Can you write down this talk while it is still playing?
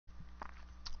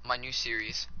my new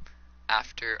series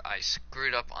after I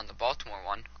screwed up on the Baltimore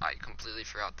one. I completely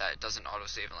forgot that it doesn't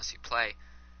autosave unless you play,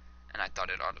 and I thought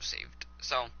it autosaved.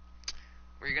 So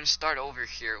we're going to start over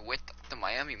here with the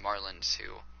Miami Marlins,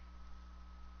 who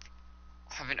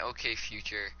have an okay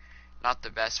future. Not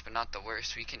the best, but not the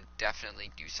worst. We can definitely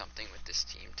do something with this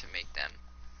team to make them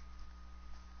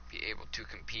be able to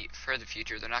compete for the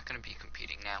future. They're not going to be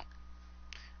competing now.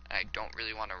 And I don't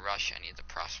really want to rush any of the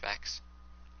prospects.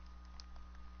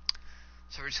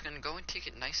 So we're just going to go and take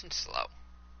it nice and slow,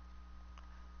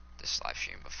 this live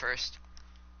stream. But first,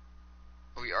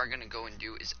 what we are going to go and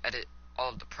do is edit all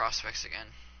of the prospects again.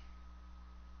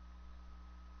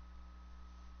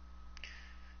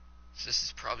 So this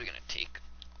is probably going to take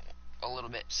a little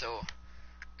bit. So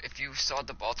if you saw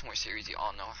the Baltimore series, you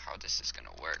all know how this is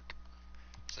going to work.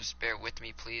 So just bear with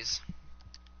me, please.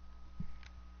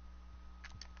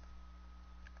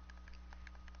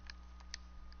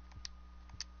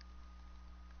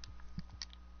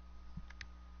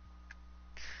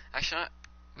 Actually,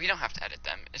 we don't have to edit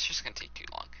them. It's just going to take too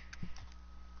long.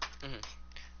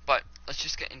 But let's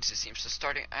just get into the team. So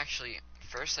starting, actually,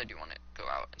 first I do want to go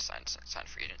out and sign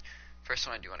free agent. First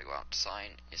one I do want to go out and sign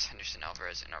is Henderson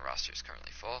Alvarez, and our roster is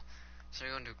currently full. So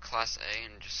we go into Class A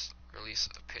and just release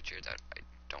a pitcher that I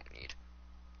don't need.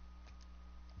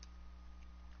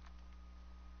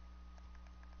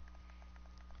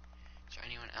 Is there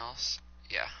anyone else?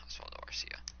 Yeah, Oswaldo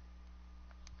Arcia.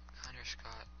 Connor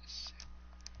Scott.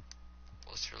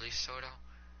 Let's release Soto.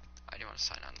 I do want to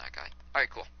sign on that guy. Alright,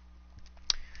 cool.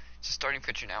 So starting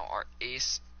pitcher now, our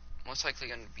ace, most likely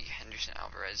going to be Henderson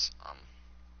Alvarez.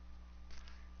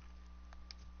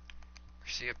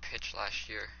 Garcia pitched last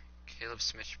year. Caleb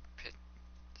Smith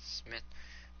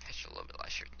pitched a little bit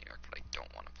last year in New York, but I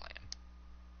don't want to play him.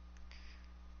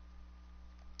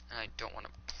 And I don't want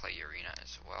to play Urena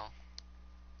as well.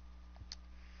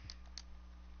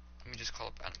 Let me just call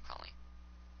up Adam Conley.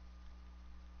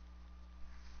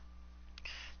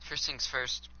 First things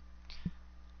first,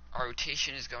 our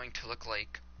rotation is going to look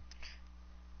like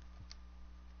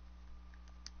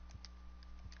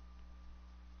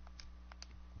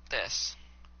this.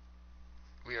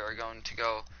 We are going to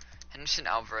go Henderson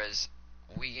Alvarez,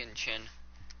 Wigan Chin,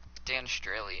 Dan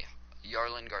Straley,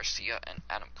 Yarlin Garcia, and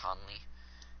Adam Conley.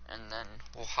 And then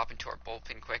we'll hop into our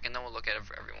bullpen quick, and then we'll look at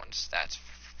everyone's stats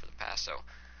for the past. So,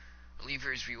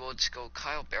 relievers, we will just go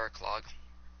Kyle Barraclough.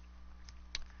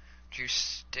 Drew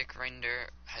Stickrinder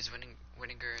has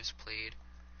Winninger has played.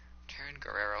 Taron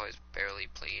Guerrero has barely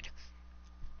played,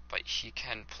 but he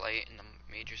can play in the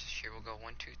majors this year. We'll go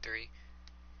 1, 2, 3,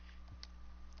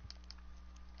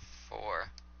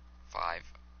 4, 5.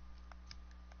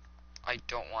 I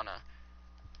don't wanna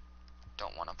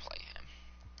play him.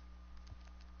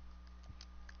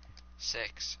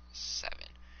 6, 7.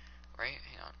 Right?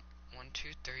 Hang on. 1,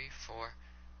 2, 3, 4.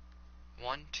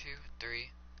 1, 2, 3,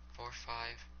 4,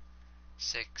 5,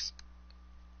 6.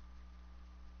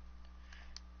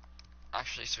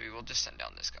 Actually, so we will just send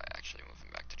down this guy. Actually, move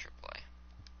him back to AAA.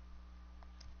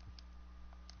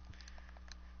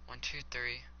 1, 2,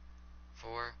 3,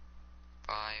 4,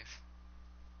 5,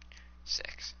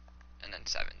 6, and then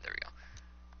 7. There we go.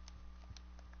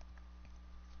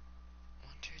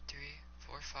 1, 2, 3,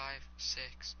 4, 5,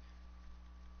 6.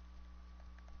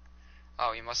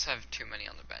 Oh, you must have too many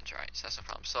on the bench. Alright, so that's no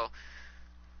problem. So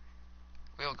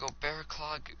we'll go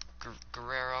Barraclough,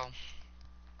 Guerrero,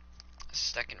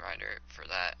 second rider for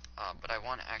that. But I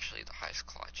want actually the highest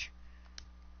clutch.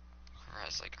 Or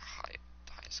has like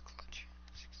the highest clutch.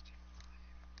 65.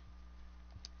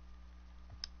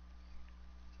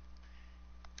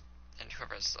 And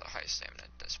whoever has the highest stamina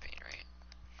does pain, right?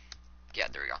 Yeah,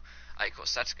 there we go. Alright, cool.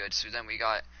 So that's good. So then we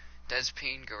got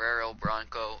Despine, Guerrero,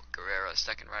 Bronco, Guerrero,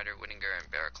 second rider, Winninger, and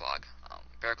Barraclough.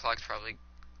 Barraclough's probably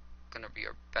going to be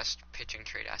our best pitching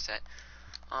trade asset.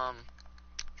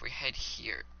 If we head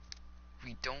here,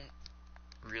 we don't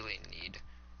really need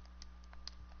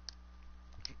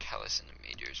Kellis in the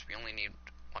majors. We only need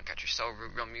one catcher. So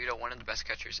Realmuto, one of the best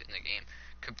catchers in the game,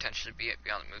 could potentially be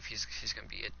on the move. He's going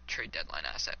to be a trade deadline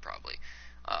asset probably.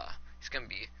 He's going to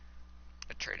be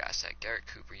a trade asset. Garrett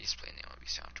Cooper, he's playing the MLB,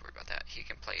 so I don't have to worry about that. He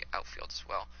can play outfield as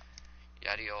well.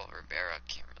 Yadiel Rivera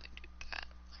can't really do that.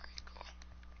 Alright, cool.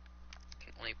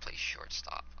 Can only play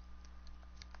shortstop.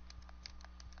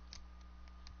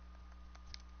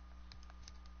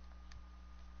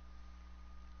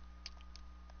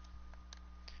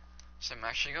 So I'm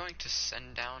actually going to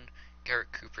send down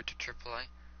Garrett Cooper to AAA.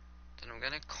 Then I'm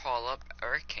going to call up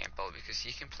Eric Campbell because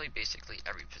he can play basically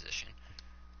every position.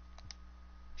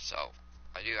 So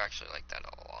I do actually like that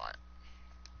a lot.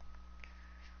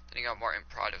 Then you got Martin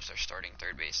Prados, our starting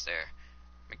third base there.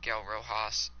 Miguel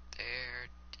Rojas there,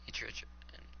 Dietrich,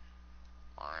 and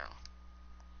Mario.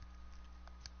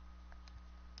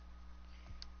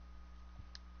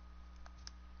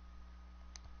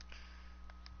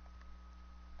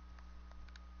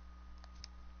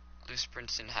 Luis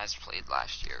Brinson has played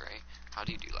last year, right? How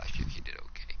did he do last year? He did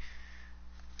okay.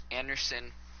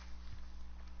 Anderson,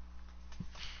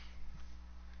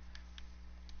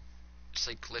 it's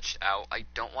like glitched out. I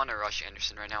don't want to rush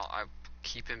Anderson right now. I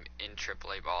keep him in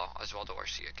AAA ball. Oswaldo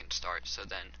Garcia can start, so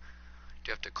then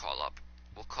do have to call up.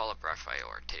 We'll call up Rafael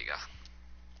Ortega.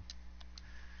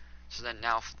 So then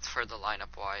now for the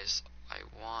lineup wise, I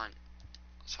want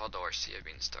Oswaldo Garcia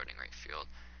being starting right field.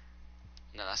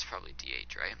 No, that's probably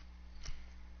DH, right?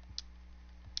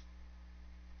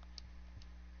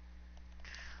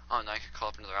 Oh no, I could call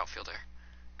up another outfielder.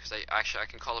 Because I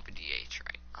can call up a DH,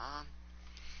 right?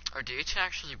 Or DH can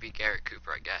actually be Garrett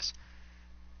Cooper, I guess.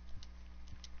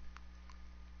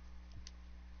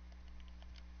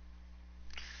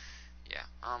 Yeah,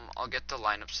 I'll get the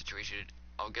lineup situated.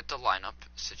 I'll get the lineup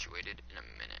situated in a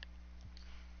minute.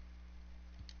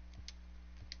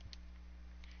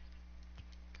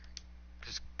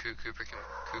 Because Cooper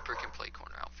can play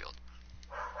corner outfield.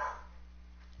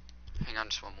 Hang on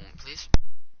just one moment, please.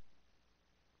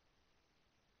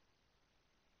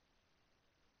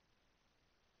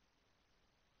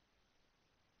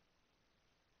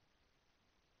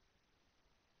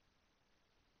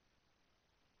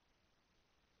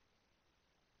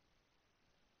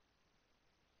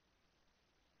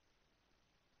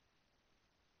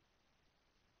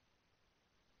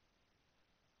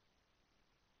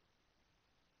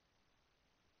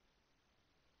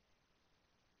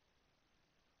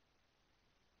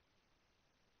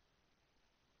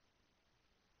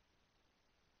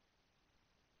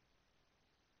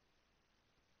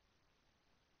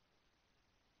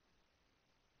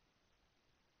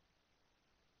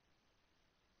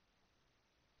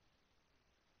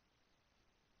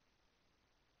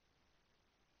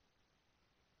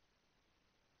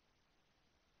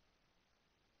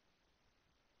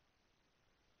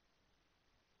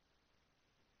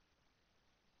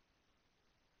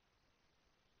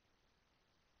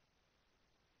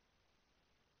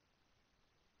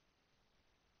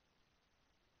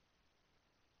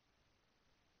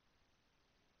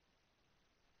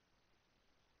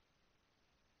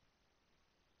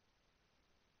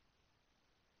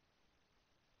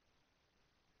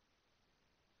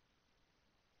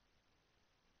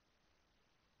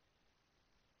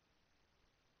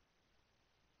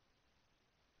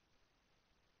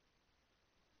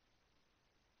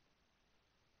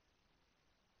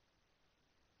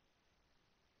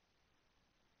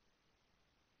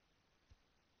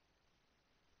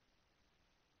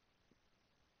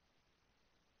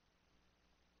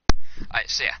 Alright,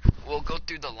 so yeah, we'll go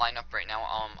through the lineup right now.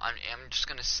 I'm just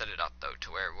gonna set it up though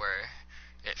to where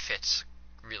it fits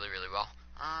really well.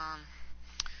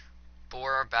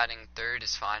 Boer batting third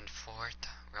is fine. Fourth,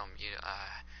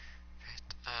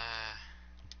 fifth,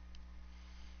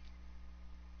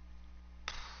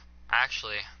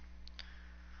 actually,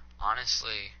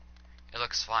 honestly, it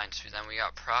looks fine. So then we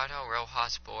got Prado,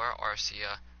 Rojas, Boer,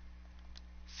 Arcia.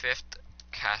 Fifth,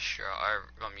 Castro, or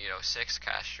Romuto. Sixth,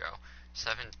 Castro.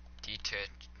 Seventh,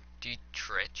 Dietrich. 8,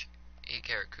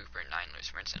 Garrett Cooper. 9,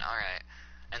 Luis Brinson. Alright.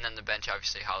 And then the bench,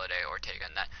 obviously, Holiday, Ortega,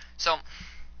 and that. So,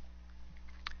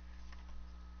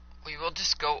 we will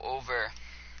just go over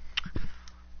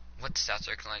what the stats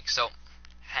are looking like. So,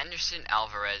 Henderson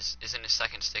Alvarez is in his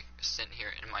second stint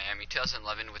here in Miami.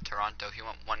 2011 with Toronto, he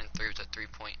went 1-3 with a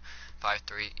 3.53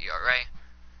 ERA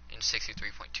in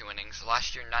 63.2 innings.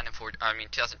 Last year,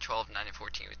 2012,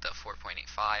 9-14 with a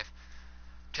 4.85.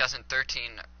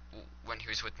 2013, when he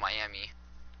was with Miami,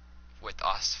 with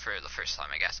us for the first time,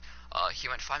 I guess, he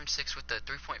went 5-6 with a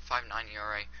 3.59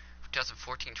 ERA.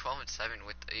 2014, 12-7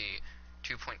 with a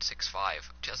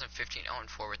 2.65. 2015,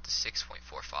 0-4 with the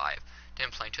 6.45.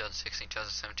 Didn't play in 2016,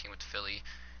 2017 with Philly.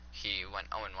 He went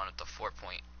 0-1 with the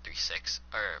 4.36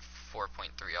 or 4.30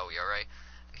 ERA.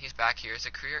 And he's back here. His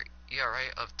career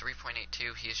ERA of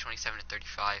 3.82. He is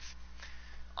 27-35.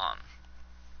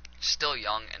 Still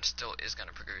young and still is going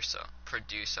to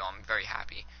produce. So I'm very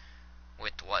happy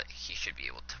with what he should be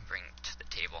able to bring to the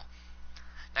table.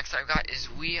 Next I've got is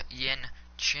Wei Yin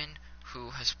Chin, who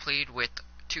has played with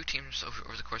two teams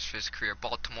over the course of his career,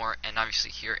 Baltimore and obviously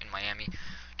here in Miami.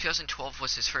 2012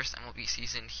 was his first MLB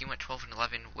season. He went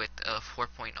 12-11 with a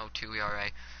 4.02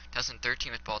 ERA.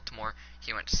 2013 with Baltimore,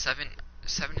 he went 7-7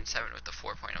 with a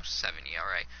 4.07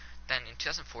 ERA. Then in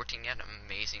 2014, he had an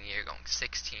amazing year, going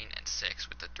 16-6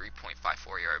 with a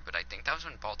 3.54 ERA. But I think that was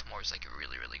when Baltimore was like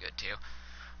really good too.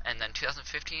 And then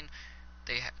 2015,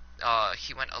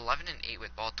 he went 11-8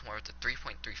 with Baltimore with a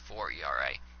 3.34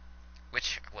 ERA,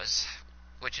 which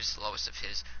is the lowest of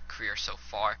his career so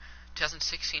far.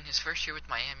 2016, his first year with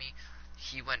Miami,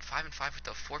 he went 5-5 with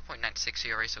a 4.96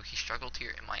 ERA, so he struggled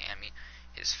here in Miami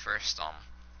his first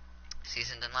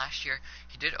season. Then last year,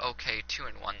 he did okay,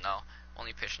 2-1 though,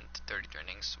 only pitched into 33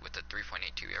 innings with a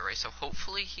 3.82 ERA, so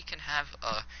hopefully he can have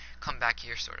a comeback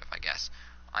year, sort of, I guess.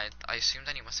 I assume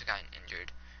that he must have gotten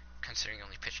injured, considering he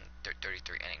only pitched in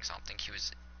 33 innings. I don't think he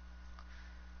was...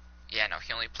 Yeah, no,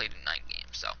 he only played in 9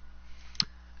 games, so...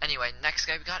 Anyway, next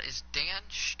guy we got is Dan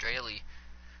Straley,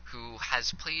 who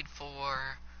has played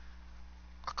for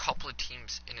a couple of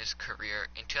teams in his career.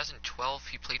 In 2012,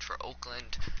 he played for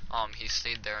Oakland. He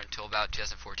stayed there until about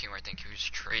 2014, where I think he was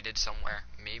traded somewhere.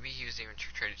 Maybe he was even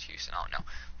traded to Houston. I don't know.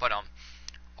 But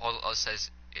all it says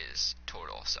is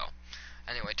total. So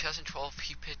anyway, 2012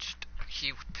 he pitched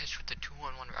with a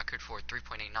 2-1 record for a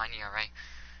 3.89 ERA.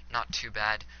 Not too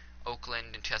bad.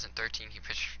 Oakland in 2013 he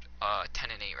pitched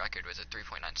 10-8 record with a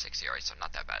 3.96 ERA, so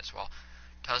not that bad as well.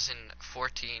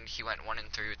 2014 he went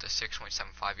 1-3 with a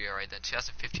 6.75 ERA. Then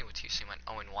 2015 with Houston he went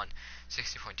 0-1,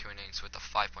 60.2 innings with a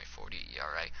 5.40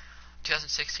 ERA.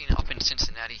 2016 up in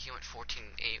Cincinnati he went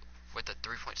 14-8 with a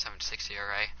 3.76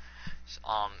 ERA.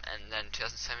 And then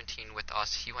 2017 with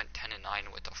us he went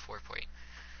 10-9 with a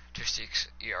 4.26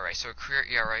 ERA. So a career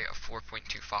ERA of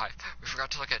 4.25. We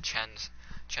forgot to look at Chen's.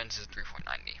 Chen's is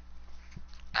 3.90.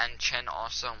 And Chen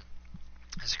also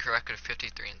has a career record of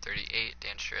 53-38.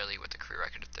 Dan Straley with a career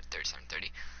record of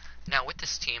 37-30. Now with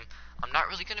this team, I'm not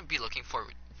really going to be looking for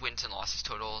wins and losses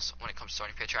totals when it comes to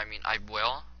starting pitcher. I mean, I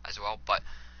will as well, but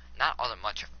not all that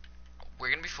much. We're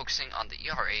going to be focusing on the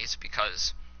ERAs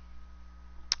because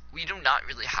we do not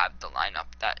really have the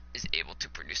lineup that is able to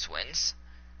produce wins.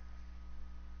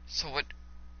 So what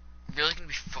really going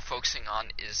to be focusing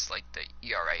on is like the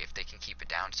ERA, if they can keep it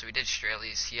down. So we did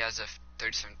Straley's. He has a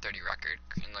 37-30 record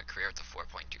in the career with a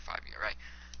 4.25 ERA.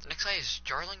 The next guy is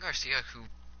Jarlin Garcia, who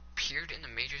appeared in the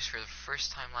majors for the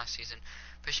first time last season,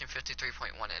 pitched in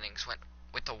 53.1 innings, went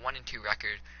with a 1-2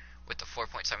 record with a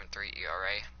 4.73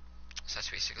 ERA. So that's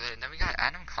basically it. And then we got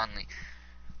Adam Conley,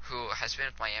 who has been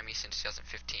with Miami since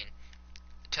 2015.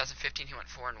 2015 he went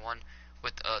 4-1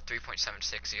 with a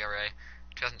 3.76 ERA.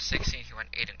 2016 he went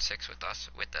 8-6 with us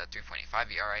with a 3.85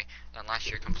 ERA. And then last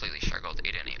year completely struggled,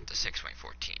 8-8 with a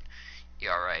 6.14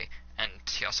 ERA, and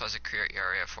he also has a career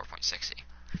ERA of 4.60.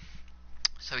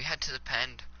 So we head to the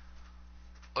pen.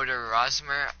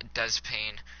 Oderasmer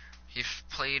Despayne. He's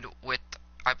played with,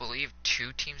 I believe,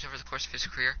 2 teams over the course of his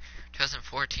career.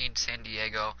 2014 San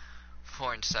Diego,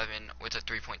 4-7 with a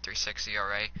 3.36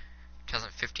 ERA.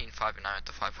 2015 5-9 with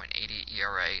a 5.80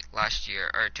 ERA. Last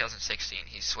year, or 2016,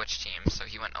 he switched teams, so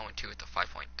he went 0-2 with a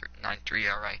 5.93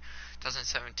 ERA.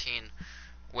 2017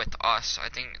 with us, I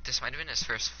think this might have been his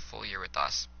first full year with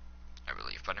us, I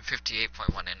believe, but in 58.1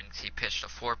 innings, he pitched a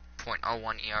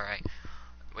 4.01 ERA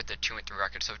with a 2-3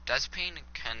 record. So Despayne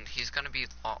he's going to be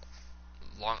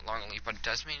long leave, but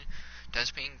Despayne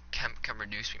can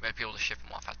reduce. We might be able to ship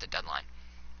him off at the deadline.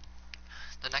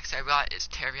 The next I got is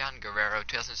Terian Guerrero.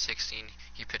 2016,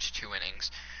 he pitched 2 innings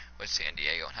with San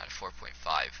Diego and had a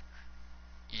 4.5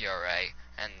 ERA,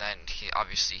 and then he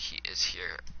is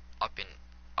here up in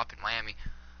Miami.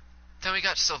 Then we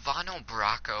got Silvano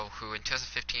Baracco, who in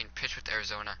 2015 pitched with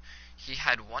Arizona. He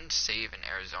had 1 save in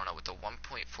Arizona with a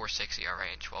 1.46 ERA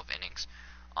in 12 innings.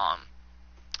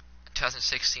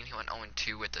 2016 he went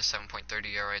 0-2 with a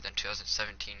 7.30 ERA. Then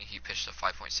 2017 he pitched a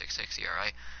 5.66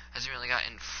 ERA. Hasn't really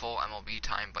gotten full MLB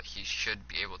time, but he should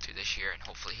be able to this year, and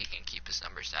hopefully he can keep his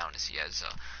numbers down as he has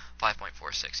a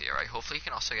 5.46 ERA. Hopefully he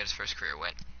can also get his first career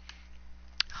win.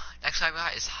 Next I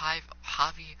got is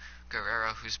Javi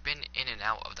Guerrero, who's been in and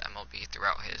out of the MLB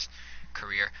throughout his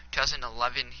career.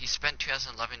 2011, he spent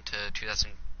 2011 to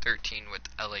 2013 with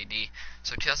LAD.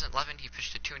 So 2011, he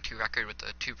pitched a 2-2 record with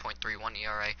a 2.31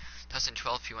 ERA.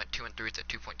 2012, he went 2-3 with a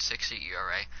 2.60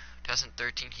 ERA.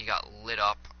 2013, he got lit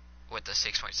up with a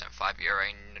 6.75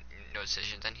 ERA, no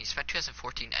decisions. Then he spent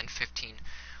 2014 and 15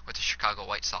 with the Chicago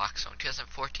White Sox. So in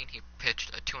 2014, he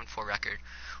pitched a 2-4 record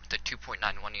with a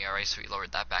 2.91 ERA, so he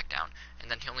lowered that back down. And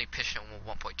then he only pitched in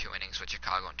 1.2 innings with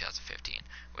Chicago in 2015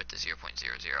 with the 0.00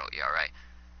 ERA.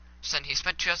 So then he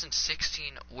spent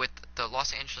 2016 with the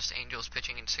Los Angeles Angels,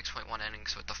 pitching in 6.1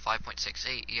 innings with a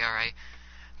 5.68 ERA.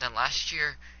 Then last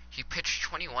year, he pitched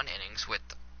 21 innings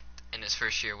in his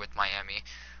first year with Miami.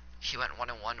 He went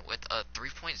 1-1 with a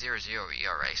 3.00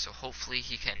 ERA, so hopefully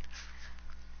he can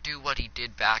do what he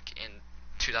did back in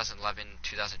 2011,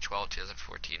 2012,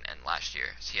 2014, and last year.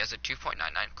 So he has a 2.99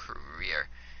 career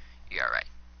ERA.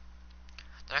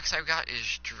 The next I've got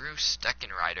is Drew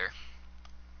Steckenrider,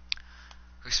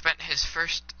 who spent his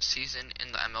first season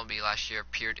in the MLB last year,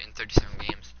 appeared in 37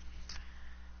 games.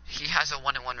 He has a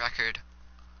 1-1 record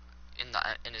in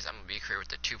his MLB career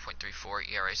with a 2.34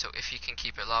 ERA, so if he can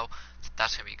keep it low,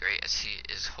 that's going to be great, as he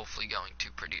is hopefully going to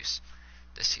produce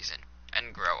this season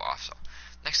and grow also.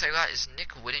 Next I got is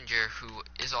Nick Whittinger, who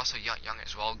is also young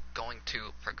as well, going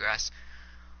to progress.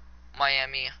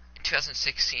 Miami, in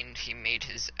 2016, he made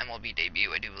his MLB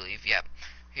debut, I do believe, yep.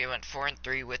 He went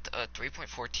 4-3 with a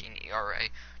 3.14 ERA.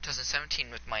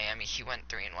 2017 with Miami, he went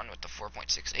 3-1 with a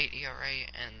 4.68 ERA,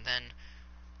 and then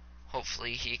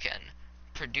hopefully he can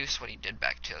produce what he did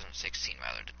back 2016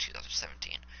 rather than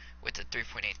 2017 with a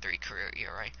 3.83 career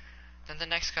ERA. Then the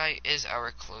next guy is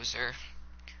our closer,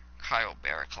 Kyle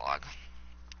Barraclough.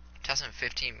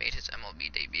 2015 made his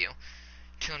MLB debut.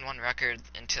 2-1 record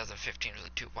in 2015 with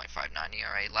a 2.59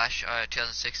 ERA.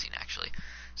 2016 actually,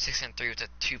 6-3 with a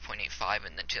 2.85,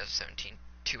 and then 2017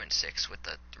 2-6 with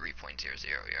a 3.00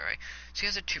 ERA. So he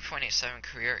has a 2.87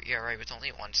 career ERA with only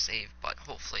one save, but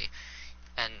hopefully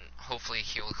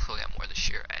he will get more this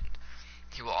year, and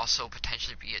he will also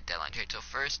potentially be a deadline trade. So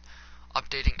first,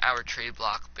 updating our trade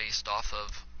block based off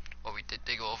of what we did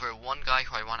go over. One guy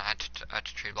who I want to add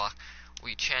to trade block,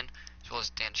 Wei Chen, as well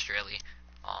as Dan Straley.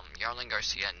 Yarlin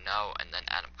Garcia, no, and then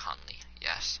Adam Conley,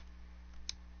 yes.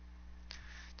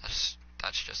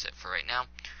 That's just it for right now.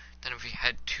 Then if we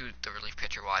head to the relief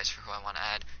pitcher wise for who I want to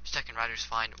add, Steckenrider's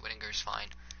fine, Whittinger's fine,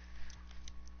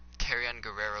 Terrian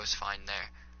Guerrero's fine there,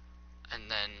 and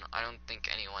then I don't think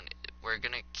anyone.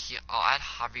 I'll add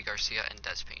Javi Garcia and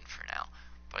Des Payne for now,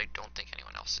 but I don't think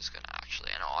anyone else is gonna actually.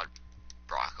 And I'll add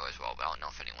Bracco as well, but I don't know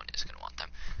if anyone is gonna want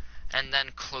them. And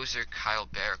then closer Kyle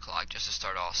Barraclough, just to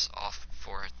start off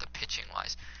for the pitching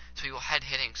wise. So we will head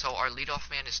hitting. So our leadoff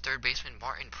man is third baseman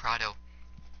Martin Prado,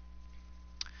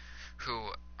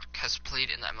 who has played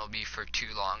in the MLB for too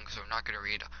long, so we're not going to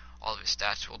read all of his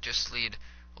stats. We'll just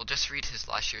read his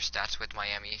last year's stats with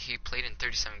Miami. He played in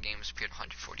 37 games, appeared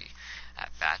 140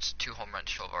 at bats, 2 home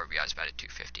runs, 12 RBIs, batted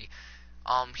 .250.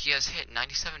 He has hit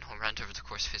 97 home runs over the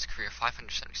course of his career,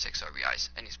 576 RBIs,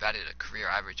 and he's batted a career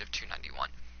average of .291.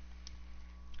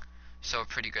 So a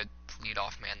pretty good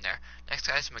leadoff man there. Next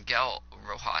guy is Miguel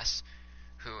Rojas,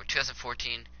 who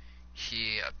 2014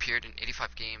 he appeared in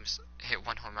 85 games, hit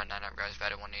 1 home run, 9 RBIs,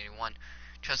 batted .181.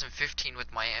 2015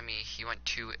 with Miami, he went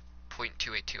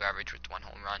 2.282 average with 1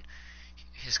 home run.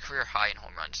 His career high in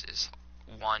home runs is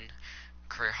 1.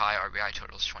 Career high RBI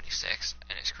total is 26,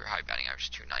 and his career high batting average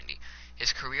is .290.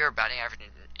 His career batting average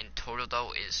in total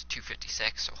though is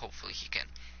 .256, so hopefully he can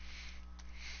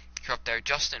go up there.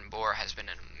 Justin Bour has been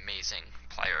an amazing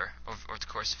player over the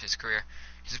course of his career.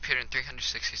 He's appeared in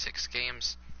 366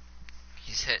 games.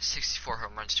 He's hit 64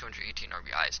 home runs, 218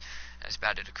 RBIs, and has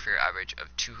batted a career average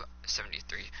of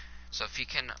 .273. So if he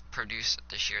can produce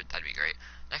this year, that'd be great.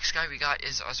 Next guy we got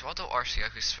is Oswaldo Arcia,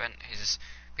 who spent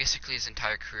basically his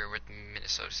entire career with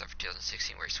Minnesota except for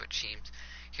 2016, where he switched teams.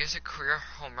 He has a career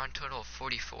home run total of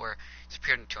 44. He's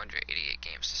appeared in 288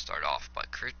 games to start off,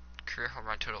 but career home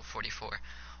run total of 44.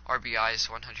 RBIs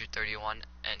 131,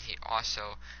 and he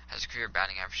also has a career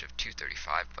batting average of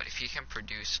 .235. But if he can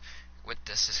produce with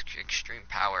this extreme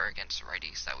power against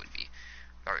righties, that would be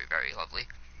very, very lovely.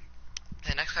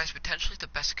 The next guy is potentially the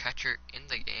best catcher in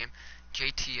the game,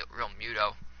 JT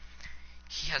Realmuto.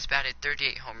 He has batted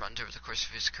 38 home runs over the course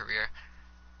of his career,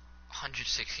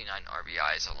 169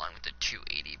 RBIs, along with a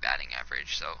 .280 batting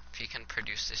average. So if he can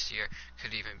produce this year,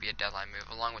 could even be a deadline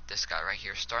move, along with this guy right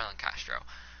here, Starlin Castro.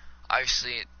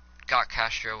 Obviously, got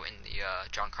Castro in the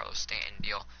Giancarlo Stanton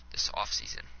deal this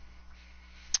offseason.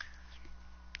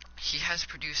 He has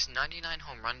produced 99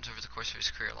 home runs over the course of his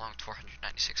career, along with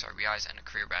 496 RBIs and a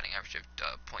career batting average of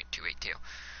 .282.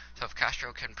 So if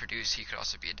Castro can produce, he could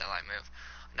also be a deadline move.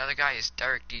 Another guy is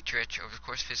Derek Dietrich. Over the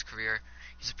course of his career,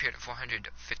 he's appeared in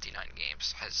 459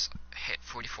 games, has hit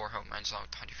 44 home runs along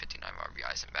with 159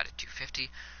 RBIs and batted .250.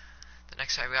 The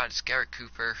next guy we got is Garrett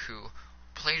Cooper, who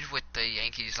played with the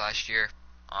Yankees last year.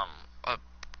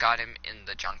 Got him in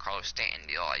the Giancarlo Stanton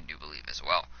deal, I do believe, as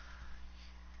well.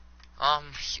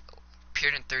 He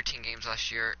appeared in 13 games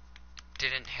last year,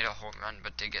 didn't hit a home run,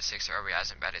 but did get 6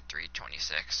 RBIs and batted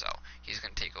 .326, so he's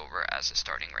going to take over as a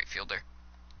starting right fielder.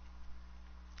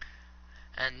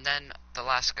 And then the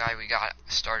last guy we got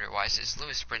starter-wise is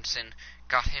Lewis Brinson.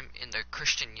 Got him in the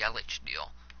Christian Yelich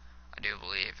deal, I do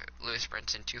believe. Lewis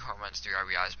Brinson, 2 home runs, 3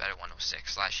 RBIs, batted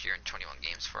 .106 last year in 21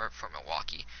 games for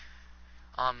Milwaukee.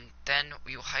 Then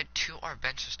we will head to our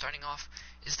bench. So starting off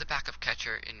is the backup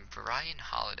catcher in Brian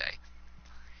Holiday.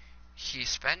 He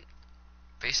spent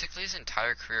basically his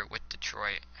entire career with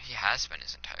Detroit. He has been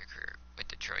his entire career with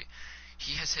Detroit.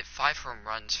 He has hit 5 home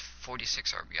runs,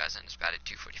 46 RBIs, and has batted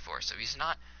 .244. So he's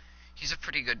a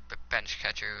pretty good bench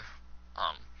catcher.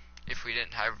 If we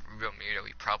didn't have Romero,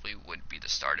 he probably would be the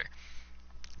starter.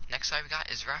 Next guy we got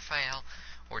is Rafael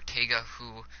Ortega,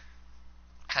 who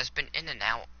has been in and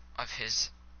out of the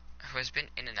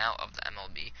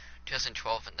MLB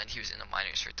 2012, and then he was in the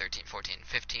minors for 13, 14, and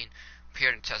 15.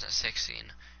 Appeared in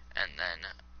 2016, and then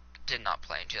did not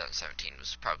play in 2017.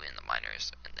 Was probably in the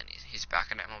minors, and then he's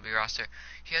back on the MLB roster.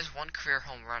 He has 1 career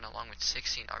home run along with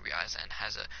 16 RBIs and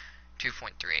has a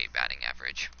 2.38 batting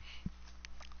average.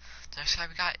 The next guy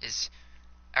we got is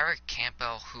Eric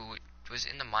Campbell, who was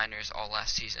in the minors all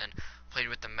last season, played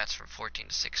with the Mets from 14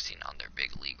 to 16 on their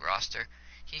big league roster.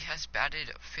 He has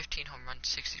batted 15 home runs,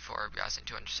 64 RBIs, and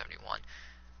 271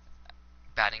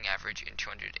 batting average in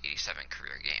 287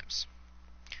 career games.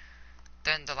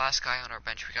 Then the last guy on our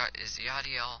bench we got is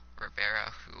Yadiel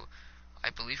Rivera, who I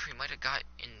believe we might have got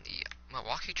in the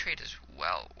Milwaukee trade as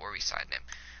well, or we signed him.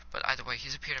 But either way,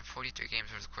 he's appeared in 43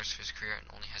 games over the course of his career and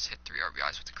only has hit 3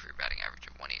 RBIs with a career batting average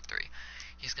of .183.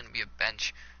 He's going to be a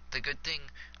bench. The good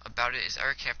thing about it is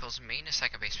Eric Campbell's main is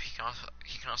second base, but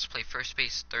he can also play first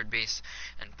base, third base,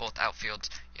 and both outfields.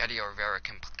 Yadiel Rivera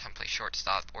can play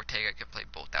shortstop. Ortega can play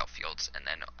both outfields, and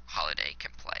then Holiday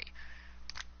can play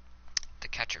the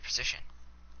catcher position.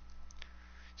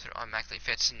 So it automatically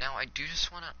fits. Now I do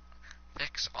just want to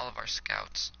fix all of our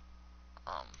scouts.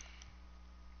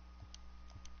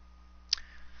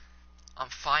 I'm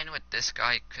fine with this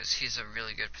guy because he's a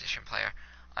really good position player.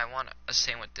 I want the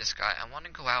same with this guy. I want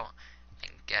to go out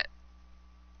and get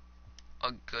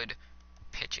a good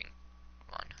pitching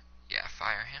one. Yeah,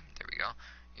 fire him. There we go.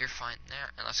 You're fine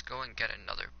there. And let's go and get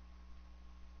another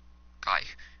guy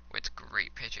with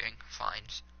great pitching.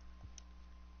 Fines.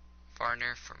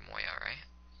 Varner for Moya, right?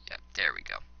 Yep, there we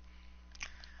go.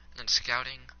 And then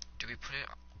scouting. Did we put it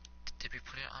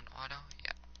on auto?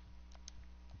 Yeah.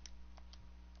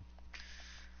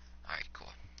 Alright,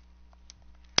 cool.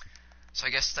 So I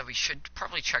guess that we should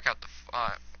probably check out the,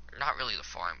 not really the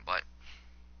farm, but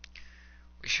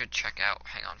we should check out,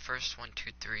 hang on, first, 1,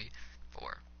 2, 3,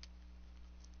 4,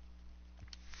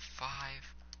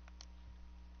 5,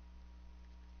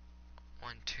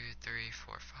 1, 2, 3,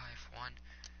 4, 5, 1,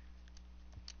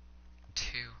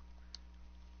 2,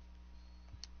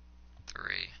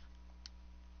 3,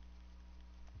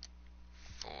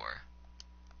 4,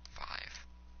 5.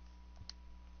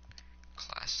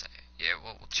 Class A. Yeah,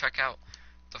 well, we'll check out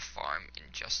the farm in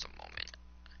just a moment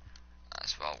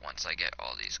as well once I get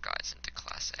all these guys into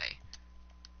Class A.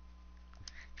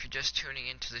 If you're just tuning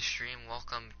into the stream,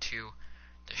 welcome to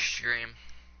the stream.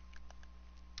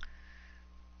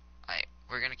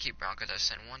 We're going to keep Bronco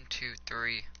Dust in 1, 2,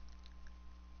 3,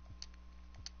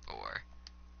 4,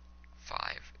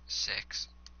 5, 6.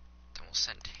 Then we'll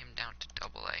send him down to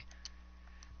Double A.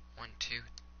 1, 2,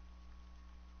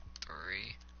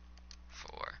 3,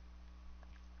 4.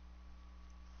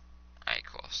 Alright,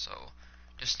 cool. So,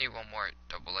 just need one more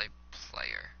Double A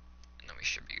player, and then we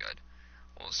should be good.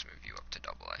 We'll just move you up to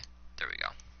Double A. There we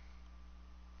go.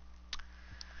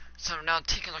 So now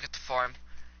taking a look at the farm,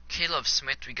 Caleb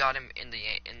Smith, we got him in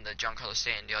the Giancarlo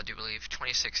Stanton deal, I do believe.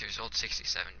 26 years old,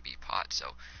 67 B pot.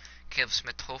 So Caleb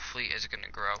Smith hopefully is going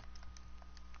to grow.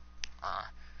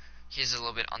 He's a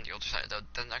little bit on the older side though.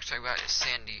 The next guy we got is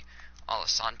Sandy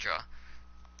Alessandra,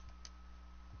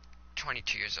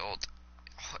 22 years old,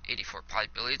 84 pot. I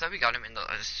believe that we got him in the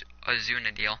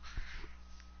Azuna deal.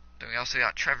 Then we also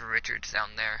got Trevor Richards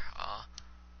down there,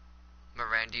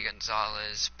 Mirandy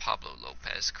Gonzalez, Pablo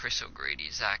Lopez, Chris O'Grady,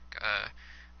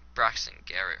 Braxton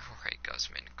Garrett, Jorge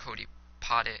Guzman, Cody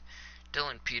Pottet,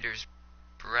 Dylan Peters,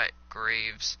 Brett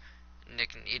Graves,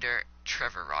 Nick Nieder,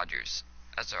 Trevor Rogers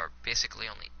as our basically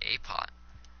only A pot,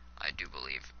 I do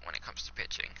believe, when it comes to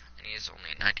pitching, and he is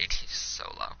only 19, he's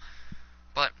so low.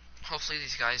 But hopefully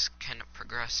these guys can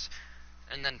progress.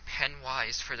 And then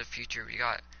pen-wise for the future, we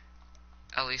got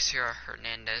Alicia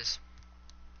Hernandez,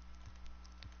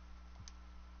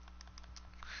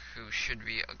 who should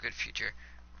be a good future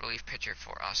relief pitcher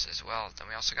for us as well. Then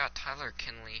we also got Tyler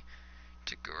Kinley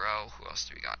to grow. Who else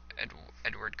do we got?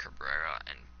 Edward Cabrera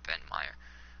and Ben Meyer.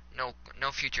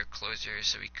 No future closers,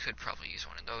 so we could probably use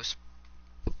one of those.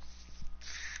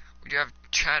 We do have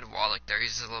Chad Wallach there.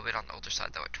 He's a little bit on the older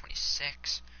side though at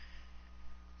 26.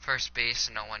 First base,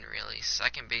 no one really.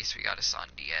 Second base, we got Asan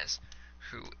Diaz,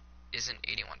 who is an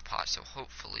 81 pot, so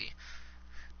hopefully,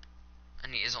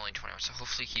 and he is only 21, so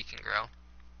hopefully he can grow.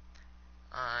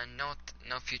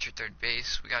 No future third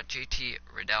base. We got JT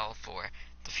Riddell for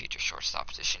the future shortstop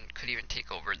position. Could even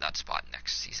take over that spot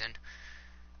next season.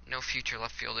 No future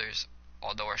left fielders,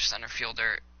 although our center field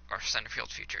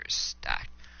future is stacked.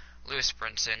 Lewis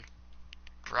Brinson,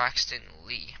 Braxton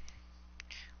Lee,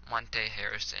 Monte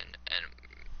Harrison, and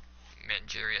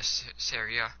Mangeria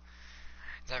Seria.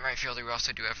 That right fielder we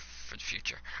also do have for the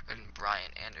future, and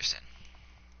Brian Anderson.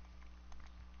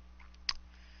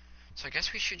 So I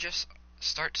guess we should just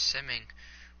start simming.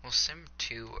 We'll sim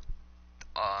to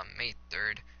May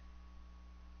 3rd.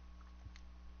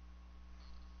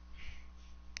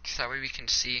 So that way we can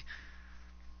see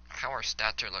how our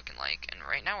stats are looking like. And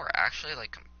right now we're actually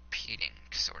like competing,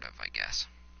 sort of, I guess.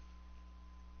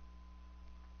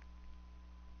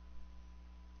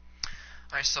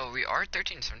 Alright, so we are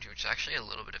 13-17, which is actually a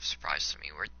little bit of a surprise to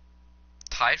me. We're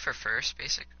tied for first,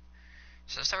 basic.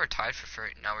 So that's how we're tied for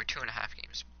first. Now we're 2.5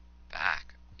 games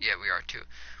back. Yeah, we are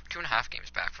 2.5 games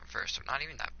back from first, so not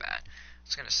even that bad. I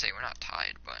was gonna say we're not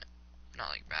tied, but not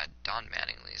like bad. Don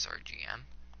Mattingly is our GM,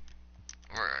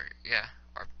 or yeah,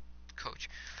 our coach.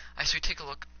 Alright, so we take a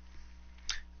look.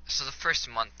 So the first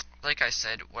month, like I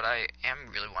said, what I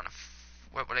do really want to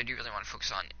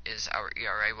focus on is our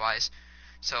ERA wise.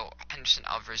 So Henderson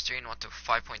Alvarez 3-1 with a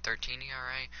 5.13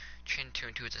 ERA, Chin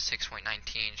 2-2 with a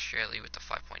 6.19, Straley with a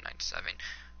 5.97,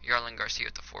 Yarlin Garcia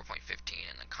with a 4.15,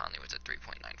 and then Conley with a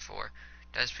 3.94.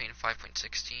 Despayne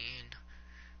 5.16.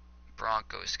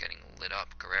 Broncos getting lit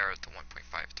up. Guerrero with the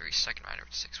 1.53. Second rider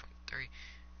with 6.3.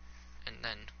 And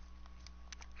then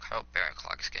Kyle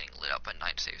Barraclough is getting lit up at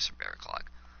 9 saves for Barraclough.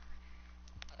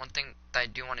 One thing that I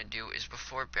do want to do is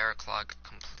before Barraclough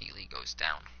completely goes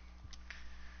down,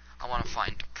 I want to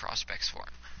find prospects for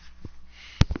him.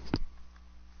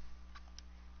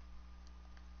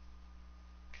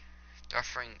 They're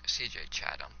offering CJ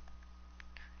Chatham.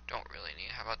 Don't really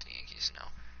need. How about the Yankees? No.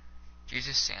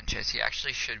 Jesus Sanchez. He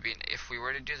actually should be. If we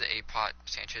were to do the A-pot,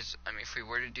 Sanchez. If we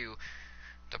were to do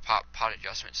the pot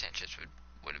adjustment, Sanchez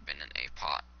would have been an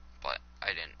A-pot, but I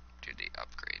didn't do the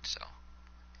upgrade, so.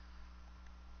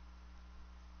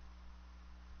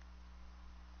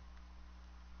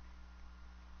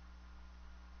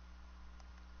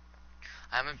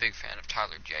 I'm a big fan of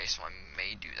Tyler J, so I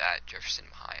may do that. Jefferson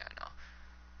Mahia, I know.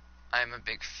 I'm a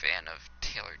big fan of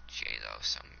Taylor J, though,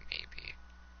 so maybe.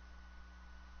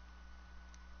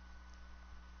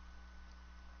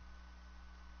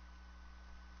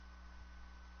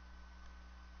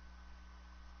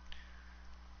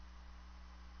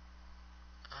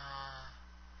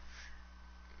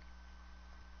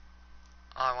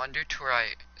 I wonder to where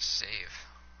I save.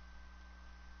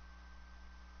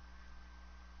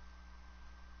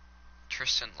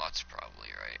 Tristan Lutz probably,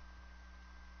 right?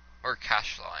 Or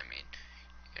Cashflow, I mean.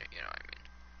 You know what I mean.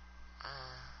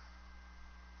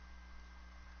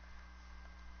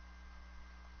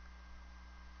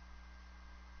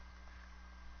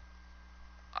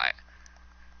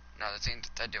 Now the thing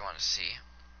that I do want to see.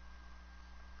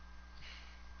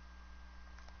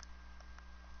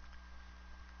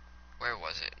 Where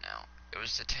was it now? It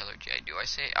was the Taylor J. Do I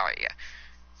say? Alright, yeah.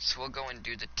 So we'll go and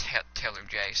do the Taylor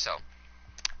J. So,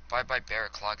 bye-bye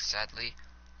Barraclough, sadly.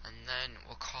 And then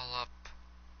we'll call up.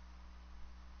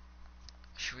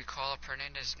 Should we call up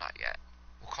Hernandez? Not yet.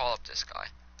 We'll call up this guy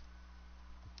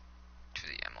to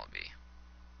the MLB.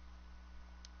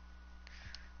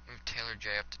 Move Taylor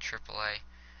J up to AAA.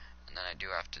 And then I do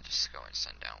have to just go and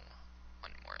send down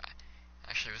one more.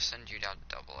 Actually, we'll send you down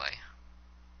to AA.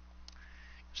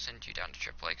 Send you down to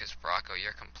AAA because Bracco,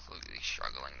 you're completely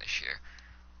struggling this year.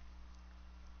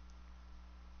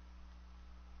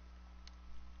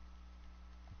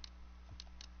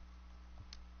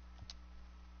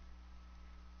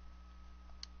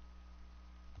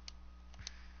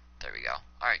 There we go.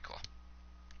 Alright, cool.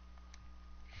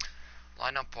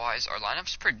 Lineup wise, our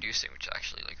lineup's producing, which is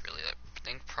actually like really. I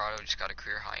think Prado just got a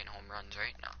career high in home runs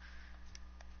right now.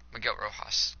 Miguel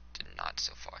Rojas did not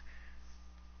so far.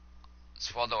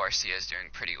 Swaldo Arcia is doing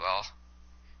pretty well,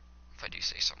 if I do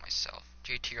say so myself.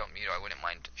 JT Realmuto, I wouldn't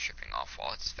mind shipping off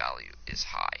while its value is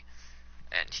high.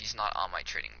 And he's not on my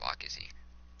trading block, is he?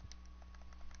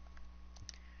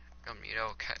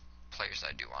 Realmuto, players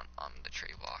I do want on the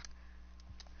trade block.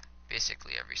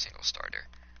 Basically every single starter.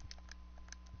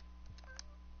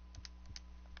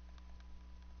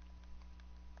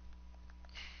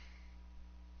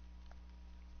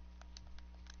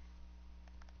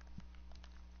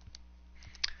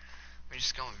 Let me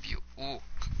just go and view. Ooh,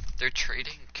 they're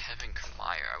trading Kevin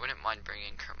Kiermaier. I wouldn't mind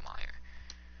bringing Kiermaier.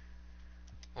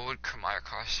 What would Kiermaier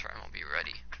cost for MLB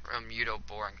ready? Realmuto,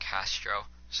 Bourne, Castro.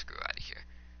 Screw out of here.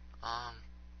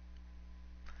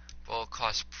 Well,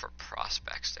 cost for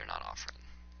prospects they're not offering.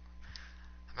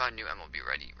 How about new MLB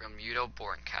ready? Realmuto,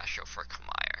 Bourne, Castro for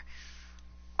Kiermaier.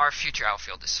 our future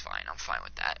outfield is fine. I'm fine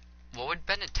with that. What would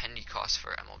Benintendi cost for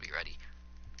MLB Ready?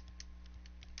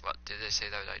 What did they say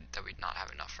that we'd not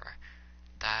have enough for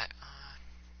that?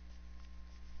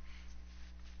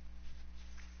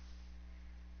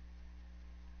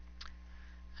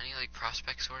 Any like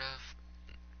prospect sort of?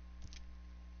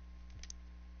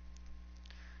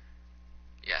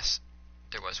 Yes,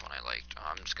 there was one I liked.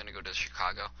 I'm just gonna go to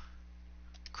Chicago.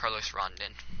 Carlos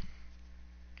Rondon.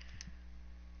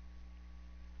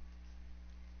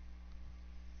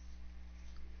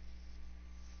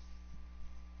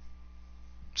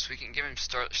 So we can give him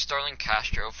Starlin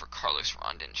Castro for Carlos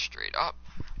Rondon straight up.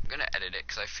 I'm gonna edit it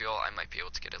because I feel I might be able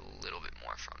to get a little bit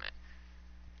more from it.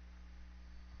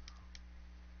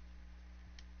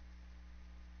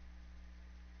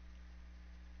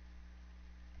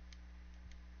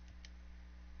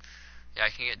 Yeah, I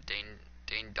can get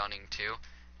Dane Dunning too.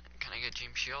 Can I get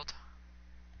James Shield?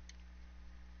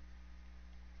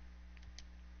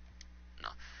 No.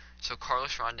 So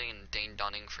Carlos Rondon and Dane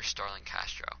Dunning for Starlin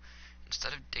Castro.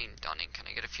 Instead of Dane Dunning, can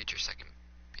I get a future second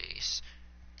base?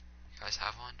 You guys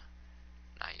have one?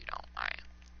 No, you don't. Alright.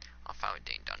 I'll find with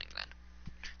Dane Dunning then.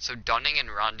 So Dunning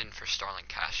and Rondon for Starlin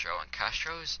Castro, and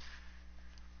Castro's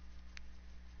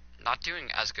not doing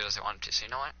as good as I wanted to, so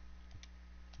you know what?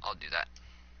 I'll do that.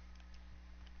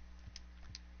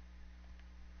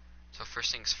 So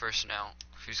first things first now,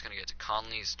 who's going to get to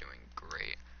Conley's doing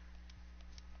great.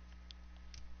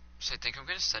 So I think I'm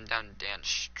going to send down Dan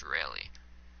Straley.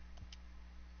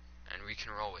 And we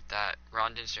can roll with that.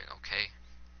 Rondon's doing okay.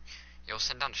 Yeah, we'll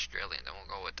send down Straley, and then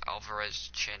we'll go with Alvarez,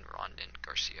 Chin, Rondon,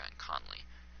 Garcia, and Conley.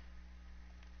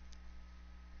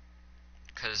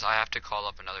 Because I have to call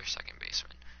up another second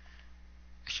baseman.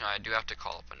 Actually, I do have to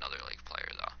call up another like player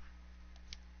though.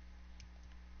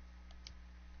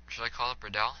 Should I call up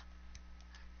Riddell?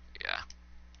 Yeah.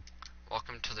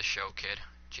 Welcome to the show, kid.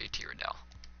 JT Riddell.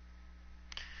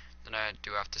 Then I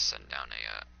do have to send down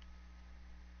a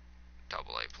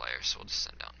AA player, so we'll just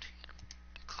send down him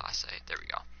to Class A. There we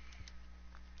go.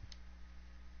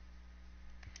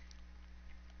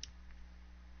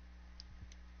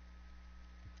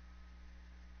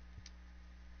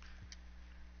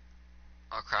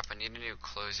 Oh crap, I need a new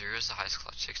closer. Here's the highest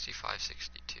clutch, 65,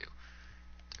 62,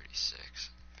 36,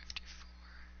 54,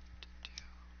 52.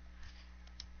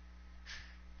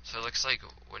 So it looks like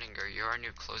Whittinger, you're our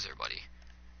new closer, buddy.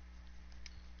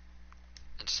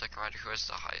 And second rider, who has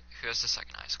the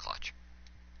second highest clutch?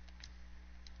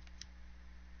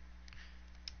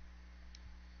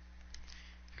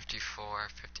 '54,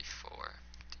 54,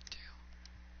 52,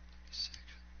 36.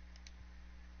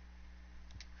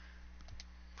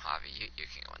 Javi, you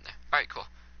can go in there. Alright, cool.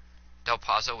 Del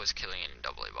Pazzo was killing it in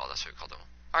AA ball, that's what we called him.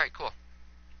 Alright, cool.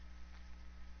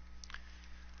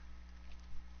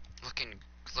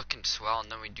 Looking swell,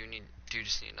 and then we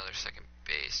just need another second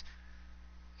base.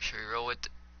 Should we roll with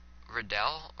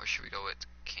Riddell, or should we go with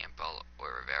Campbell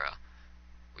or Rivera?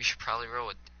 We should probably roll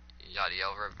with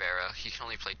Yadiel Rivera. He can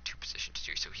only play two positions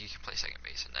too, so he can play second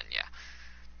base, and then yeah,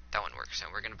 that one works.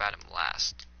 And we're gonna bat him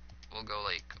last. We'll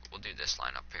do this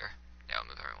lineup here. Yeah, I'll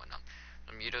move everyone up.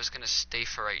 Muto's gonna stay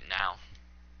for right now.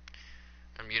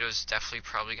 Muto's definitely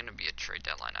probably gonna be a trade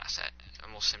deadline asset,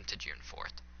 and we'll sim to June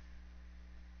 4th.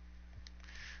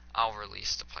 I'll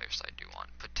release the players that I do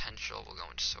want. Potential, we'll go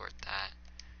and sort that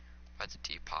by the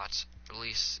depots.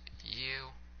 Release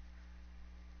you,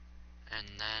 and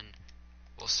then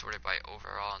we'll sort it by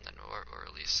overall, and then we'll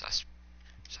release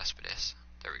Cespedes.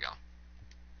 There we go.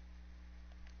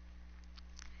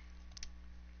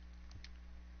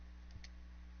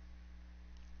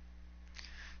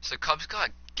 So the Cubs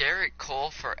got Garrett Cole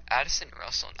for Addison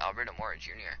Russell and Albert Amora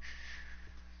Jr.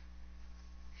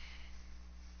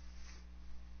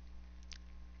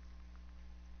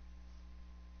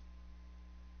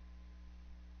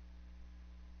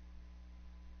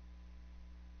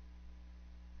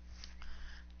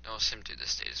 No sim to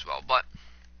this date as well, but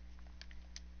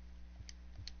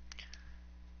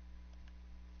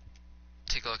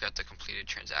take a look at the completed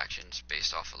transactions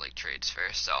based off of like trades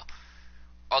first. So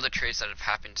all the trades that have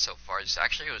happened so far, it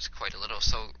was quite a little.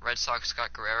 So Red Sox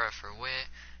got Guerrera for Witt,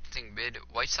 I think mid.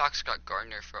 White Sox got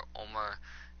Gardner for Omar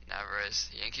Narvaez.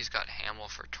 Yankees got Hamill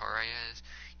for Torres.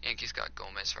 Yankees got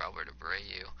Gomez for Albert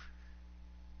Abreu.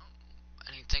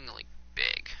 Anything like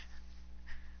big?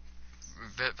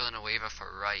 Villanueva for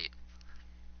Wright.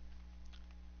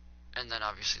 And then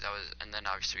obviously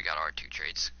we got our two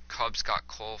trades. Cubs got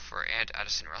Cole for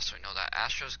Addison Russell. We know that.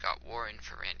 Astros got Warren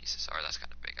for Randy Cesar. That's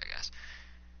kind of big, I guess.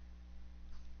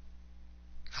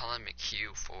 Colin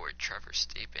McHugh for Trevor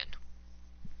Stapin.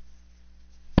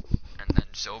 And then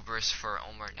Zobrist for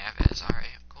Omar Narvaez.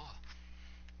 Alright, cool.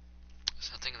 It's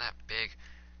nothing that big.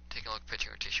 Taking a look pitching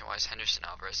rotation wise, Henderson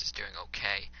Alvarez is doing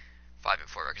okay.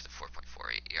 5-4 records at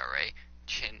 4.48 ERA.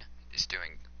 Chin is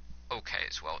doing okay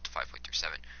as well with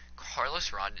 5.37.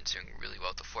 Carlos Rondon's doing really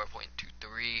well with the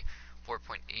 4.23,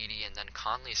 4.80, and then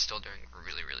Conley is still doing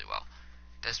really, really well.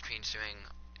 Despine's doing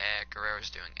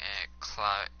Guerrero's doing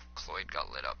Cloyd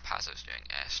got lit up, Paso's doing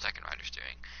Steckenrider's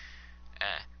doing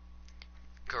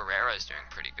Guerrero's doing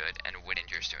pretty good, and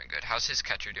Whittinger's doing good. How's his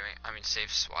catcher doing? I mean,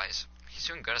 saves wise, he's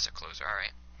doing good as a closer,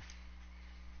 alright.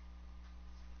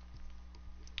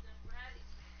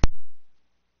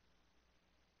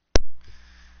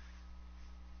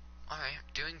 Alright,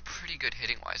 doing pretty good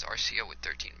hitting wise. RCO with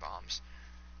 13 bombs.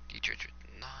 Dietrich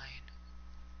with 9.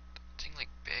 Nothing like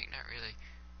big, not really.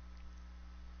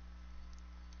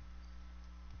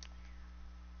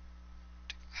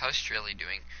 How's Straley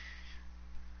doing?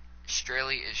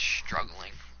 Straley is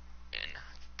struggling in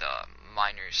the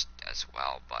minors as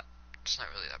well, but it's not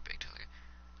really that big to look at.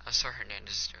 I saw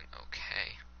Hernandez is doing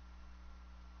okay.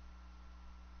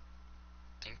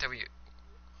 I think do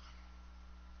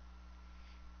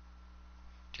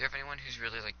you have anyone who's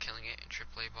really like killing it in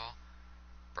AAA ball?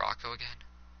 Bracco again?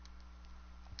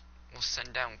 We'll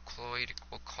send down Cloyd,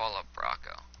 we'll call up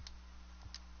Bracco.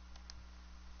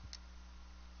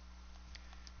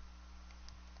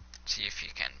 See if he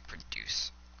can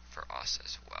produce for us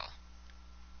as well.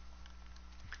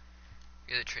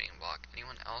 Via the trading block.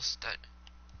 Anyone else that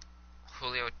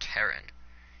Julio Terran?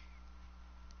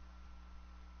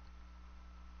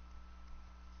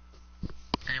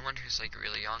 Anyone who's like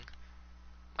really young?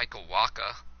 Michael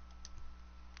Waka.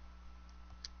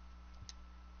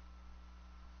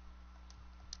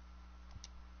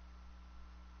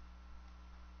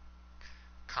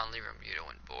 Conley, Romuto,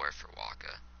 and Boer for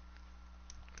Waka.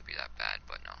 Wouldn't be that bad,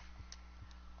 but no.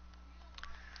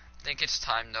 I think it's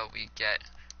time though we get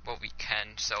what we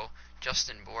can. So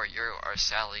Justin Boer, you are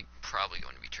sadly probably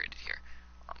going to be traded here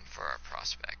for our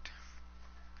prospect.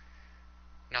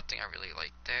 Nothing I really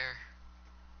like there.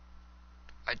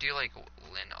 I do like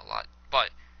Lynn a lot,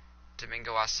 but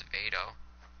Domingo Acevedo.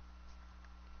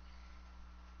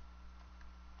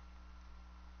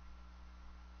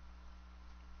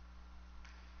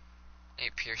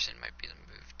 Nate Pearson might be the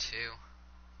move too.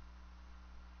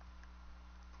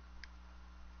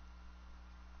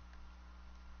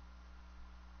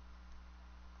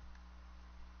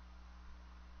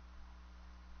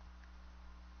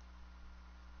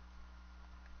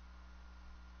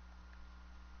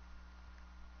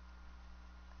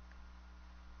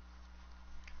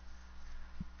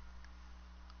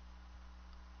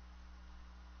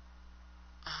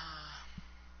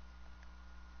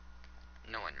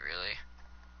 No one really.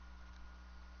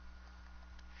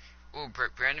 Ooh,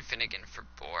 Brandon Finnegan for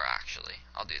Boer, actually.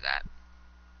 I'll do that.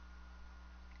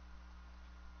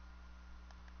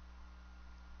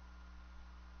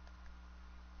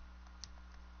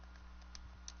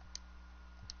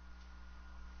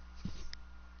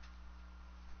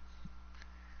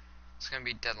 It's going to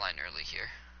be deadline early here.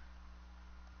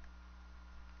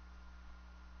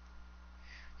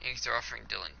 Yankees are offering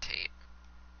Dylan Tate.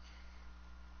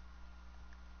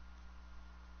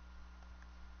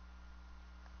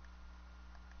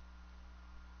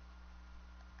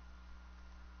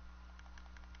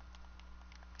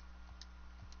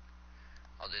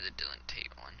 I'll do the Dylan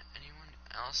Tate one. Anyone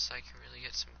else I can really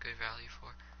get some good value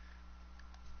for?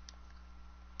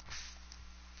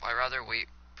 I'd rather wait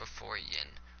before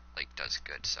Yin like does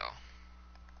good, so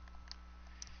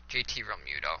JT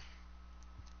Realmuto.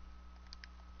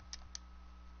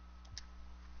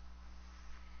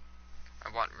 I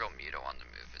want Realmuto on the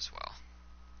move as well.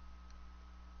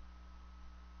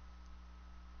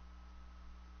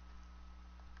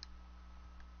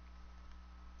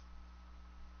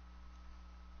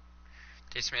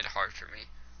 This made it hard for me.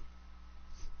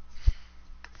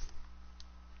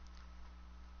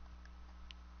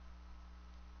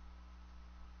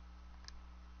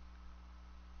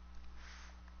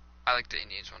 I like the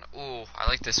Indians one. Ooh, I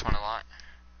like this one a lot.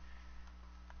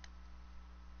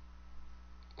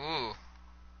 Ooh.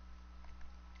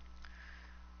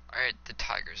 Alright, the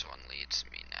Tigers one leads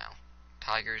me now.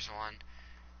 Tigers one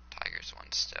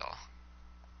still.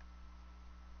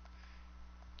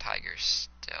 Tigers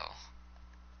still.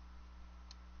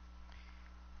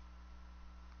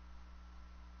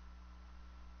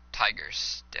 Tigers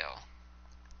still.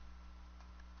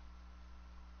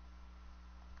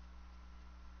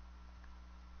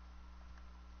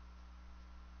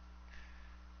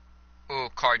 Ooh,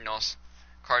 Cardinals.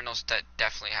 Cardinals that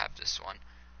definitely have this one.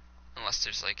 Unless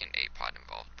there's like an 8-pod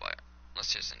involved, but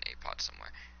unless there's an 8-pod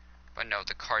somewhere. But no,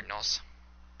 the Cardinals.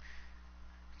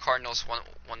 Cardinals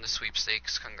won the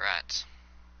sweepstakes. Congrats.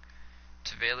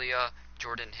 Tavalia,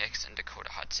 Jordan Hicks, and Dakota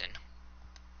Hudson.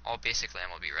 All basically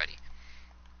MLB ready.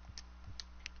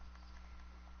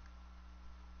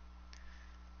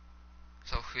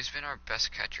 So who's been our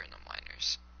best catcher in the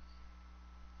minors?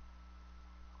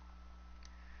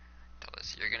 Tell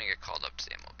us, you're going to get called up to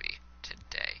the MLB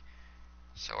today.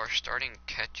 So our starting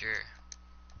catcher...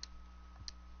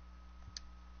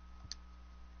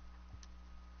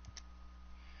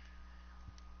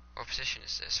 What position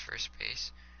is this? First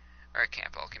base? Alright,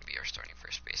 Campbell can be our starting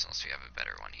first base unless we have a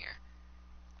better one here.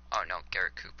 Oh no,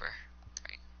 Garrett Cooper.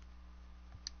 Right.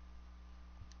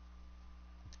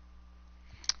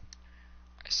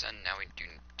 Alright, so now we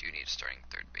do need starting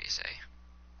third base, eh?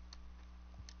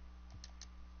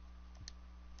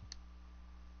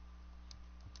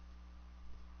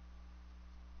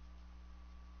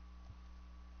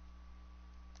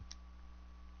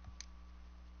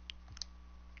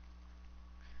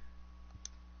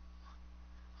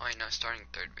 Oh wait, no, starting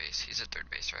third base. He's at third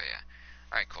base, right? Yeah.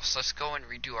 Alright, cool. So let's go and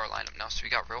redo our lineup now. So we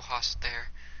got Rojas there.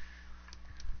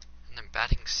 And then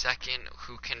batting second,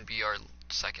 who can be our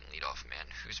second leadoff man?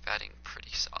 Who's batting pretty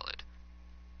solid?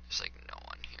 There's like no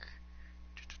one here.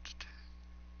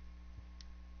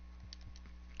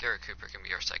 Garrett Cooper can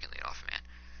be our second leadoff man.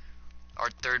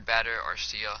 Our third batter,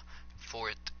 Arcia.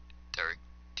 Fourth, Derek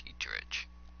Dietrich.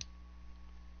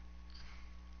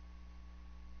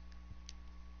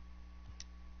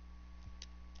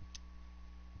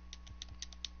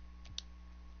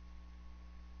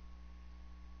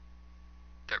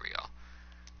 There we go.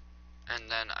 And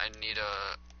then I need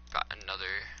another,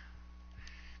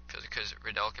 because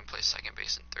Riddell can play second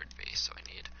base and third base, so I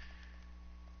need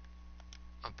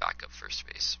a backup first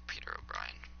base, Peter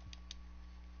O'Brien.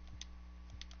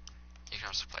 You can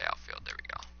also play outfield. There we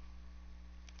go.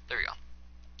 There we go.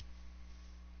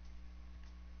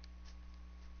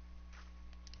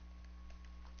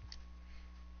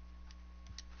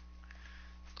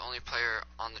 The only player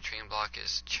on the train block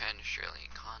is Chen, Shirley,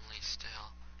 and Conley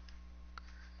still.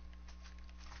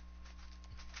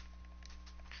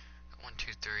 1,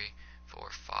 2, 3, 4,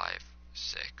 5,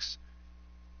 6,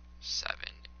 7,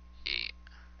 8.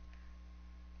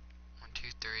 1, 2,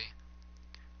 3,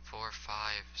 4,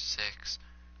 5, 6,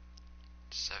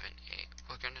 7, 8.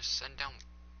 We're gonna send down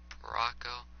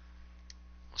Baracco.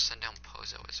 We'll send down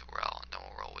Pozo as well, and then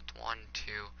we'll roll with 1,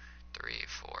 2, 3,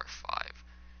 4, 5,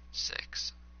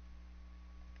 6.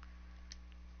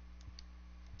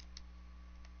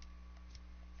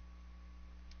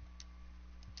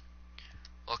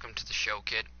 Welcome to the show,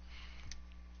 kid.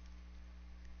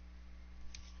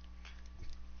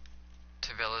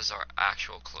 Tavilla's our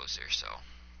actual closer, so.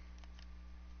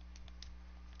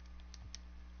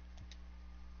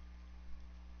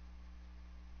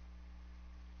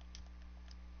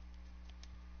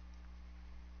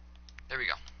 There we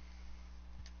go.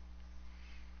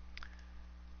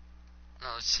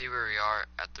 Now let's see where we are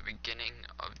at the beginning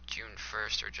of June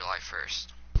 1st or July 1st.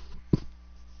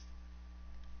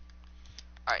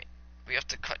 Alright, we have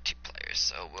to cut 2 players,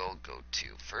 so we'll go to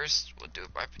first, we'll do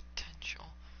it by potential.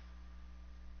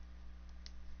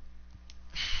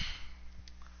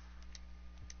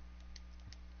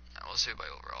 Now we'll do it by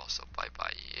overall, so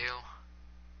bye-bye you.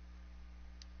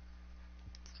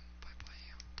 Bye-bye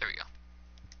you. There we go.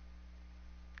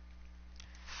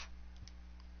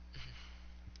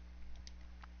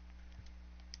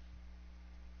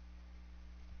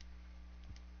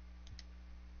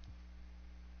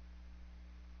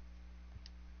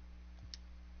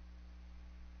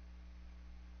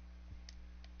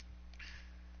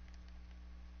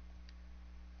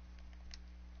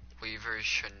 Waivers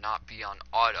should not be on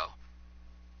auto.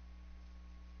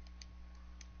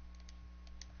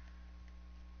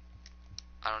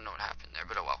 I don't know what happened there,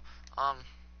 but oh well. Oh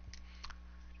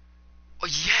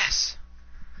yes!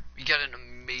 We got an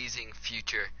amazing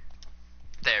future.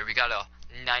 There, we got a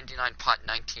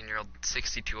 99.19-year-old,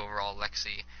 62 overall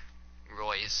Lexi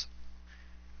Royce.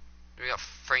 We got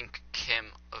Frank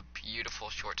Kim, a beautiful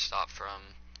shortstop from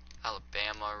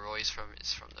Alabama. Royce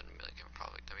is from the Dominican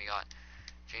Republic. Then we got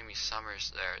Jamie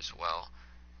Summers there as well.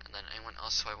 And then anyone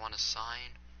else who I want to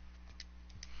sign?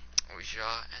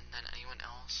 Oja, and then anyone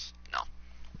else? No.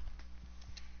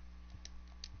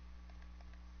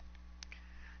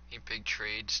 Any big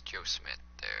trades? Joe Smith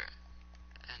there.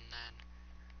 And then...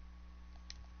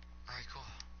 Alright, cool.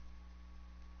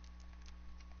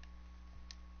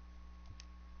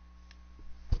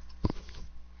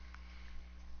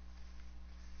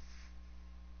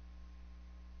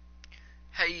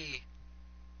 Hey!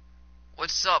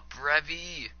 What's up,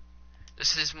 Revy?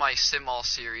 This is my Sim All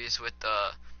series with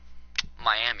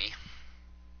Miami.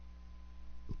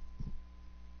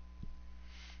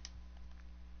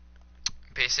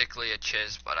 basically a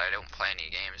chiz, but I don't play any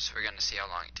games. We're going to see how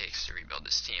long it takes to rebuild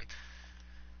this team.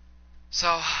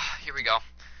 So, here we go.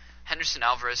 Henderson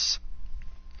Alvarez,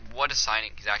 what a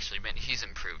signing he's actually been. He's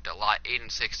improved a lot. 8-6,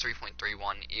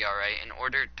 3.31 ERA. In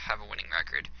order to have a winning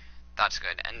record, that's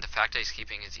good. And the fact that he's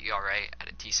keeping his ERA at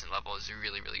a decent level is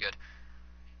really, really good.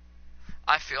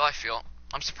 I feel.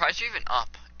 I'm surprised you're even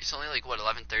up. It's only like, what,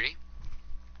 11:30?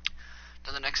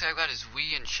 Then the next guy I got is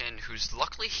Wei and Shin, who's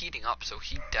luckily heating up, so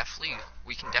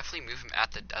we can definitely move him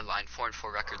at the deadline.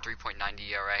 4-4 record,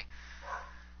 3.90 ERA.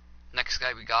 Next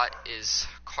guy we got is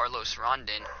Carlos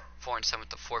Rondon, 4-7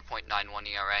 with a 4.91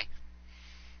 ERA.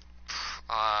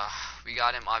 We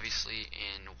got him obviously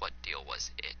in, what deal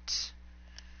was it?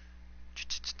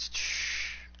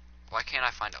 Why can't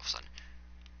I find all of a sudden?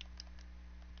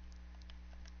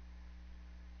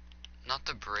 Not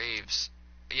the Braves.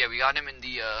 Yeah, we got him in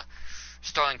the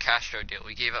Starlin Castro deal.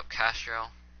 We gave up Castro.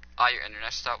 Your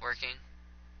internet stopped working.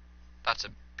 That's a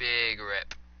big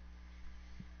rip.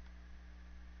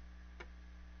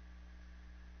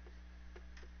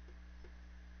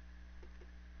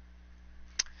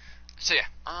 So yeah,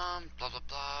 blah blah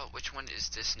blah. Which one is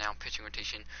this now? Pitching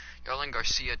rotation. Yarlin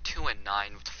Garcia, 2-9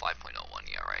 with a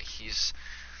 5.01 ERA. He's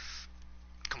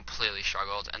completely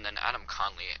struggled. And then Adam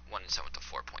Conley, 1-7 with a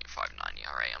 4.59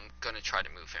 ERA. I'm gonna try to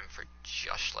move him for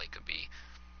just like a B.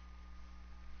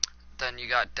 Then you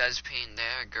got Despayne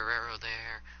there, Guerrero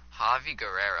there, Javi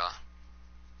Guerrero,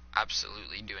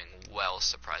 absolutely doing well,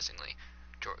 surprisingly.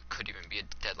 Could even be a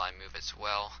deadline move as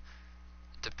well.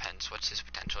 Depends what's his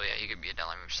potential. Yeah, he could be a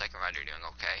deadline move. Second rider doing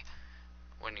okay.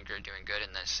 Whittinger doing good,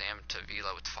 and then Sam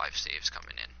Tavila with 5 saves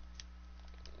coming in.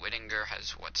 Whittinger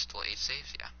has, what, still 8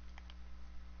 saves? Yeah.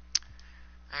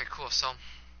 Alright, cool. So,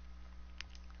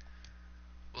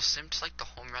 we'll sim to like the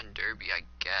home run derby, I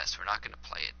guess. We're not going to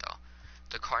play it, though.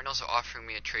 The Cardinals are offering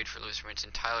me a trade for Lewis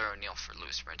Brinson, Tyler O'Neill for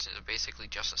Lewis Brinson. It's basically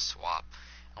just a swap,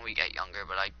 and we get younger,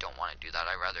 but I don't want to do that.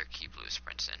 I'd rather keep Lewis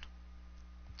Brinson.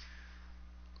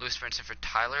 Lewis Brinson for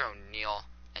Tyler O'Neill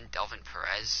and Delvin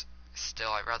Perez. Still,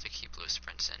 I'd rather keep Lewis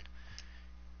Brinson.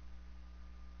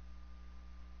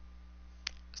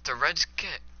 The Reds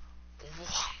get...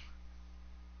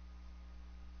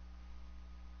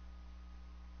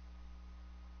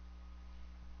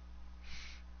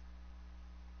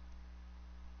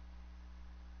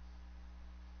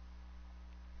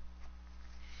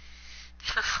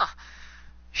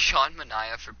 Sean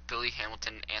Manaea for Billy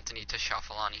Hamilton and Anthony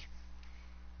Tashafalani.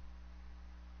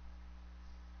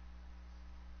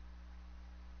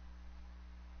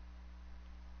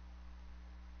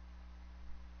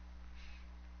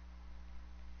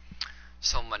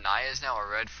 So Manaea is now a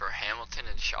red for Hamilton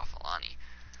and Tashafalani.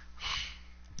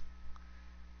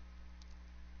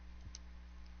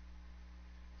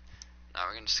 Now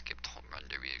we're going to skip the home run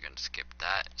derby. We're going to skip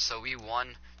that. So we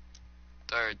won...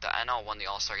 the NL won the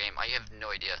All-Star game. I have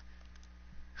no idea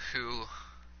who...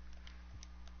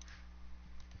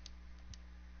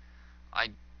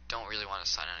 I don't really want to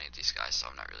sign any of these guys, so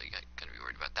I'm not really going to be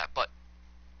worried about that. But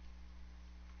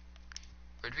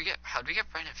how did we get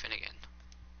Brandon Finnegan?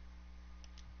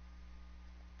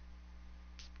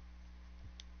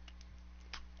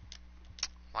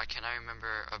 Why can't I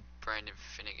remember a Brandon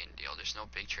Finnegan deal? There's no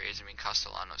big trades. I mean,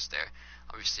 Castellanos there.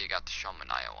 Obviously, you got the Sean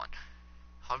Manaea one.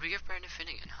 How did we get Brandon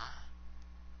Finnegan, huh?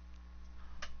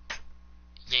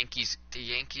 The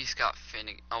Yankees got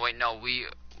Finnegan. Oh, wait, no, we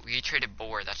traded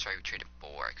Bohr. That's right, we traded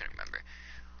Bohr. I couldn't remember.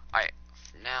 Alright,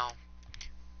 now,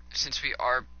 since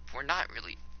we're not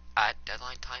really at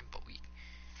deadline time, but we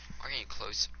are getting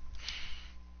close.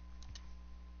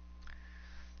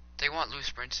 They want Lewis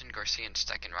Brinson, Garcia, and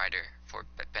Steckenrider for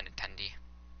Benintendi.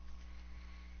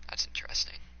 That's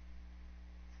interesting.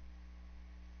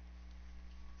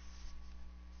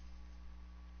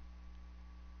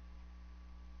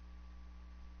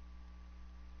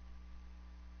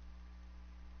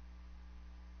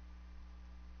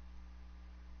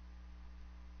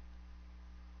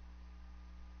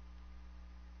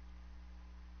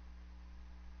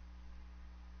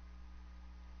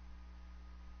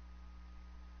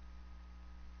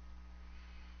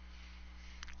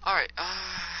 Alright,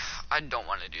 I don't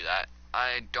want to do that.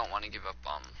 I don't want to give up,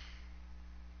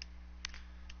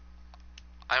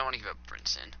 I don't want to give up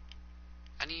Brinson.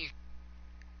 I need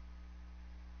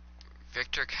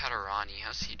Victor Caterani.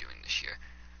 How's he doing this year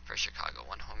for Chicago?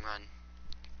 1 home run,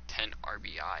 10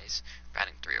 RBIs,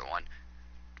 batting .301.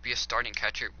 To be a starting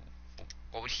catcher,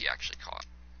 what would he actually cost?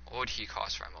 What would he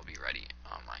cost for MLB Ready?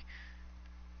 Oh my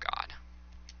god.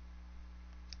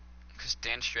 Because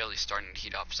Dan Straley's starting to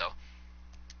heat up, so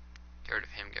get rid of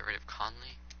him, get rid of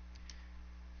Conley.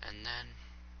 And then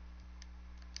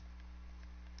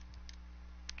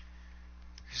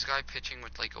this guy pitching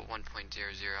with like a 1.00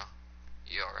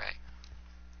 ERA.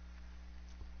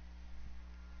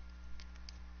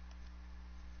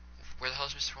 Where the hell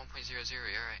is Mr. 1.00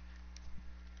 ERA?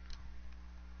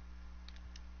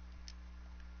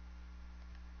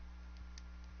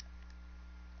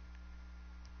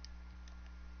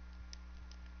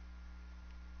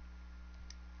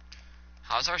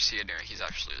 How's Arcia doing? He's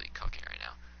absolutely cooking right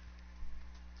now.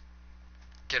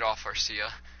 Get off, Arcia.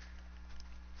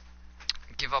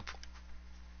 Give up.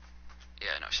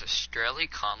 Yeah, no, so Straley,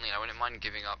 Conley, I wouldn't mind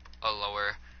giving up a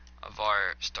lower of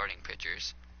our starting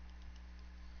pitchers.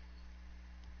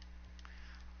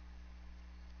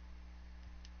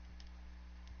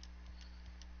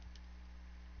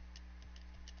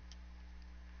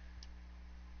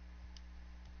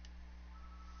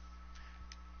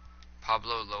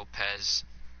 Pablo Lopez.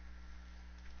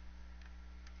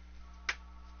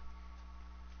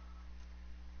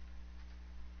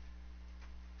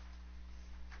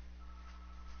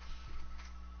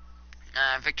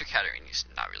 Victor Caterini's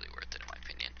not really worth it in my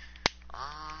opinion.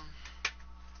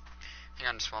 Hang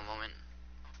on just one moment.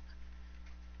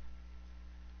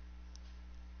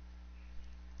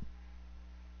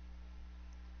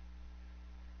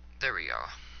 There we go.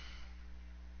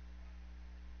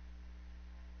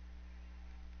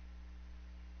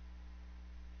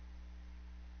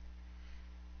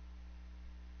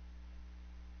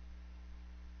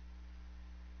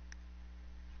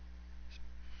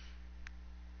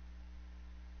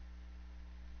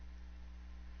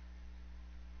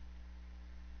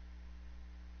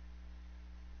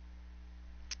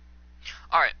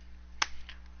 Alright.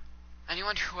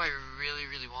 Anyone who I really,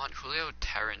 really want? Julio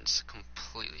Terran's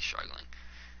completely struggling.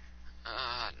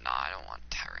 Nah, I don't want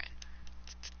Terran.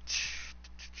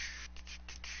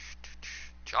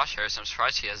 Josh Harris, I'm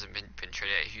surprised he hasn't been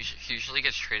traded. He usually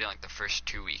gets traded like the first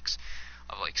 2 weeks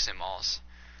of like simalls.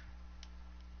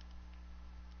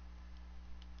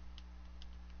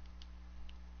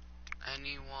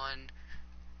 Anyone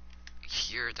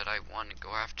here that I want to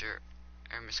go after?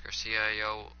 Aramis Garcia,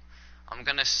 yo. I'm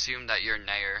gonna assume that you're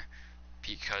Nair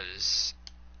because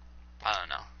I don't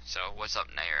know. So what's up,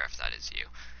 Nair, if that is you?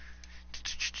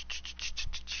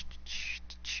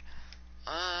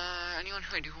 Anyone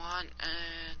who I do want?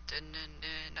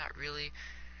 Not really.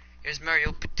 Here's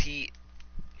Mario Petit.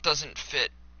 Doesn't fit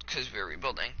because we're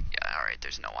rebuilding. Yeah, alright,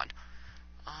 there's no one.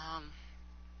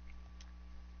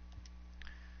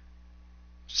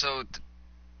 So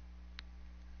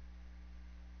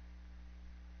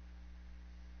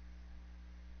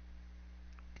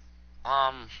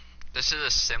this is a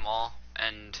simal,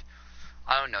 and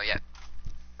I don't know yet.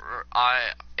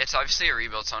 It's obviously a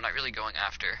rebuild, so I'm not really going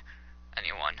after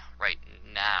anyone right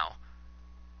now.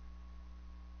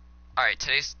 Alright,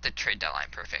 today's the trade deadline,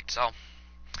 perfect. So,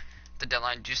 the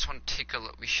deadline, just want to take a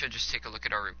look, we should just take a look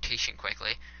at our rotation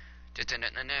quickly.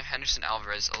 Henderson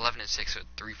Alvarez, 11-6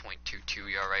 with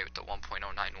 3.22 ERA with the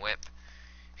 1.09 whip.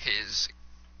 His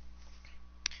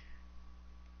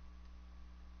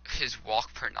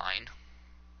walk per 9.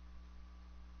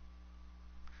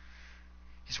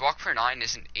 His walk per 9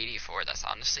 is an 84. That's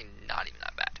honestly not even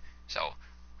that bad. So,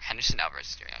 Henderson Alvarez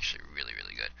is doing actually really,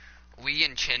 really good. Wee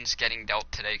and Chin's getting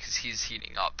dealt today because he's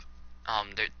heating up.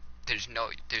 There's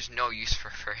no use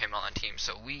for him on the team.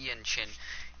 So Wee and Chin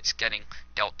is getting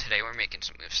dealt today. We're making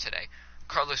some moves today.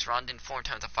 Carlos Rondon, 4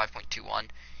 times at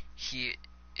 5.21.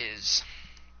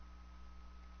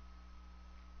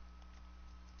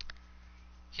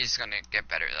 He's gonna get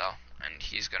better though, and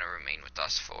he's gonna remain with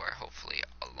us for hopefully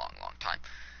a long, long time.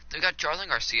 Then we got Jarlin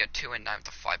Garcia, 2 and 9 with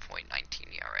a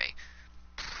 5.19 ERA.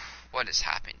 What has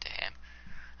happened to him?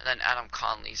 And then Adam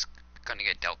Conley's gonna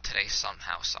get dealt today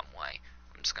somehow, some way.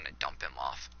 I'm just gonna dump him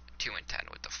off. 2 and 10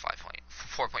 with the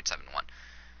 4.71.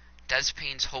 Des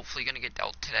Payne's hopefully gonna get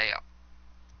dealt today.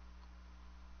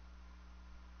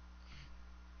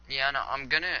 Yeah, no, I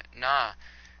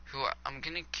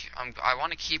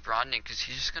want to keep Rondon because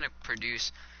he's just gonna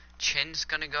produce. Chin's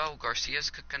gonna go. Garcia's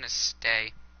gonna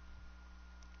stay.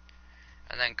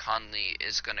 And then Conley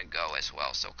is going to go as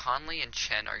well. So Conley and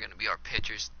Chen are going to be our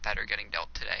pitchers that are getting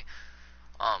dealt today.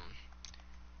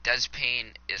 Des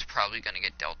Payne is probably going to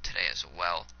get dealt today as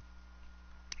well.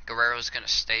 Guerrero's going to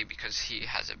stay because he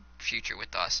has a future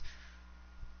with us.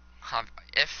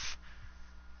 If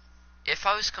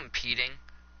I was competing,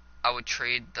 I would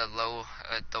trade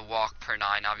the walk per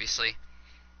 9, obviously,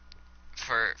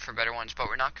 for better ones. But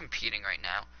we're not competing right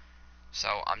now.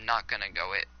 So I'm not going to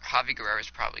go it. Javi Guerrero is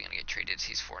probably going to get traded.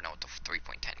 He's 4-0 with the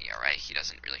 3.10 ERA. He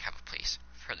doesn't really have a place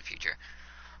for the future.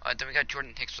 Then we got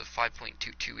Jordan Hicks with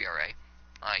 5.22 ERA.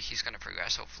 He's going to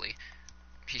progress, hopefully.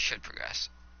 He should progress.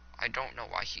 I don't know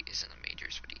why he is in the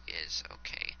majors, but he is.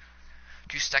 Okay.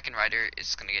 Drew Steckenrider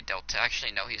is going to get dealt to.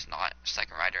 Actually, no, he's not.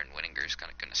 Steckenrider and Whittinger is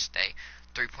going to stay.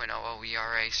 3.00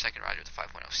 ERA, Steckenrider with a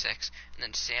 5.06. And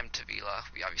then Sam Tavila,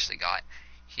 we obviously got.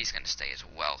 He's going to stay as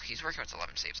well. He's working with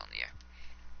 11 saves on the year.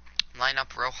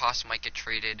 Lineup, Rojas might get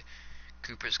traded.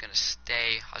 Cooper's going to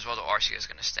stay. Oswaldo Arcia is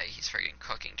going to stay. He's friggin'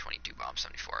 cooking. 22 bombs,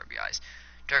 74 RBIs.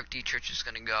 Derek Dietrich is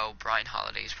going to go. Brian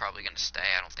Holiday is probably going to stay.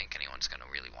 I don't think anyone's going to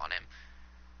really want him.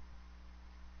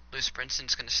 Lewis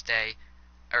Brinson's going to stay.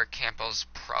 Eric Campbell's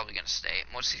probably going to stay.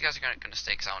 Most of these guys are going to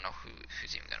stay because I don't know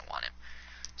who's even going to want him.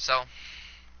 So,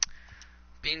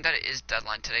 being that it is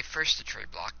deadline today, first the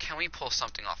trade block. Can we pull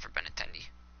something off for Benintendi?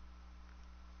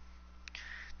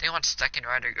 They want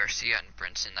Steckenrider, Garcia, and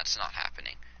Brinson. That's not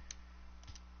happening.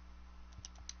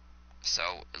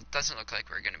 So, it doesn't look like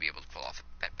we're going to be able to pull off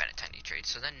a Benintendi trade.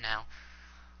 So then now,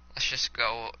 let's just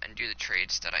go and do the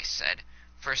trades that I said.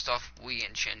 First off, Wei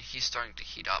and Chin. He's starting to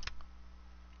heat up.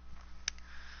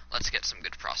 Let's get some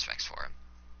good prospects for him.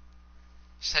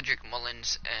 Cedric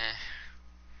Mullins,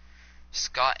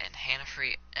 Scott and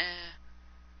Hannafree,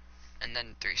 and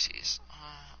then 3 C's.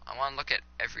 I want to look at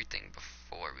everything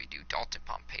before we do. Dalton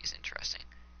Pompey is interesting.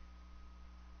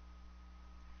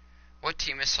 What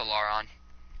team is Solar on?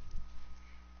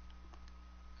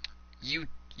 Yu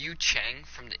Chang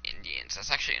from the Indians. That's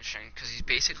actually interesting because he's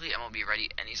basically MLB ready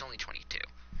and he's only 22.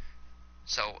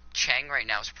 So Chang right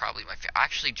now is probably my favorite.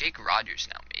 Actually, Jake Rogers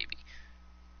now maybe.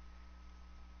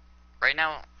 Right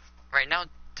now,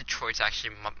 Detroit's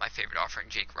actually my favorite offering.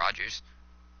 Jake Rogers.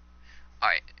 All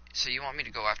right. So you want me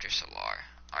to go after Solar?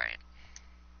 All right.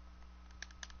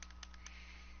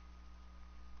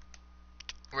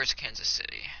 Where's Kansas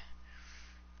City?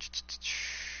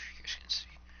 Here's Kansas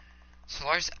City.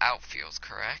 Solar's outfield,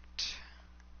 correct?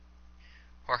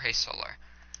 Jorge Solar.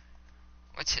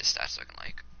 What's his stats looking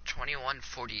like?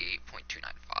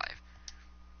 2148.295.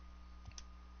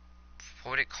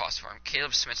 What would it cost for him?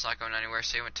 Caleb Smith's not going anywhere,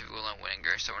 so he went to Vula and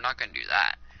Whittinger, so we're not going to do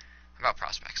that. How about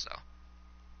prospects, though?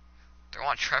 They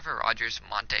want Trevor Rogers,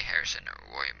 Monte Harrison, or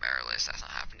Roy Marilis. That's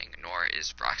not happening, nor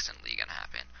is Braxton Lee going to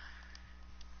happen.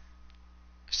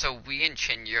 So we and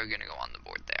Chin, you're going to go on the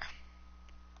board there.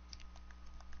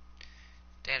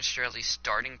 Dan Strelly's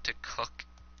starting to cook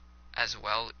as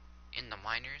well in the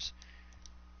minors.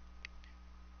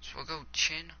 So we'll go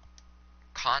Chin,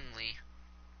 Conley,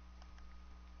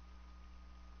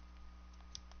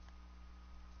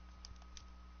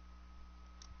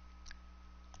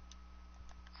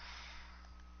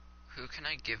 who can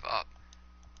I give up?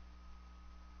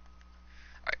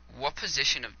 Alright, what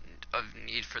position of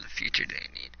need for the future do they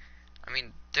need? I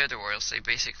mean, they're the Royals, they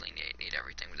basically need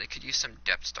everything, but they could use some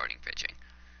depth starting pitching.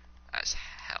 As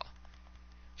hell.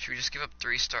 Should we just give up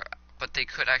 3-star? But they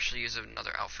could actually use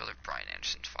another outfielder. Brian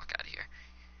Anderson, fuck out of here.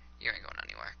 You ain't going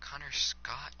anywhere. Connor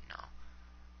Scott? No.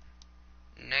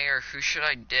 Nair, who should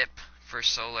I dip for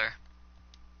Solar?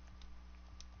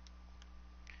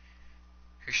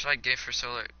 Who should I give for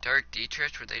Solar? Derek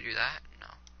Dietrich, would they do that?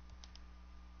 No.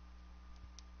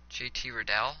 JT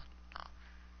Riddell? No.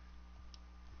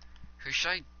 Who should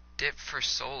I dip for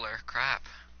Solar? Crap.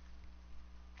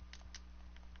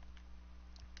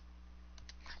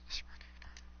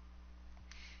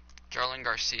 Jarlin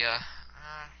Garcia.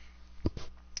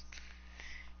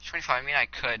 25. I mean, I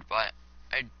could, but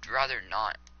I'd rather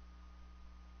not.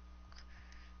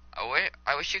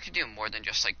 I wish you could do more than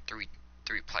just like three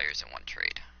players in one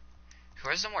trade. Who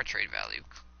has the more trade value?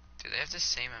 Do they have the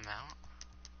same amount?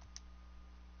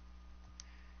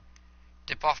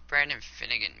 Dip off Brandon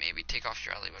Finnegan, maybe. Take off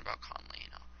Strelly. What about Conley?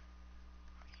 No.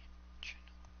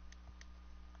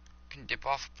 Can dip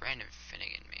off Brandon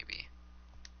Finnegan, maybe.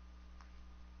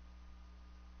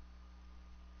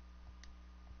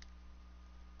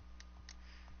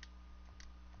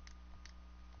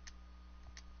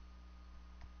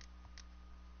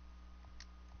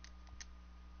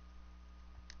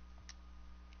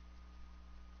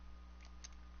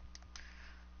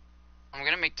 I'm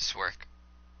gonna make this work.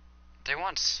 They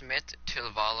want Smith,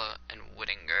 Tilvala, and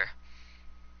Whittinger.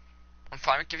 I'm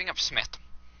fine with giving up Smith.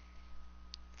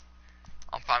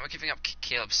 I'm fine with giving up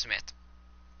Caleb Smith.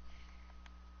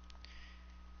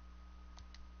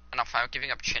 And I'm fine with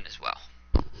giving up Chin as well.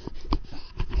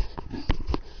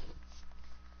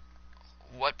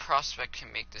 What prospect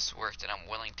can make this work that I'm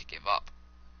willing to give up?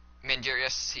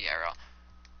 Mandirius Sierra.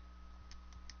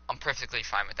 I'm perfectly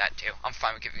fine with that too. I'm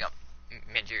fine with giving up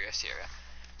Mandirius Sierra.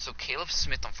 So Caleb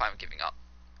Smith, I'm fine with giving up.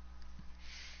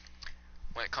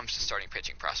 When it comes to starting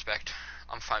pitching prospect,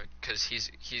 I'm fine because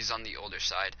he's on the older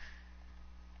side.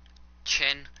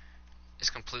 Chin is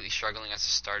completely struggling as a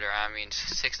starter. I mean,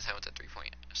 6 and 7 with a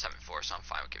 3.74, so I'm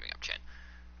fine with giving up Chin.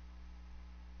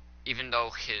 Even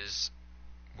though his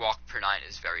walk per 9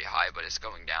 is very high, but it's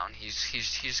going down.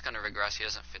 He's going to regress. He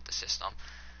doesn't fit the system.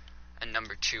 And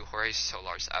number 2, Jorge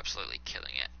Solar is absolutely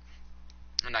killing it.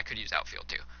 And I could use outfield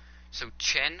too. So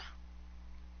Chin,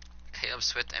 Caleb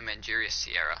Swift, and Mangeria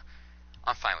Sierra.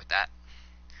 I'm fine with that.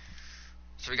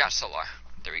 So we got Solar.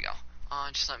 There we go.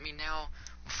 Just let me know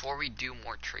before we do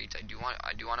more trades. I do want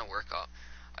to work up.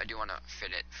 I do want to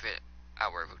fit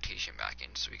our rotation back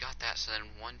in. So we got that. So then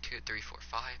 1, 2, 3, 4,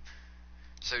 5.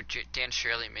 So Dan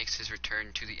Shirley makes his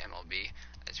return to the MLB,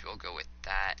 as we'll go with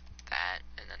that,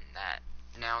 and then that.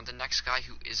 Now the next guy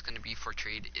who is going to be for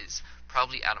trade is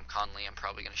probably Adam Conley. I'm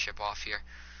probably going to ship off here.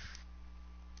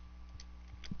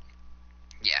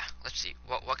 Yeah, let's see.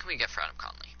 What can we get for Adam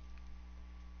Conley?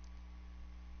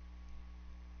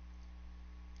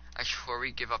 Actually, before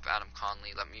we give up Adam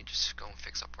Conley, let me just go and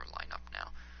fix up our lineup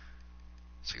now.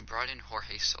 So we brought in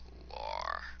Jorge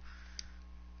Solar.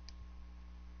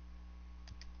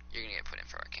 You're going to get put in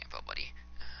for our Campo, buddy.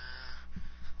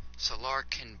 Solar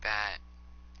can bat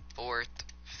 4th,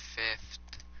 5th.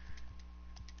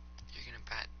 You're going to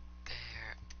bat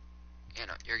there. Yeah,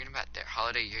 no, you're going to bat there.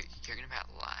 Holiday, you're going to bat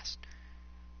last.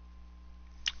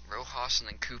 Rojas and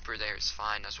then Cooper there is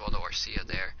fine, as well as Orcia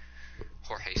there.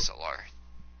 Jorge Solar.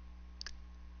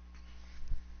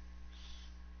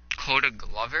 Coda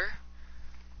Glover.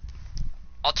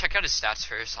 I'll check out his stats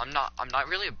first. I'm not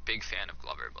really a big fan of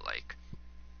Glover, but like,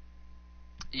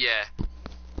 yeah.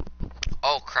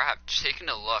 Oh crap! Just taking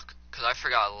a look, cause I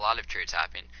forgot a lot of trades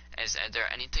happened. Is there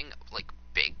anything like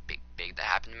big that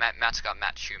happened? Matt's got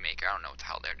Matt Shoemaker. I don't know what the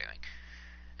hell they're doing.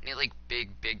 Any like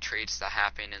big trades that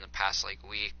happened in the past like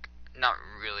week? Not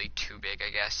really too big,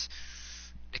 I guess,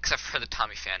 except for the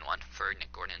Tommy Pham one for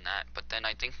Nick Gordon. But then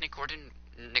I think Nick Gordon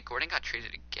got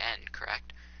traded again,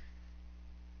 correct?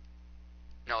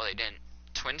 No, they didn't.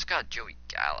 Twins got Joey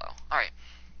Gallo. All right,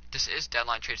 this is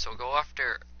deadline trade, so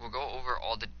we'll go over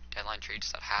all the deadline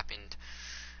trades that happened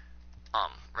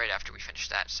right after we finish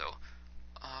that. So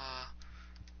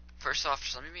first off,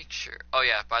 just let me make sure. Oh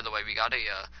yeah, by the way, we got a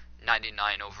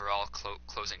 99 overall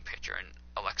closing pitcher in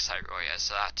Alexei Royes,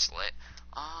 so that's lit.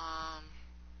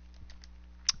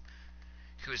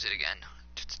 Who is it again?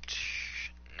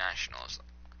 Nationals.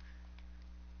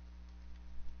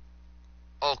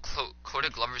 Oh, Coda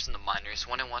Glover's in the minors.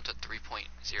 1 and 1 to 3.00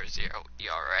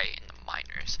 ERA in the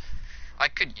minors. I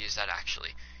could use that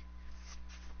actually.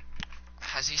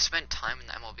 Has he spent time in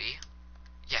the MLB?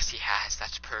 Yes, he has.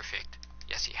 That's perfect.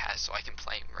 Yes, he has. So I can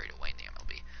play him right away in the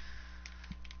MLB.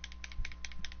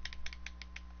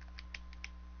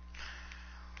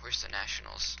 Where's the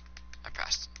Nationals? I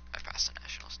passed the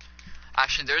Nationals.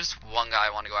 Actually, there's one guy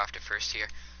I want to go after first here.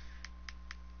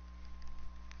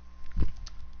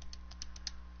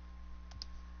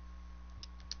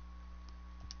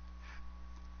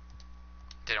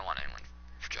 They don't want anyone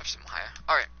for Jefferson Mahia.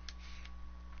 Alright.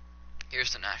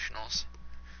 Here's the Nationals.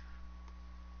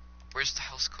 Where's the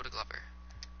hell's Coda Glover?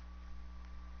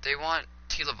 They want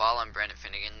T. Lavala and Brandon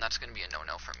Finnegan. That's going to be a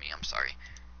no-no for me. I'm sorry.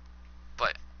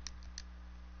 But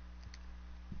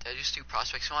did I just do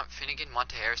prospects? I want Finnegan,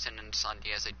 Monte Harrison, and San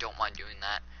Diaz. I don't mind doing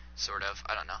that. Sort of.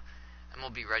 I don't know.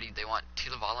 MLB ready. They want T.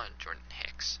 Lavala and Jordan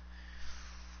Hicks.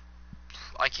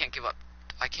 I can't give up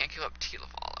T.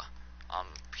 Lavala.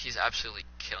 He's absolutely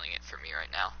killing it for me right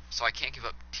now. So I can't give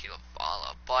up T.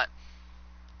 Lavala, but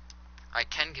I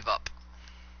can give up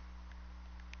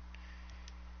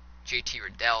JT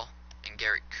Riddell and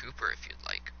Garrett Cooper if you'd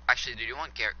like. Actually, they do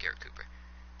want Garrett Cooper.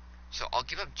 So I'll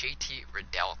give up JT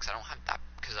Riddell because I don't have that,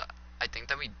 because I think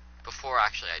that before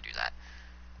actually I do that.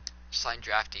 Sign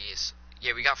draftees.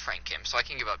 Yeah, we got Frank Kim, so I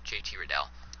can give up JT Riddell.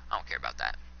 I don't care about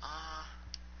that.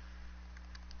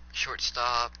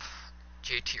 Shortstop,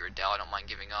 JT Riddell, I don't mind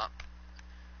giving up.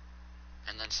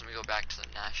 And then so let me go back to the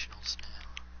Nationals now.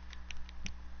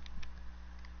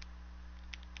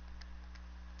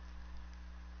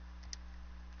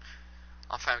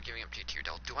 I'm fine with giving up JT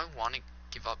Riddell. Do I want to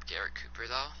give up Garrett Cooper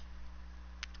though?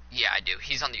 Yeah, I do.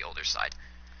 He's on the older side.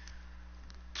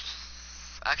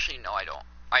 Actually, no, I don't.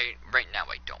 Right now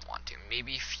I don't want to.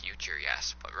 Maybe future,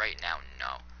 yes, but right now,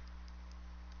 no.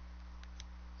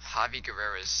 Javi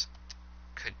Guerrera's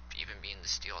could even be in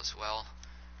this deal as well.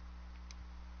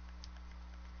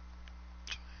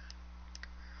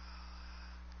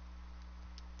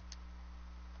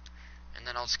 And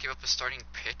then I'll just give up a starting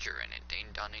pitcher in it.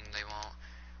 Dane Dunning, they won't.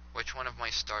 Which one of my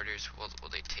starters will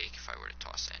they take if I were to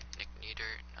toss in? Nick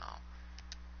Nieder? No.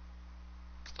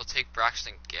 They'll take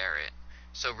Braxton Garrett.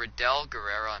 So Riddell,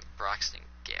 Guerrera, and Braxton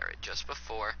Garrett just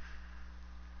before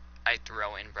I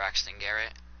throw in Braxton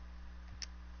Garrett.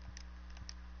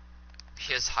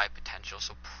 He has high potential,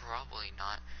 so probably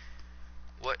not.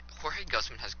 What Jorge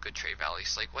Guzman has good trade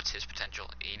values. Like, what's his potential?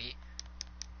 80.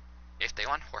 If they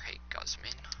want Jorge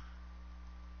Guzman.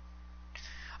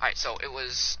 Alright, so it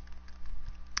was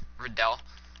Riddell,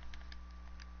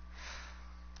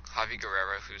 Javi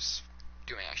Guerrero, who's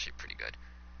doing actually pretty good,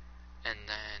 and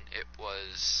then it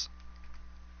was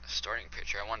a starting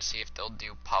pitcher. I want to see if they'll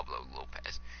do Pablo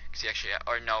Lopez, because he actually,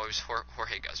 or no, it was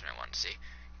Jorge Guzman. I want to see,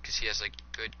 because he has like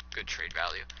good trade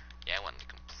value. Yeah, I went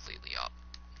completely up.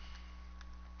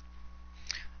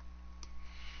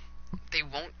 They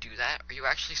won't do that. Are you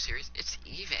actually serious? It's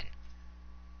even.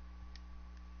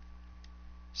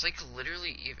 It's like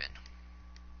literally even.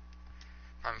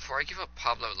 Before I give up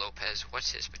Pablo Lopez,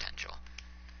 what's his potential?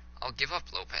 I'll give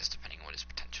up Lopez depending on what his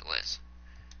potential is.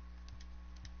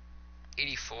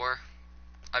 84.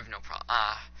 I have no problem.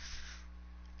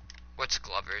 What's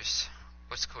Glover's?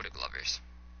 What's Coda Glover's?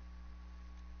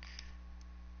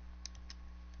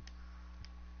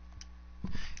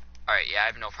 Alright, yeah, I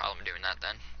have no problem doing that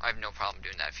then. I have no problem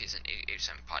doing that. If he's an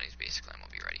 87 pot, he's basically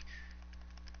MLB ready.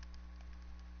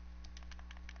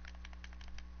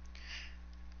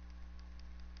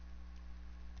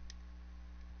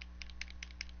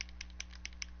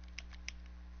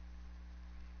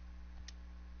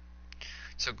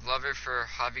 So Glover for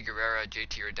Javi Guerrero,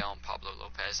 JT Riddell, and Pablo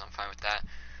Lopez. I'm fine with that.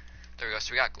 There we go.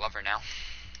 So we got Glover now.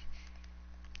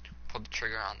 Pull the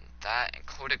trigger on that. And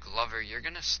Coda Glover, you're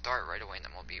going to start right away in the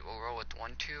MLB. We'll roll with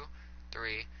 1, 2,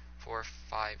 3, 4,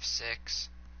 5, 6,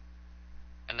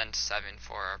 and then 7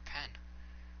 for our pen.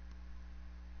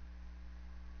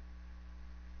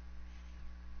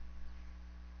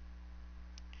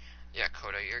 Yeah,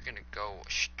 Coda, you're going to go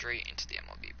straight into the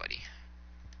MLB, buddy.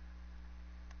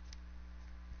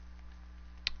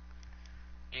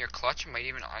 And your clutch might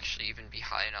actually be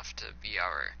high enough to be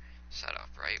our setup,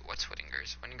 right? What's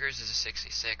Whittinger's? Whittinger's is a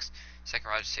 66. Second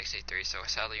round is 63, so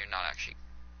sadly you're not actually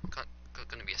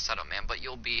going to be a setup man, but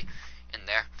you'll be in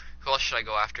there. Who else should I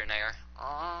go after in there?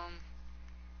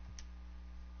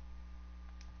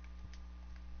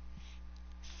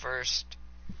 First,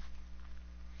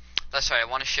 that's right, I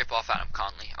want to ship off Adam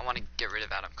Conley. I want to get rid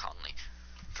of Adam Conley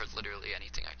for literally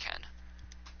anything I can.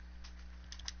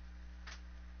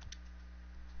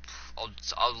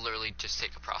 I'll literally just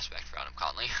take a prospect for Adam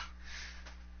Conley.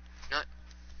 You know what?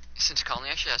 Since Conley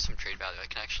actually has some trade value, I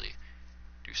can actually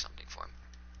do something for him.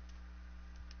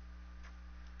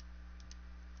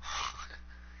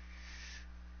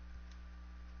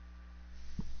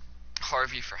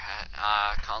 Harvey for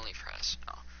Conley for Hess.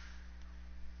 No.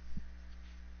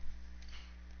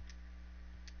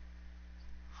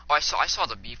 Oh, I saw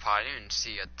the B pot. I didn't even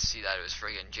see that it was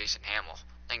friggin' Jason Hamill.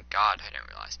 Thank God I didn't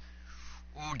realize.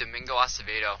 Ooh, Domingo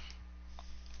Acevedo.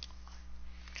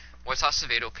 What's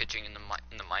Acevedo pitching in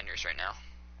the minors right now?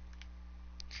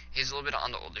 He's a little bit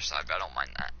on the older side, but I don't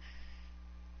mind that.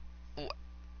 Ooh,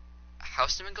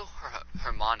 how's Domingo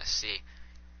Herman a C?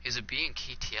 He's a B in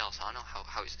KTL, so I don't know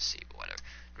how he's a C, but whatever.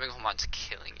 Domingo Herman's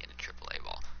killing it in AAA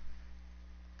ball.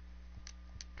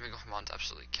 Domingo Herman's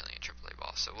absolutely killing it in AAA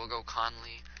ball. So we'll go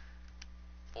Conley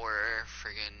or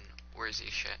friggin' where is he?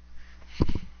 Shit.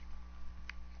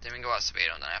 Domingo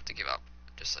Acevedo, and then I have to give up.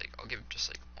 I'll give just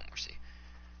like one more C.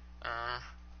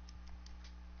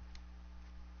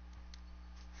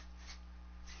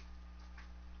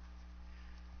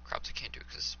 Crops I can't do it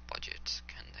because it's budget,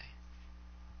 can they?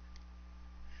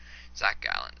 Zach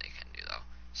Gallen they can do though.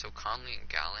 So Conley and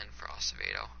Gallen for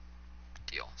Acevedo.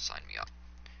 Deal. Sign me up.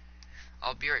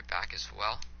 I'll be right back as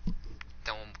well.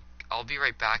 I'll be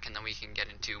right back and then we can get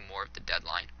into more of the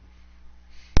deadline.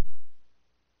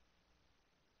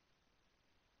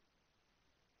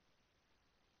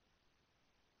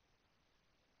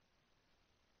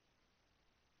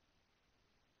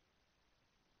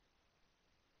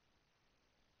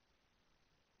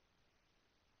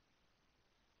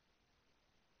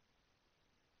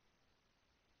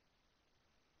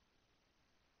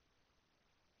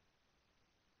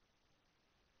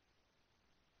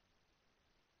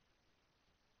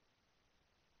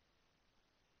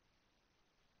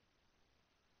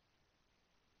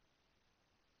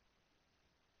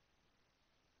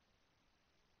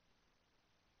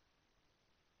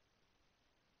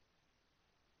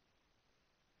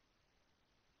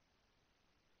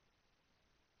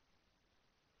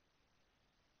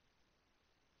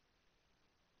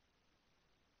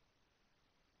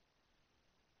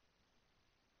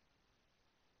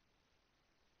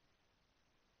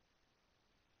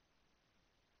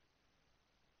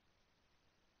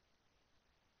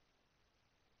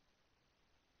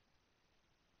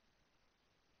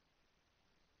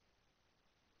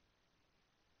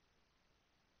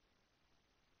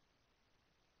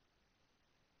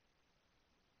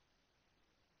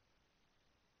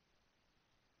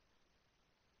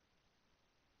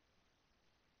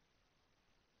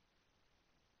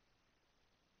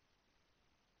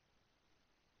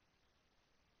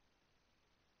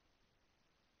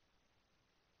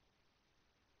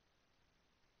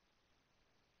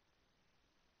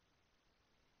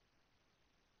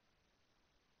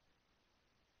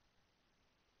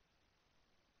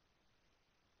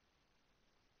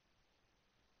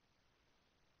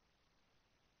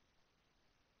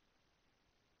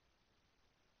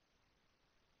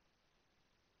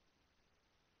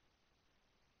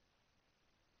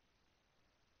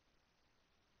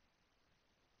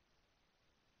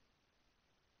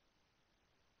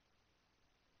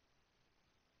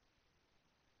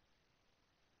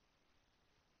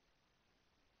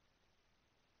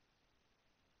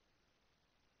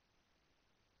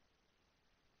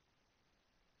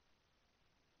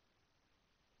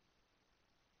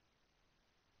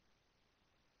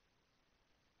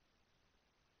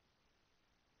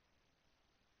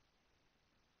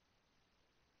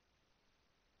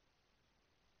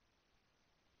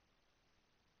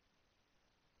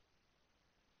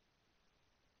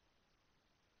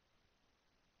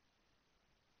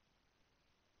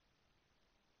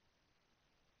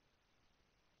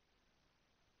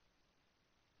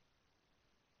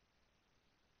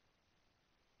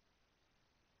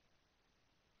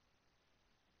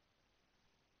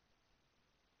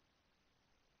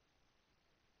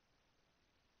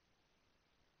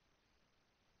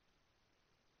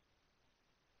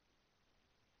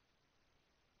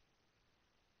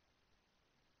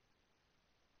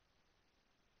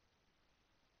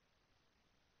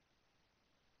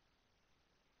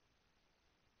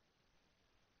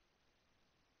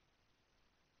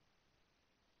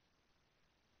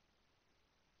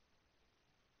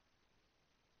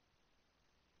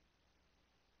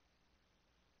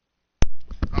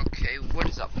 Okay, what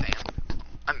is up, fam?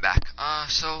 I'm back.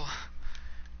 So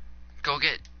go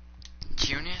get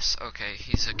Eunice. Okay,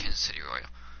 he's a Kansas City Royal.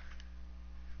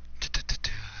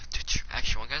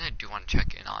 Actually, one guy I do want to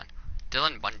check in on,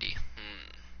 Dylan Bundy.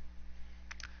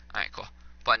 Alright, cool.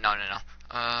 But no.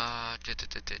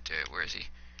 Where is he?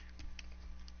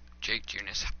 Jake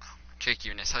Eunice.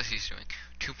 How's he doing?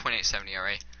 2.87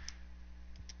 ERA.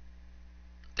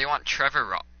 They want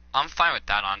Trevor. I'm fine with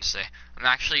that, honestly. I'm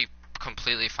actually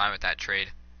completely fine with that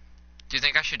trade. Do you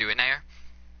think I should do it, Nair?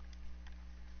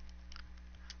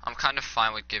 I'm kind of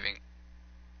fine with giving.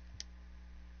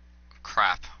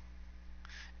 Crap.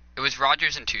 It was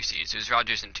Rogers and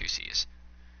 2Cs.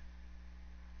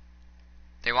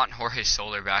 They want Jorge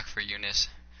Soler back for Eunice.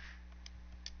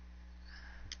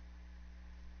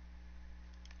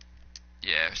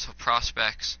 Yeah, so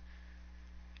prospects.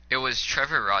 It was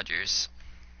Trevor Rogers.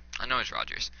 I know it's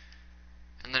Rogers.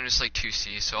 And then it's like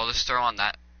 2Cs, so I'll just throw on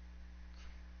that.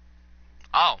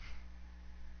 Oh.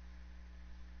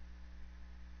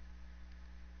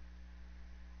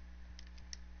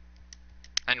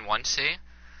 And 1C?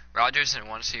 Rogers and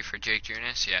 1C for Jake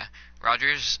Eunice, yeah.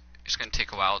 Rogers is going to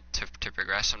take a while to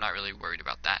progress. I'm not really worried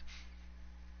about that.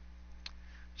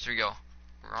 So we go.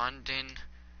 Rondon.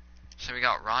 So we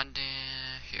got Rondon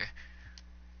here.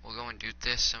 We'll go and do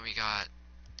this, and we got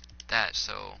that.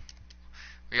 So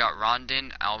we got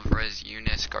Rondon, Alvarez,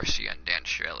 Eunice, Garcia, and Dan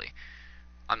Straley.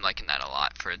 I'm liking that a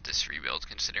lot for this rebuild,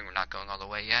 considering we're not going all the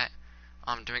way yet.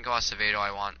 Domingo Acevedo, I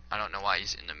don't know why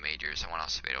he's in the majors. I want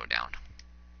Acevedo down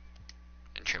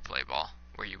in AAA ball,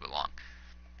 where you belong.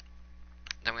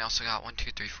 Then we also got 1,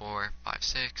 2, 3, 4, 5,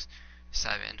 6,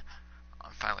 7.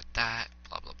 I'm fine with that.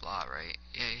 Blah blah blah. Right?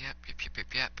 Yeah.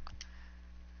 Yep.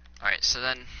 All right. So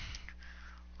then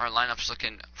our lineup's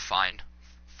looking fine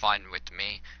with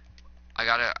me. I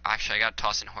gotta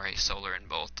toss in Jorge Soler in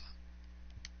both.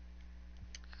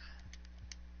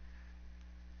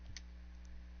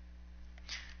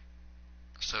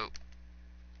 So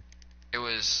it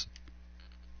was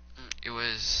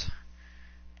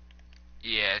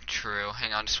yeah, true.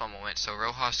 Hang on just one moment. So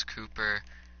Rojas Cooper,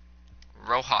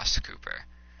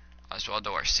 Oswaldo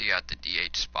Arcia at the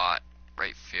DH spot,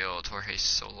 right field Jorge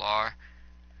Soler,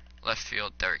 left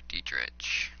field Derek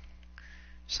Dietrich,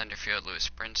 center field Lewis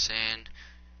Brinson,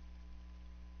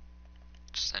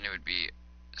 then it would be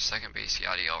second base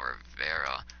Yadiel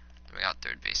Rivera, then we got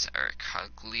third base Eric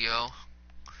Haglio,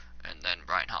 and then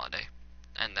Brian Holiday,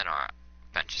 and then our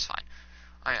bench is fine.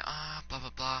 Alright, blah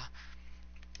blah blah.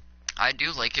 I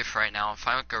do like it for right now. I'm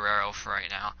fine with Guerrero for right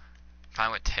now. I'm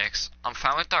fine with Hicks. I'm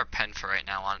fine with our pen for right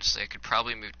now, honestly. I could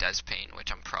probably move Despayne, which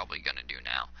I'm probably going to do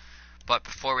now. But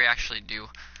before we actually do,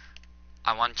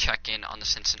 I want to check in on the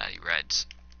Cincinnati Reds.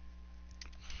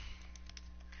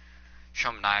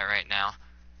 Show them right now.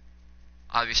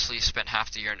 Obviously, spent half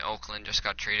the year in Oakland, just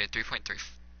got traded.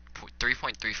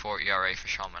 3.34 ERA for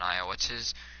Sean Manaea. What's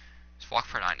his walk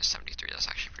per 9 is 73. That's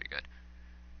actually pretty good.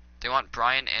 They want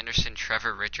Brian Anderson,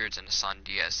 Trevor Richards, and Hassan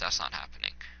Diaz. That's not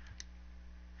happening.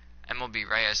 MLB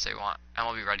Reyes, they want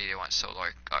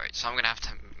Solar. Alright, so I'm going to have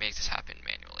to make this happen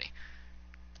manually.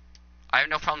 I have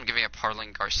no problem giving up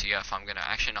Harlan Garcia if I'm going to...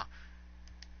 Actually, no.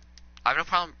 I have no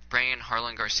problem bringing in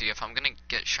Harlan Garcia. If I'm going to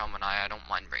get Sean Manaea, I don't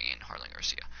mind bringing in Harlan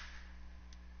Garcia.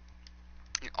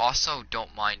 I also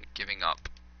don't mind giving up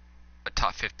a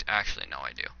top 50... Actually, no,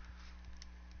 I do.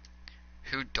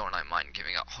 Who don't I mind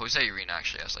giving up? Jose Urena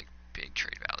actually has like big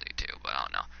trade value too, but I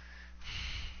don't know.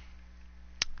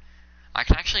 I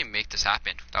can actually make this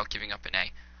happen without giving up an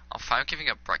A. I'm fine with giving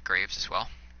up Brett Graves as well.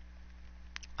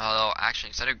 Although,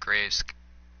 actually, instead of Graves,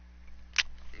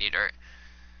 Nieder,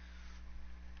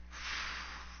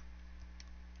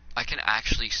 I can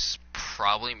actually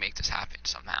probably make this happen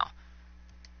somehow.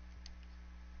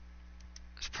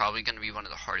 It's probably going to be one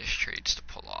of the hardest trades to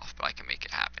pull off, but I can make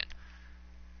it happen.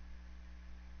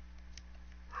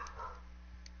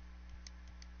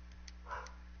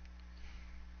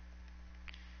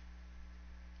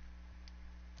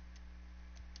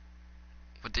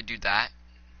 Would they do that?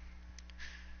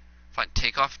 Fine,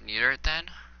 take off Nieder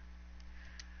then.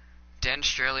 Dan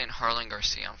Straley and Harlan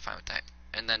Garcia, I'm fine with that.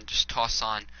 And then just toss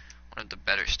on one of the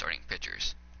better starting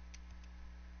pitchers.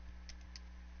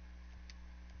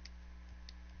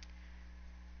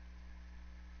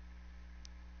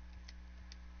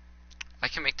 I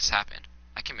can make this happen.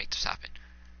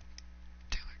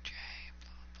 Taylor J.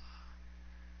 Blah, blah.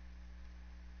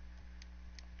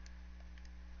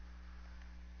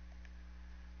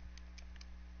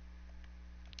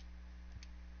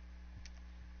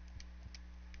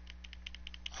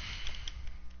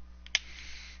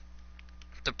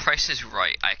 The price is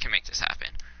right. I can make this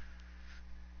happen.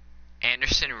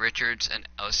 Anderson, Richards, and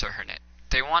Elsa Hernandez.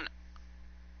 They want.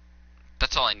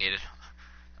 That's all I needed.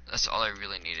 That's all I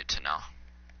really needed to know.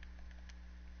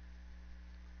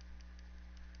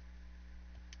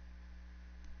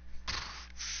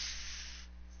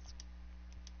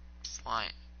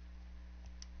 Fine.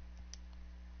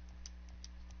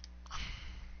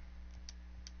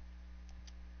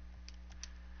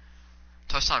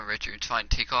 Toss on Richards. Fine.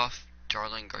 Take off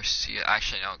Jarlin Garcia.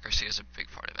 Actually, no. Garcia's a big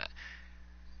part of it.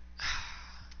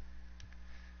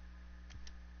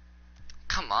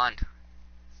 Come on.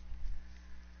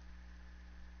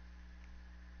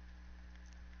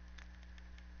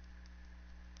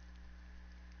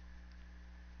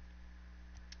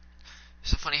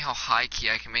 It's so funny how high key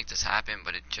I can make this happen,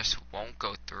 but it just won't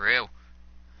go through.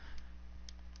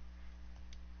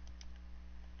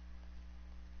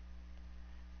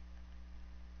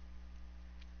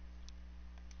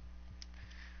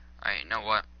 Alright, you know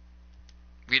what?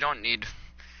 We don't need...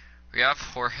 We have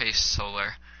Jorge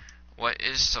Soler. What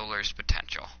is Soler's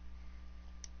potential?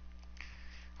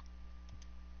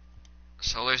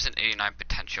 Soler's an 89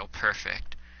 potential.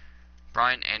 Perfect.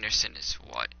 Brian Anderson is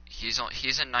what? He's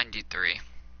a 93.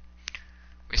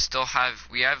 We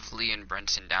have Lee and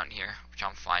Brinson down here, which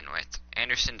I'm fine with.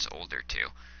 Anderson's older too.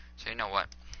 So you know what?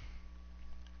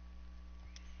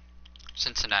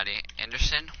 Cincinnati.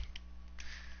 Anderson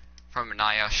from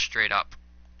Mania straight up.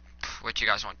 Which you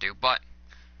guys won't do, but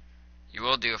you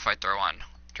will do if I throw on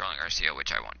Jarlin Garcia,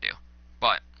 which I won't do.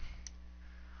 But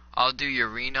I'll do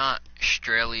Urena,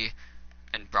 Straley,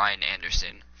 and Brian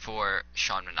Anderson for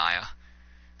Sean Mania.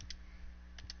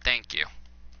 Thank you.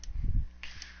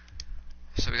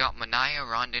 So we got Mania,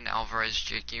 Rondon, Alvarez,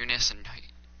 Jake Eunice, and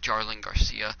Jarlin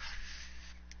Garcia.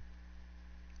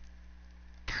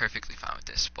 Perfectly fine with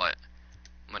this, but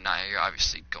Mania, you're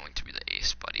obviously going to be the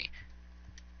ace, buddy.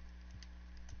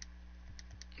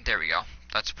 There we go.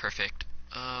 That's perfect.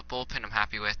 Bullpen I'm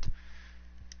happy with.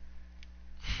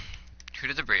 Who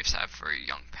do the Braves have for a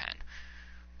young pen?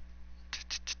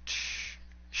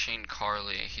 Shane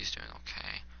Carley, he's doing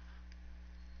okay.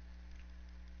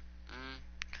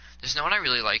 There's no one I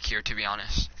really like here, to be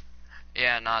honest.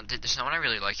 Yeah, nah, there's no one I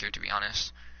really like here, to be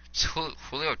honest. It's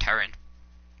Julio Terran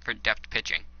for depth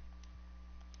pitching.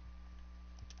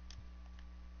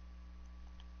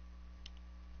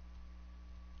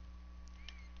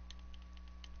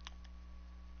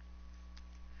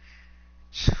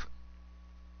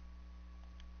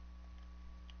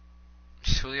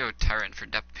 Julio Terran for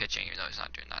depth pitching, even though he's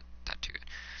not doing that too good.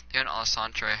 They want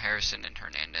Alessandro, Harrison, and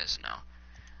Hernandez now.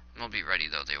 MLB ready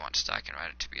though. They want Stack and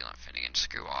Reddit to be on Finnegan.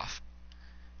 Screw off.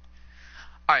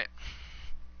 Alright.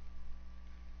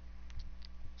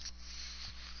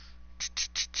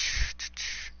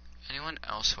 Anyone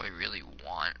else who I really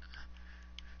want?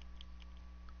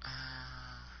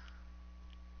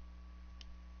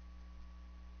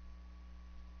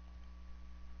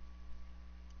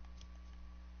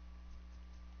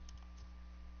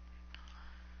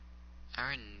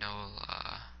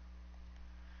 Arinola.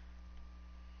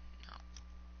 No.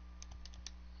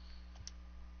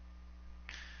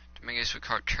 Dominguez would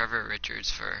card Trevor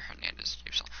Richards for Hernandez.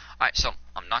 Alright, so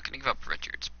I'm not going to give up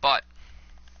Richards, but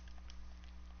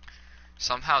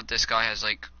somehow this guy has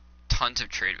like tons of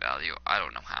trade value. I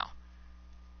don't know how.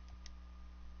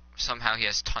 Somehow he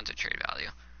has tons of trade value.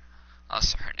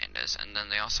 Also Hernandez, and then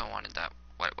they also wanted that.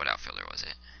 What outfielder was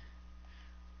it?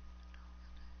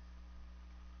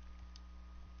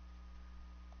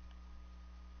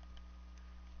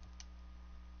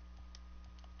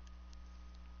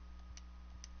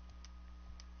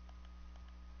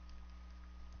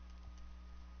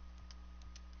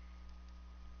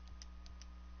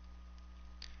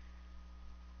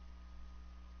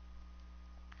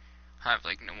 I have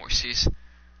like no more C's.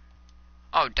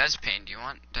 Oh, Despayne. Do you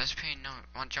want Despayne? No.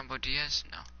 Want Jumbo Diaz?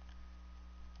 No.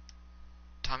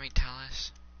 Tommy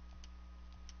Tellis.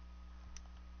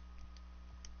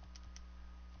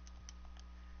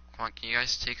 Come on, can you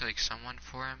guys take like someone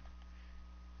for him?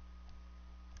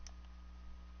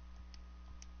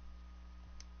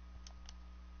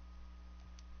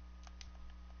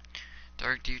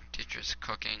 Dark Dietrich's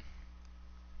cooking.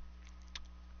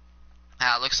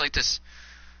 Looks like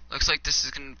this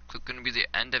is gonna be the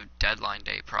end of deadline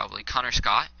day probably. Connor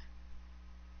Scott.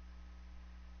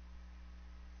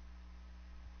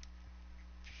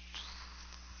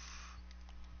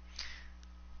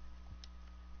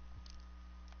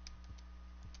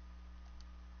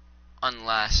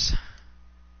 Unless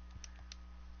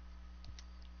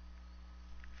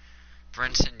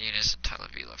Brinson, Eunice, and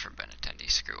Talavila for Benintendi.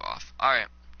 Screw off. Alright.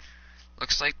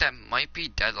 Looks like that might be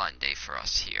deadline day for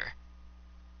us here.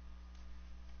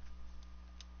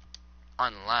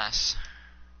 Unless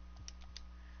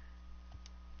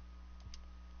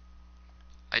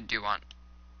I do want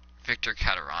Victor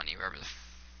Caterani, wherever the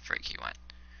frick he went.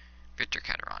 Victor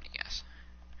Caterani, yes.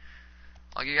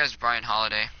 I'll give you guys Brian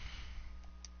Holiday.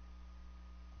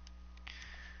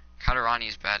 Caterani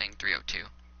is batting 302.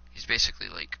 He's basically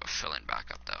like a fill-in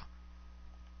backup, though.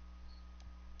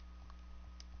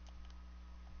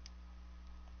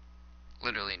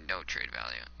 Literally no trade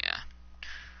value, yeah.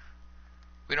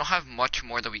 We don't have much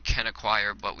more that we can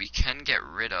acquire, but we can get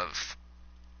rid of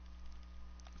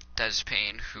Des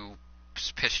Payne, who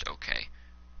pitched okay.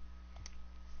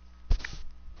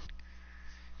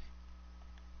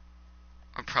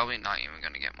 We're probably not even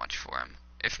going to get much for him.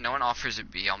 If no one offers a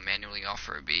B, I'll manually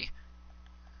offer a B.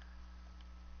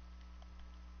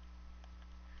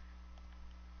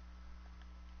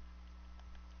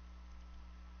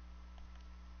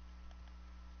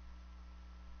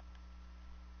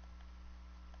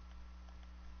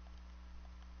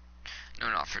 No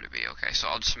one offered a B, okay, so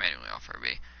I'll just manually offer a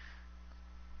B.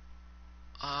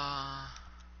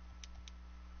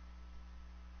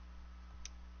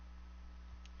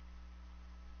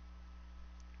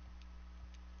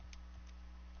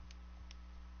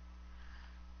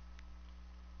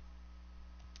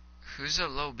 Who's a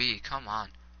low B? Come on.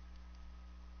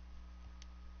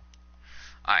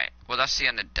 Alright, well that's the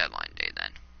end of deadline day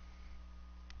then.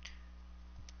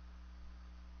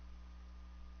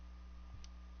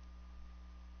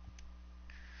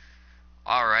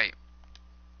 Alright.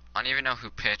 I don't even know who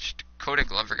pitched. Koda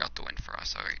Glover got the win for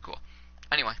us. Alright, cool.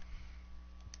 Anyway.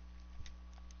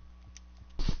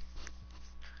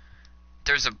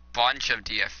 There's a bunch of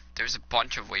there's a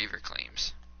bunch of waiver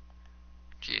claims.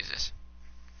 Jesus.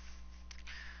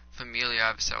 Familia,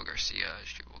 Avisel Garcia,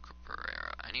 Walker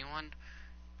Pereira. Anyone?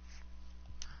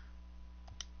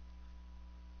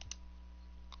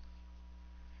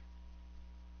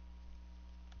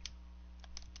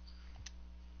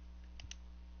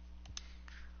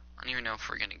 I don't even know if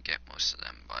we're gonna get most of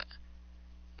them, but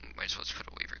might as well just put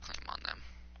a waiver claim on them.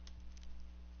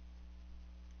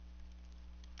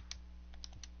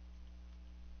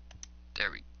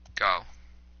 There we go.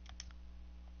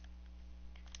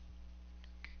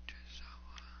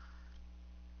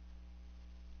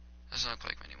 Doesn't look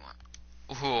like him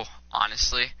anymore. Ooh,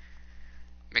 honestly,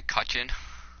 McCutcheon,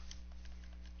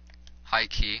 high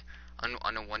key, on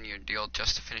a 1-year deal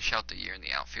just to finish out the year in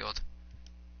the outfield.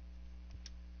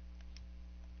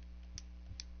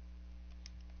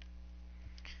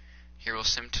 Here we'll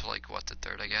sim to like what, the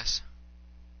third, I guess.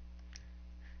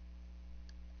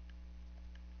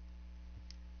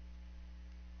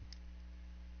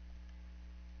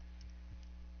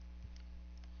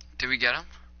 Did we get him?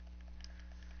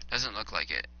 Doesn't look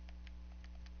like it.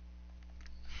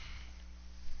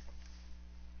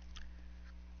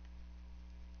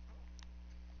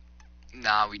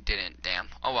 Nah, we didn't. Damn.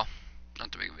 Oh well,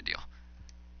 not too big of a deal.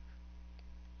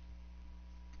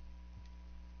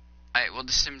 Alright, we'll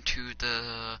just sim to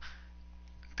the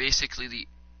basically the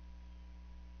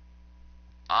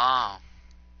I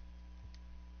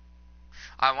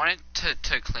wanted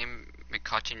to claim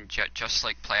McCutcheon just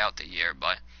like play out the year,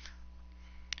 but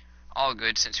all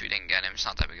good since we didn't get him. It's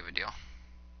not that big of a deal.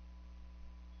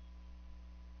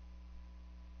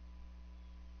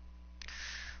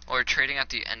 Well, we're trading at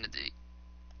the end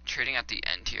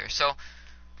here. So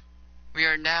we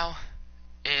are now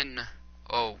in.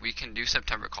 Oh, we can do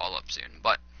September call up soon,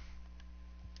 but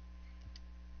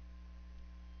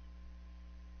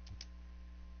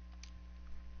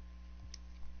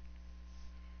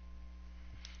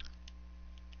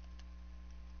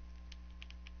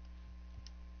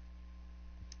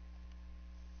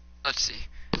let's see.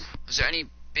 Was there any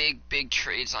big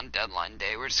trades on deadline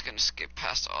day? We're just gonna skip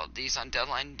past all of these on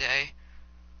deadline day.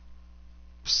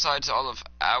 Besides all of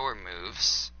our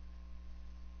moves,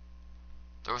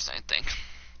 there wasn't anything.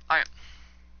 Alright.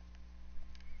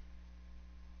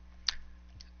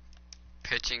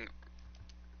 Pitching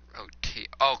rotate.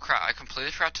 Oh crap, I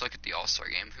completely forgot to look at the All-Star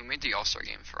game. Who made the All-Star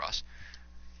game for us?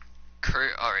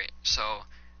 Alright, so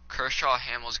Kershaw,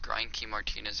 Hamels, Greinke,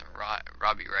 Martinez, and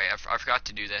Robbie Ray. I forgot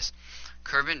to do this.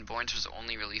 Corbin Boynes was the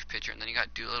only relief pitcher, and then you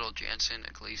got Doolittle, Jansen,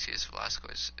 Iglesias,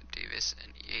 Velasquez, Davis,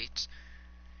 and Yates.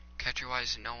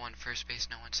 Catcher-wise, no one. First base,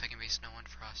 no one. Second base, no one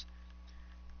for us.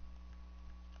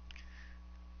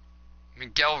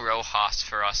 Miguel Rojas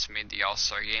for us made the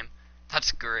All-Star game.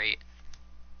 That's great.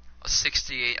 A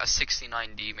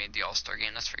 69D made the All-Star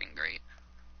game. That's freaking great.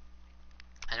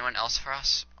 Anyone else for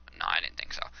us? No, I didn't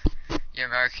think so. Your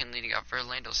American League got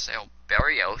Verlander, Sale,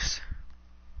 Barrios,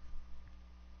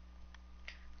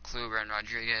 Kluber and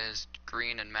Rodriguez,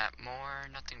 Green and Matt Moore.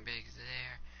 Nothing big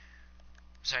there.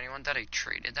 Is there anyone that I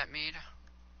traded that made?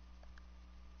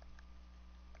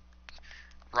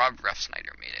 Rob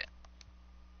Refsnyder made it.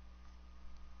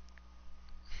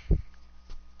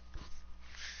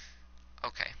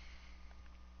 Okay.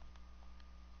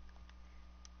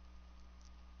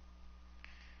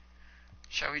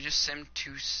 Shall we just sim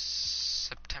to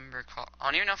September call? I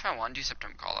don't even know if I want to do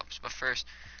September call-ups, but first,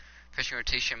 pitching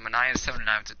rotation: Manaea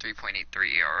 7-9 with a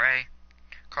 3.83 ERA.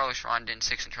 Carlos Rondon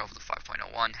 6-12 with a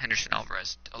 5.01. Henderson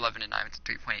Alvarez 11-9 with a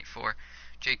 3.84.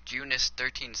 Jake Junis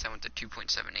 13-7 with a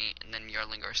 2.78, and then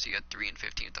Yarlin Garcia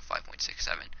 3-15 with a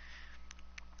 5.67.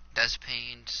 Des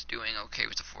Payne's doing okay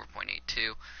with a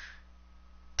 4.82.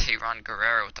 Tayron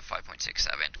Guerrero with a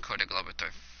 5.67. Coda Glover with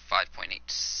a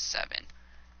 5.87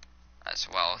 as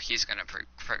well. He's going to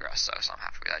progress, so I'm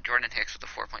happy with that. Jordan Hicks with a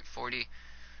 4.40.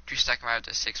 Drew Steckenmeyer with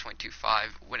a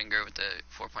 6.25. Whittinger with a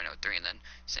 4.03, and then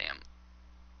Sam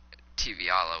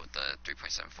Tiviala with a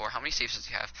 3.74. How many saves does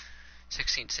he have?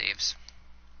 16 saves.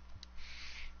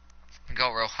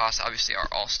 Miguel Rojas, obviously our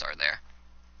all-star there.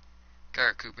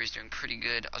 Garrett Cooper's doing pretty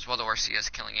good. Oswaldo Arcia's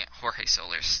killing it. Jorge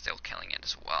Soler's still killing it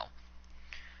as well.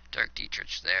 Derek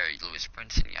Dietrich there. Luis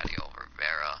Brinson, Yadiel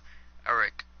Rivera.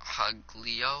 Eric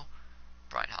Haglio.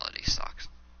 Brian Holiday sucks.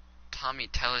 Tommy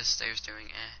Tellis there's doing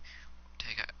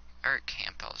Eric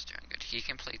Campbell's doing good. He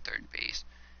can play third base.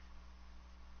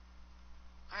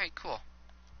 Alright, cool.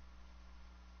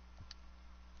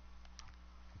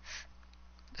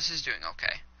 This is doing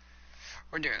okay.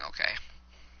 We're doing okay.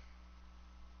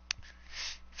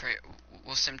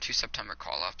 We'll sim 2 September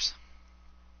call-ups.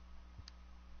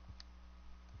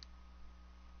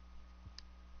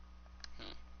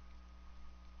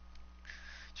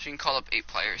 So you can call up 8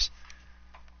 players.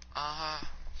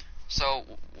 So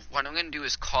what I'm going to do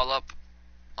is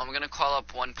I'm going to call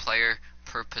up 1 player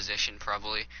per position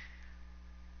probably.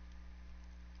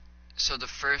 So the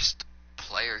first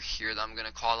player here that I'm going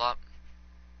to call up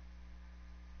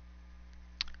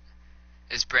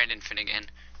is Brandon Finnegan.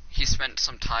 He spent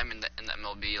some time in the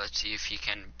MLB. Let's see if he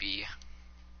can be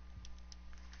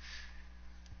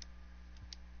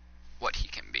what he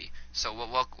can be. So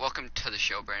welcome to the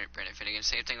show, Brandon Finnegan.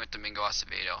 Same thing with Domingo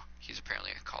Acevedo. He's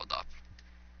apparently called up.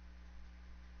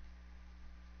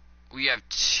 We have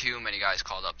too many guys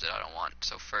called up that I don't want.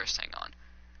 So first, hang on.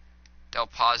 Del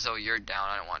Pazzo, you're down.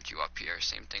 I don't want you up here.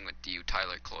 Same thing with you,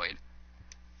 Tyler Cloyd.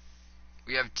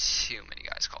 We have too many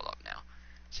guys called up now.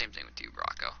 Same thing with you,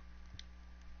 Bracco.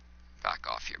 Back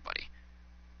off here, buddy.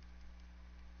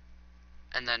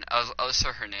 And then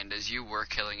Elisa Hernandez, you were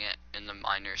killing it in the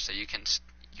minors, so you can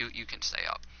stay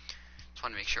up. Just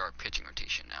want to make sure our pitching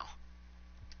rotation now.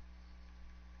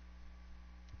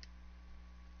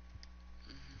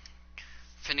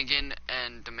 Finnegan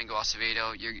and Domingo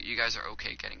Acevedo, you guys are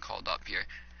okay getting called up here.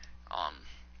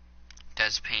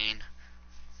 Des Payne,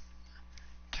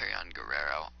 Tayron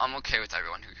Guerrero. I'm okay with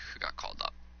everyone who got called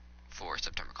up for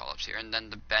September call-ups here. And then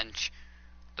the bench,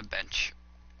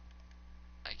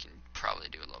 I can probably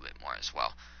do a little bit more as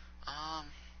well.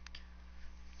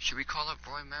 Should we call up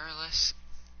Roy Marilis?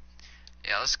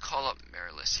 Yeah, let's call up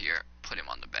Marilis here. Put him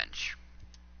on the bench.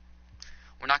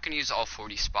 We're not going to use all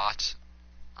 40 spots.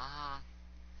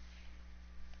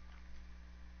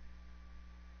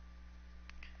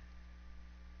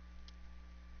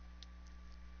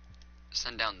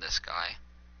 Send down this guy.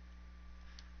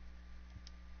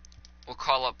 We'll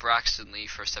call up Braxton Lee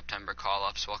for September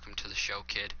call-ups. Welcome to the show,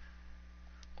 kid.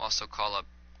 We'll also call up...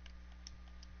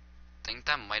 I think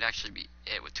that might actually be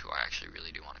it with who I actually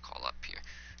really do want to call up here.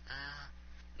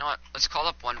 You know what? Let's call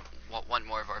up one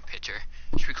more of our pitcher.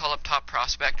 Should we call up top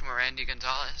prospect Mirandy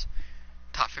Gonzalez?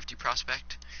 Top 50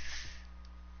 prospect?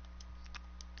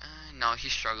 No,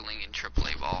 he's struggling in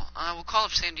AAA ball. We'll call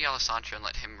up Sandy Alessandro and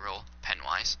let him roll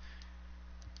penwise.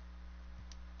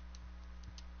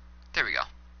 There we go.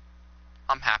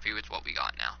 I'm happy with what we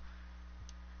got now.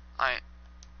 Alright.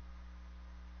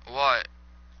 What?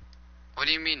 What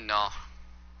do you mean, no?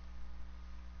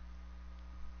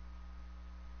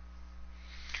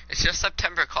 It's just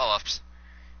September call-ups.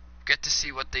 Get to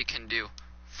see what they can do.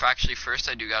 Actually, first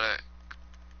I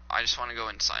just want to go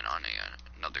and sign on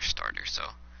another starter, so...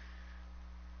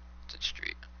 It's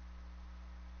street.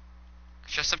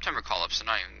 It's just September call-ups, so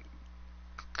not even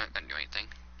gonna do anything.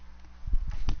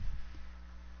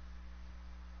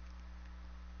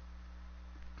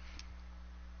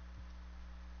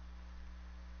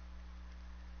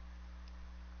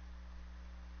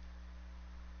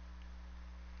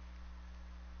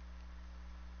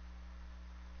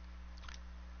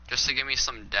 Just to give me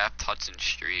some depth, Hudson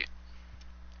Street.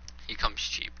 He comes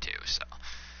cheap too, so.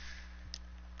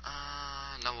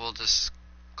 Then we'll just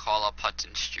call up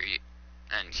Hudson Street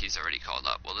and he's already called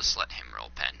up. We'll just let him roll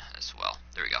pen as well.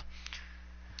 There we go.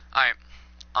 Alright,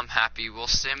 I'm happy. We'll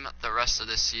sim the rest of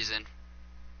this season,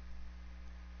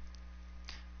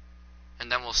 and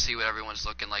then we'll see what everyone's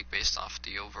looking like based off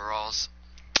the overalls.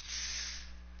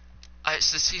 Alright,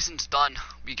 so the season's done.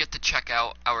 We get to check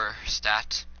out our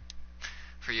stats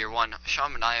for year one.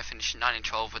 Sean Manaea finished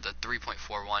 9-12 with a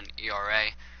 3.41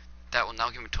 ERA. That will now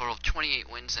give him a total of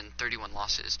 28 wins and 31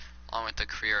 losses, along with a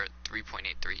career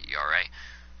 3.83 ERA.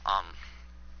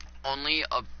 Only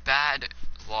a bad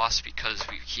loss because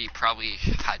he probably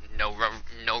had no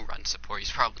run support.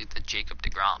 He's probably the Jacob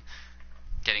deGrom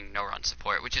getting no run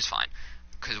support, which is fine,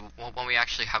 because when we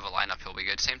actually have a lineup, he'll be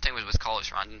good. Same thing was with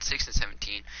Carlos Rondon,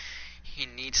 6-17. He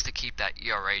needs to keep that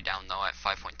ERA down though at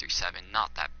 5.37.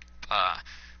 Not that,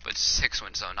 but 6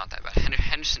 wins though, not that bad.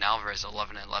 Henderson Alvarez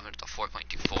 11-11 with a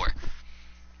 4.24.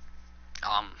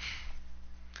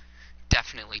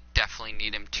 Definitely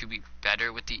need him to be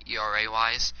better with the ERA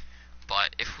wise.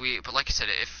 But like I said,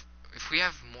 if we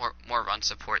have more run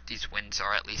support, these wins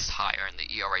are at least higher, and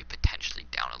the ERA potentially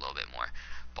down a little bit more.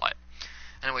 But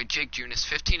anyway, Jake Junis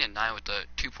 15-9 with a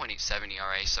 2.87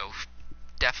 ERA, so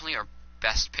definitely our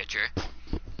best pitcher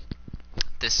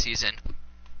this season,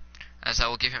 as I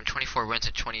will give him 24 wins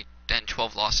and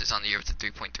 12 losses on the year with a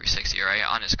 3.36 ERA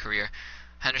on his career.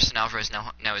 Henderson Alvarez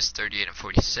now is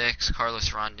 38-46.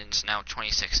 Carlos Rondon's now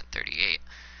 26-38.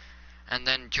 And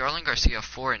then Jarlin Garcia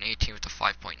 4-18 with a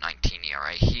 5.19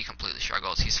 ERA. He completely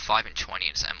struggles. He's 5-20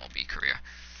 in his MLB career.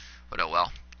 But oh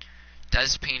well.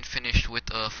 Des Payne finished with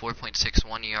a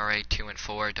 4.61 ERA,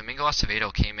 2-4. Domingo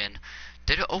Acevedo came in,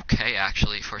 did okay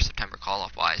actually for September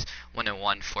call-up wise,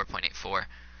 1-1, 4.84.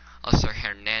 Lester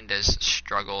Hernandez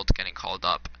struggled getting called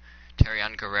up.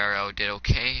 Terrion Guerrero did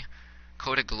okay.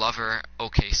 Coda Glover,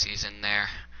 okay season there.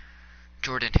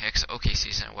 Jordan Hicks, okay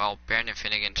season. Well, Brandon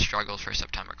Finnegan struggled for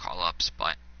September call-ups,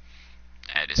 but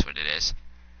it is what it is.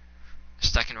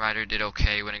 Steckenrider did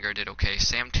okay. Winninger did okay.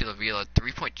 Sam Tilavila,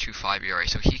 3.25 ERA.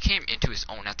 So he came into his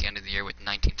own at the end of the year with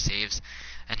 19 saves,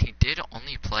 and he did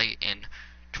only play in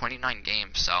 29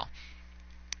 games. So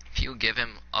if you give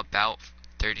him about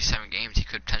 37 games, he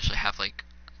could potentially have like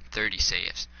 30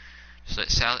 saves. So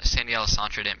Sandy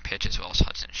Alessandro didn't pitch as well as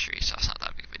Hudson Street, so that's not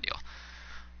that big of a deal.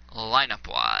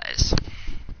 Lineup-wise,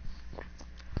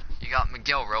 you got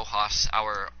Miguel Rojas,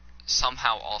 our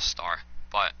somehow all-star,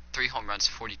 but 3 home runs,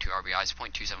 42 RBIs,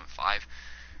 .275.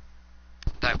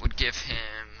 That would give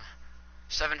him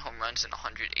 7 home runs and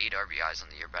 108 RBIs on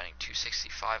the year, batting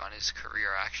 .265 on his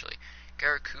career, actually.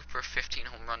 Garrett Cooper, 15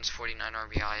 home runs, 49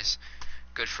 RBIs.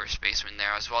 Good first baseman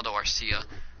there. Osvaldo Arcia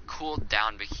cooled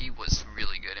down, but he was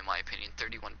really good in my opinion.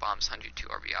 31 bombs, 102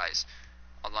 RBIs,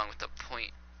 along with a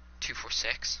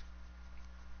 .246.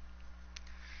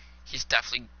 He's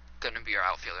definitely going to be our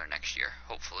outfielder next year,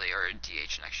 hopefully, or a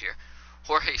DH next year.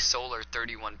 Jorge Soler,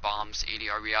 31 bombs, 80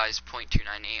 RBIs,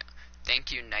 .298.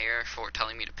 Thank you, Nair, for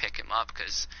telling me to pick him up,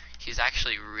 because he's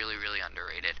actually really, really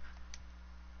underrated.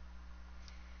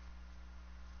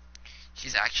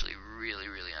 He's actually really,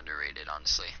 really underrated,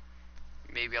 honestly.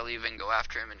 Maybe I'll even go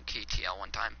after him in KTL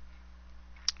one time.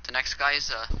 The next guy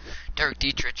is Derek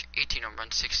Dietrich, 18 home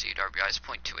runs, 68 RBIs,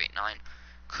 .289.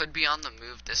 Could be on the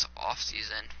move this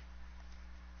offseason,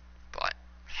 but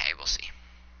hey, we'll see.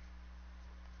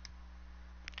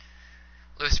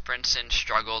 Lewis Brinson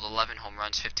struggled, 11 home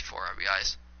runs, 54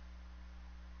 RBIs.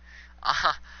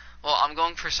 Well, I'm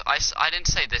going for... I didn't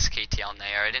say this KTL,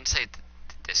 Nair. I didn't say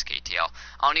this KTL.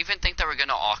 I don't even think that we're going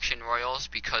to auction Royals,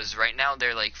 because right now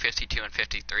they're like 52 and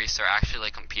 53, so they're actually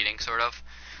like competing, sort of.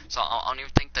 So I don't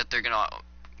even think that they're going to...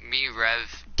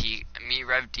 Rev,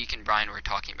 Deke, and Brian were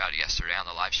talking about it yesterday on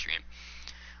the live stream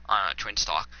on Twin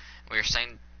Stock. We were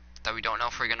saying that we don't know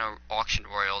if we're going to auction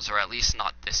Royals, or at least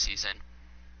not this season,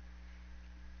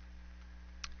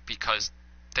 because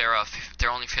they're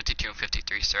only 52 and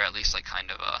 53, so they're at least like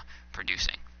kind of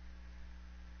producing.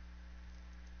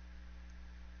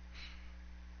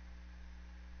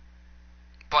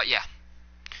 But yeah,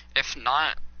 if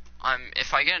not,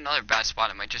 if I get another bad spot,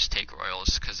 I might just take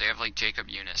Royals, because they have like Jacob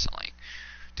Eunice and like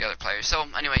the other players. So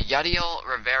anyway, Yadiel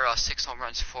Rivera, 6 home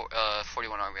runs,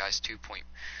 41 RBIs,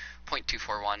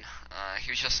 2.241.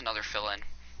 He was just another fill-in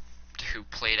who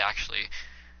played actually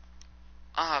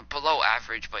below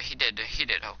average, but he did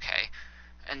okay.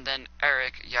 And then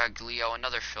Eric Yaglio,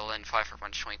 another fill-in, 5 home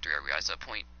runs, 23 RBIs, at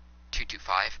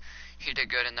 .225. He did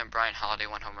good. And then Brian Holiday,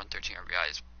 1 home run, 13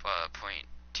 RBIs,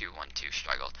 .212,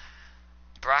 struggled.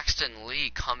 Braxton Lee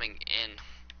coming in,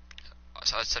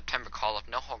 so September call-up,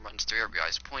 no home runs, 3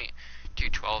 RBIs,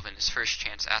 .212 in his first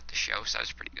chance at the show, so that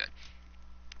was pretty good.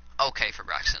 Okay for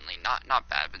Braxton Lee, not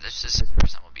bad, but this is his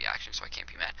first MLB action, so I can't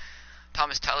be mad.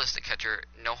 Thomas Tellis, the catcher,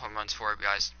 no home runs, 4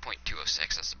 RBIs,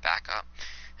 .206. That's the backup,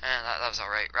 and that was all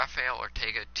right. Rafael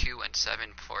Ortega 2 and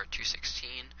 7 for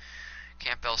 216.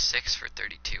 Campbell 6 for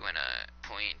 32 and a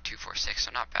 .246.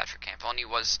 So not bad for Campbell, and he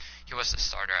was the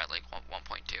starter at like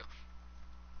 1.2.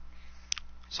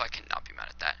 So I cannot be mad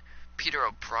at that. Peter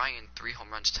O'Brien 3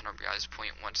 home runs, 10 RBIs,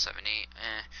 .178.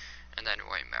 And then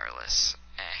Roy Marilis,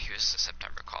 he was the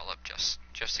September call-up just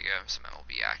to give him some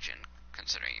MLB action,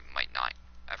 considering he might not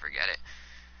ever get it.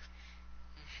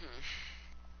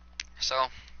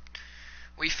 So,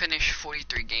 we finished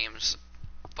 43 games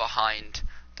behind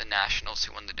the Nationals,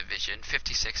 who won the division,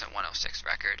 56 and 106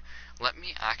 record.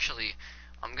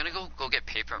 I'm gonna go get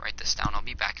paper and write this down. I'll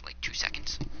be back in like 2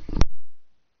 seconds.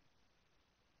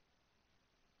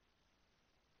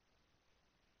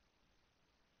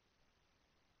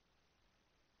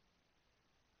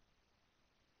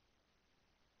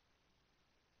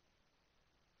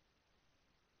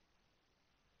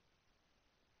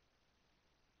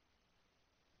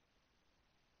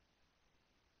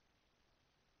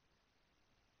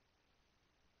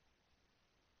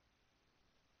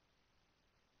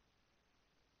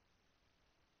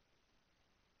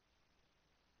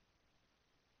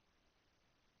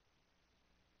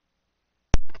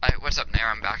 Alright, what's up, Nair?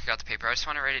 I'm back. I got the paper. I just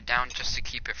want to write it down just to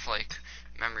keep it for like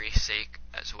memory's sake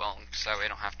as well, so that way I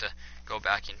don't have to go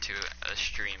back into a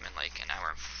stream in like an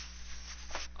hour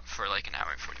for like an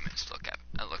hour and 40 minutes to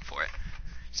look for it.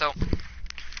 So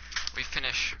we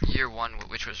finish year 1,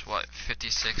 which was what,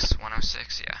 56,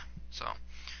 106, yeah. So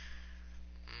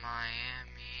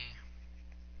Miami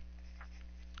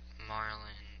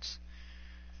Marlins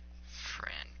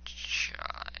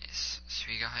franchise. So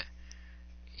we got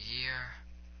year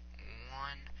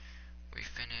 1, we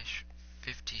finish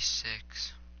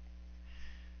 56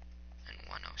 and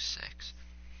 106.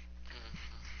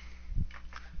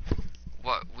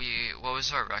 What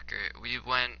was our record? We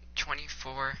went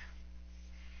 24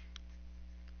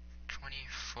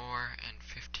 and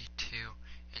 52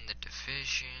 in the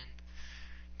division,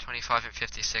 25 and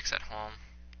 56 at home.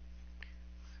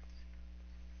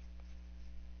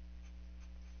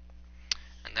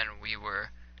 And then we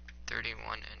were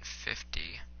 31 and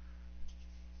 50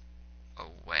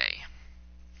 away.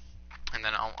 And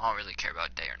then I don't really care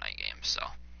about day or night games, so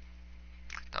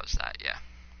that was that, yeah.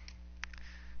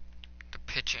 The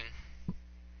pitching.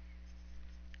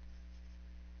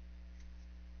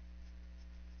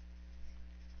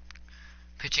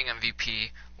 Pitching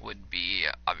MVP would be,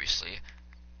 obviously,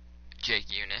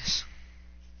 Jake Eunice.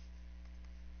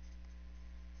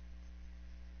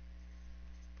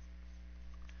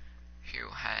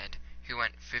 Who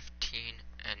went 15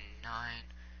 and 9,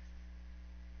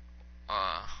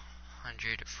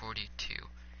 142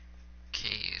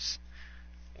 Ks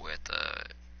with a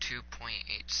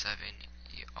 2.87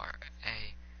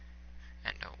 ERA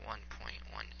and a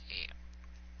 1.18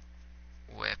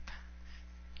 WHIP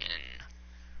in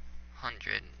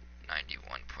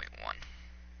 191.1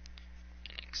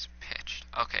 innings pitched.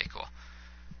 Okay, cool.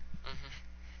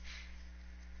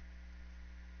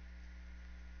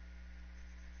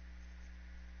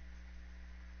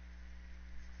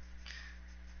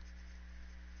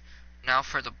 Now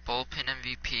for the bullpen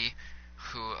MVP,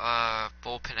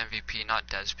 bullpen MVP, not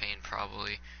Des Payne,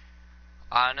 probably.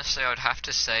 Honestly, I would have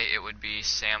to say it would be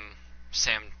Sam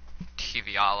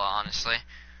Tiviala, honestly.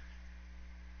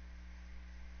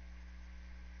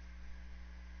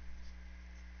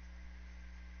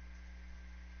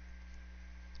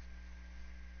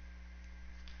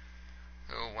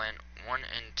 Who went 1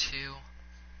 and 2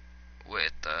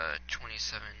 with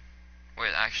 27,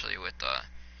 with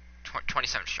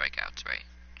 27 strikeouts, right?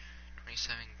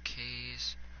 27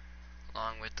 Ks,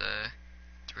 along with the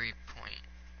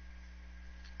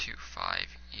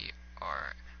 3.25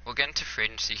 ER. We'll get into free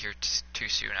agency here too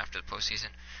soon after the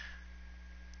postseason.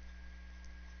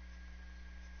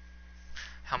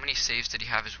 How many saves did he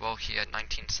have as well? He had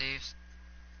 19 saves.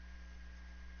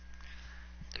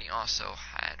 Then he also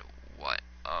had, what,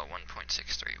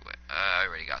 1.63. I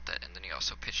already got that. And then he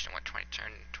also pitched and went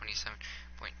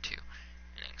 27.2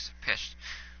 innings pitched.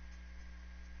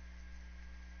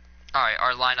 Alright,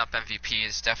 our lineup MVP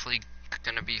is definitely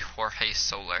going to be Jorge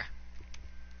Soler.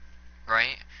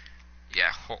 Right?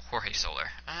 Yeah, Jorge Soler.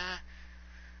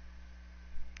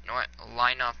 You know what?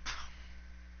 Lineup.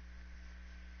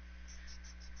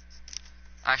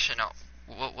 Actually, no.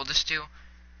 We'll just do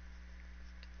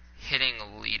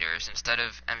hitting leaders. Instead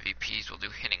of MVPs, we'll do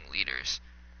hitting leaders.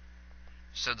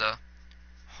 So the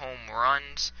home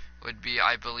runs would be,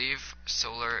 I believe,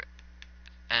 Soler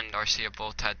and Garcia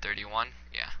both had 31.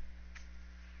 Yeah.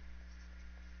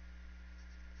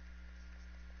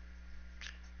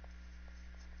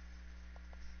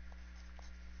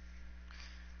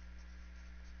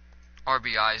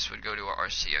 RBIs would go to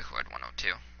Arcia, who had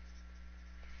 102.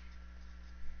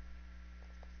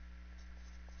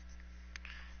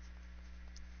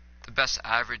 The best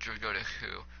average would go to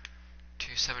who?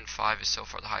 275 is so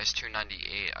far the highest.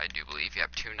 298, I do believe. You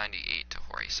have 298 to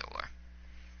Jorge Soler.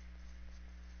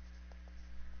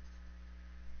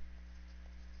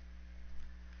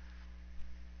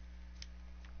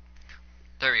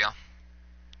 There we go.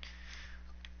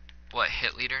 What,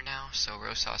 hit leader now? So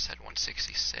Rosas had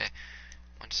 166,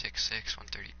 166,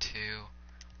 132,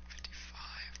 55,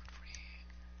 148.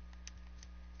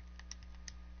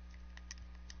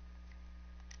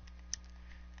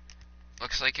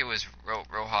 Looks like it was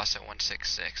Rojas at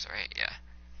 166, right? Yeah.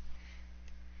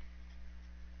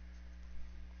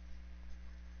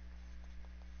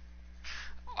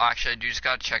 Oh, actually, I do just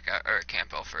gotta check out Eric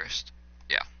Campbell first.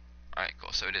 Yeah. Alright,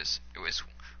 cool. So it was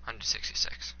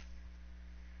 166.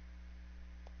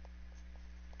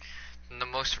 And the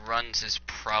most runs is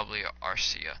probably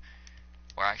Arcia.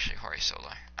 Or actually Jorge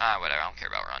Soler. Whatever, I don't care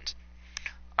about runs.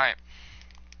 Alright.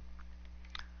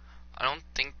 I don't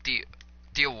think the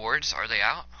awards, are they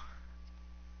out?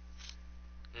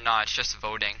 No, it's just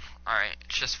voting. Alright,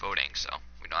 it's just voting, so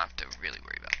we don't have to really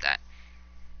worry about that.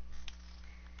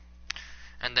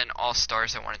 And then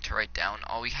All-Stars I wanted to write down.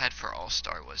 All we had for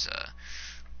All-Star was,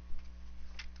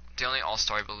 the only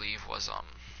All-Star I believe was,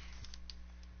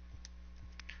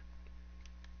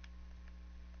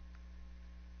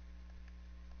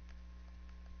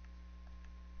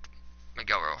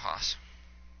 Miguel Rojas.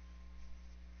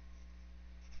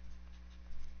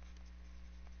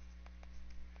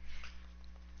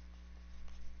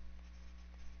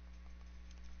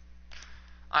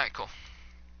 Alright, cool.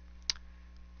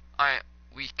 Alright,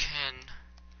 we can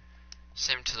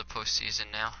sim to the postseason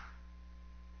now.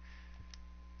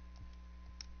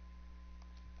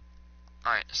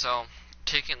 Alright, so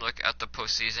taking a look at the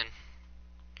postseason,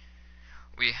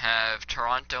 we have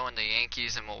Toronto and the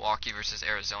Yankees and Milwaukee versus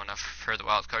Arizona for the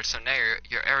wild card. So now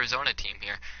your Arizona team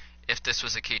here, if this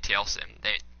was a KTL sim,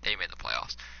 they made the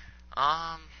playoffs.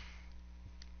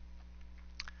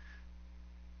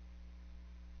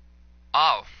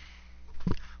 Oh,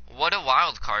 what a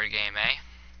wild card game, eh?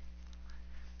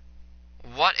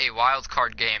 What a wild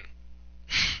card game.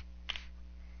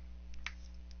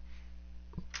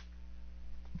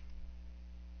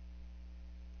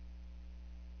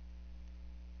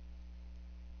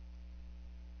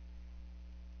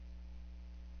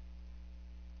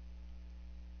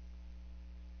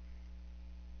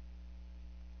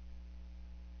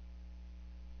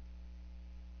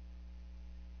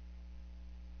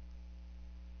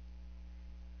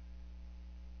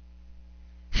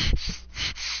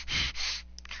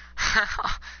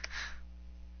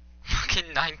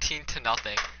 Fucking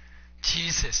 19-0.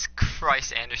 Jesus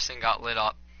Christ, Anderson got lit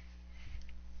up.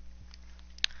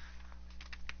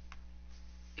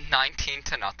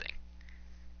 19-0.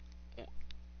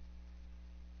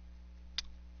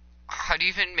 How do you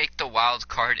even make the wild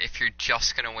card if you're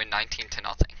just gonna win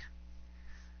 19-0?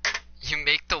 You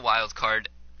make the wild card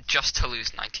just to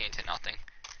lose 19-0.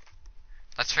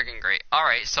 That's freaking great.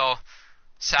 Alright, so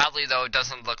sadly though, it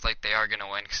doesn't look like they are gonna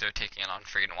win because they're taking it on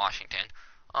freaking Washington.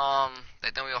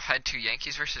 Then we'll head to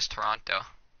Yankees versus Toronto.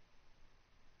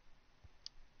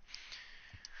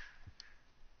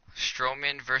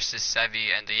 Stroman versus Sevy,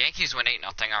 and the Yankees win 8-0.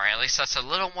 Alright, at least that's a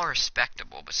little more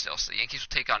respectable, but still. So the Yankees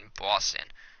will take on Boston.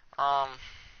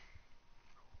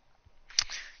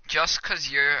 Just because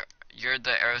you're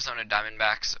the Arizona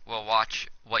Diamondbacks, we'll watch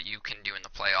what you can do in the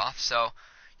playoffs. So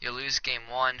you lose game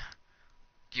 1,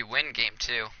 you win game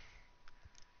 2.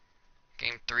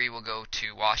 Game 3 will go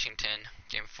to Washington.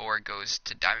 Game 4 goes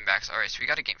to Diamondbacks. Alright, so we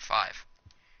got a game 5.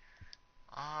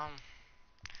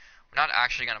 We're not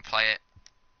actually gonna play it,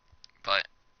 but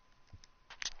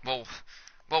we'll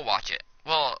watch it.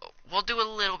 We'll do a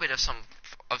little bit of some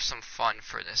fun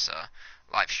for this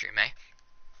live stream, eh?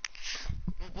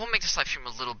 We'll make this live stream a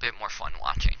little bit more fun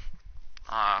watching.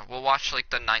 We'll watch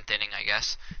like the 9th inning, I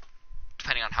guess.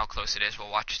 Depending on how close it is,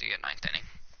 we'll watch the 9th inning.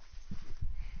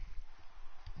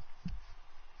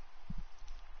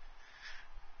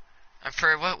 And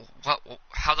for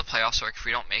how the playoffs work, if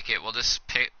we don't make it, we'll just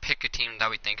pick a team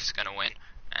that we think is gonna win,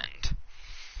 and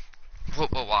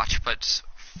we'll watch. But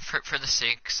for the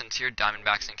sake, since you're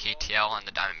Diamondbacks and KTL and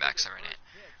the Diamondbacks are in it,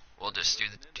 we'll just do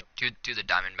the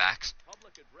Diamondbacks.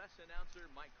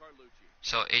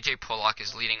 So AJ Pollock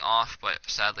is leading off, but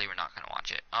sadly we're not gonna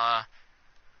watch it.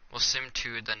 We'll sim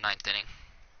to the 9th inning.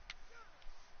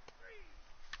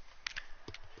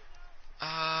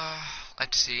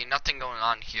 Let's see, nothing going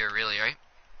on here really, right?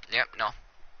 Yep, no.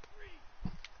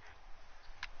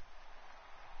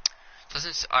 So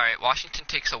Alright, Washington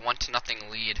takes a 1-0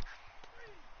 lead.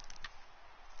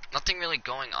 Nothing really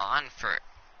going on for...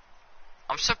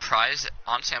 I'm surprised,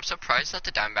 honestly, I'm surprised that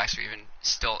the Diamondbacks are even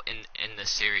still in this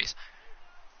series.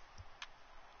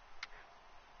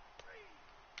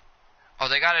 Oh,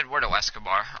 they got Eduardo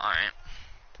Escobar. Alright.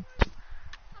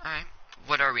 Alright.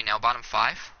 What are we now? Bottom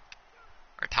 5?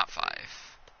 Or top 5?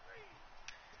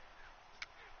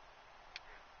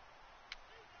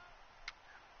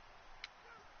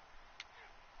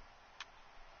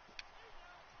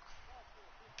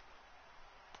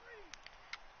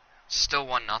 Still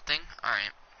 1-0.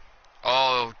 Alright.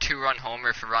 Oh, 2-run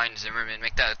homer for Ryan Zimmerman.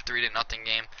 Make that a 3-0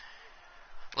 game.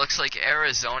 Looks like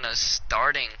Arizona's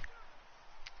starting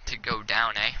to go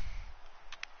down, eh?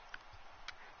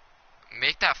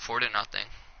 Make that 4-0.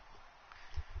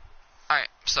 Alright,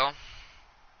 so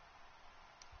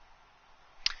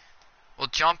we'll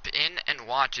jump in and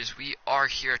watch as we are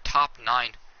here top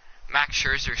 9. Max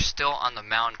Scherzer still on the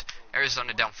mound.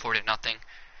 Arizona down 4-0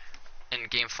 in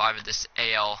game 5 of this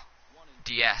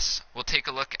ALDS. We'll take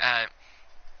a look at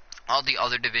all the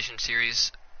other division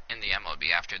series in the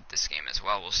MLB after this game as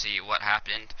well. We'll see what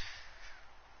happened.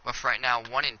 But for right now,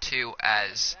 1-2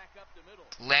 as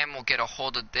Lamb will get a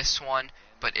hold of this one,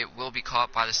 but it will be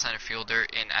caught by the center fielder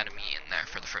in Adam Eaton there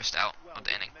for the first out of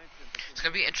the inning. It's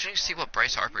going to be interesting to see what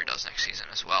Bryce Harper does next season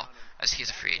as well, as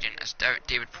he's a free agent. As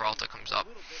David Peralta comes up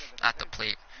at the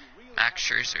plate, Max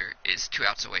Scherzer is 2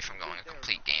 outs away from going a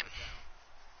complete game.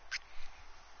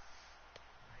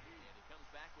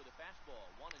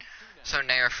 So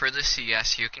Nair, for the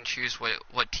CS, you can choose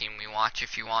what team we watch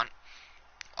if you want.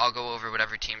 I'll go over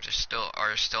whatever teams are still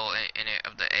in it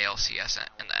of the ALCS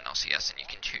and the NLCS, and you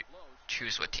can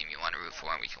choose what team you want to root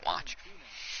for, and we can watch.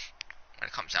 When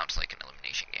it comes down to like an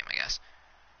elimination game, I guess.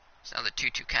 So now the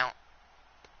 2-2 count.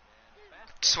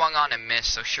 Swung on and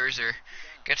missed, so Scherzer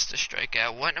gets the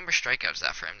strikeout. What number strikeout is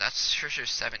that for him? That's Scherzer's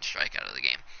 7th strikeout of the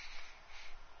game.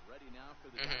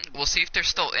 We'll see if they're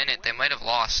still in it. They might have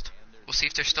lost. We'll see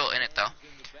if they're still in it, though.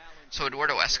 So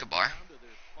Eduardo Escobar.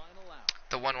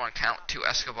 The 1-1 count to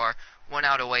Escobar. 1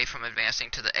 out away from advancing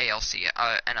to the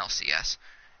NLCS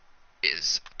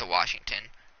is the Washington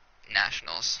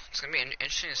Nationals. It's going to be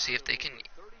interesting to see if they can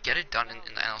get it done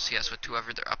in the NLCS with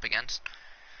whoever they're up against.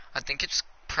 I think it's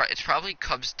probably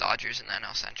Cubs-Dodgers in the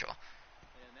NL Central,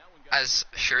 as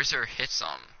Scherzer hits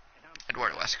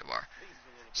Eduardo Escobar.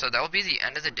 So that will be the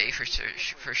end of the day for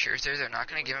Scherzer. They're not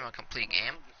going to give him a complete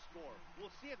game.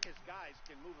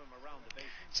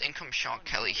 It's in comes Sean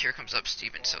Kelly. Here comes up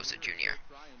Steven Souza Jr.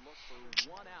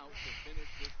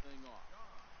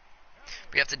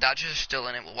 We have the Dodgers still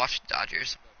in it. We'll watch the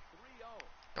Dodgers.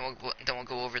 Then we'll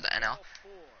go over the NL.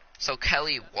 So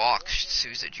Kelly walks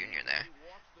Souza Jr. there.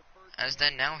 As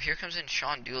then now here comes in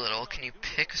Sean Doolittle. Can you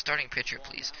pick a starting pitcher,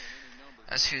 please?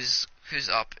 As who's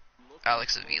up?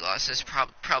 Alex Avila. This is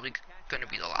probably going to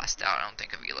be the last out. I don't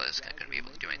think Avila is going to be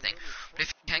able to do anything. But if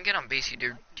you can get on base, you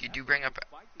do bring up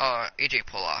AJ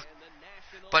Pollock.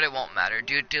 But it won't matter.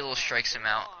 Doolittle strikes him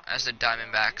out, as the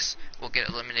Diamondbacks will get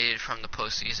eliminated from the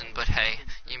postseason. But hey,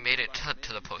 you made it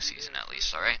to the postseason at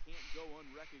least, alright?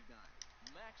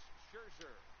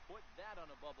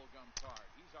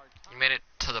 You made it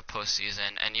to the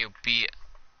postseason, and you beat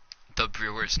the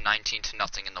Brewers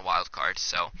 19-0 in the wild card,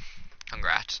 so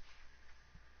congrats.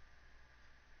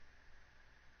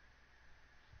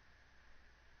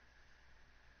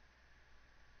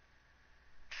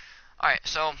 Alright,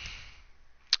 so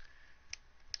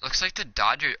looks like the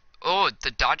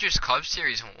Dodgers Cubs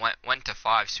series went to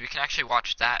 5, so we can actually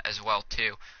watch that as well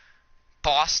too.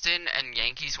 Boston and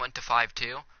Yankees went to 5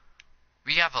 too.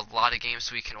 We have a lot of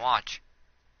games we can watch.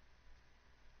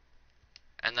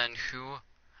 And then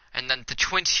the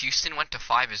Twins Houston went to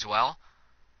 5 as well.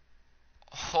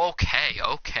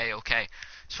 Okay.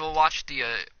 So we'll watch the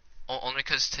only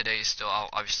because today is still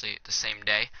obviously the same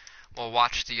day. We'll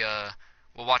watch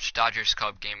Dodgers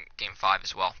Cub game 5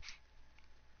 as well.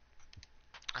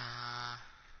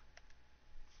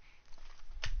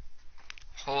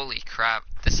 Holy crap!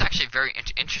 This is actually very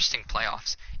interesting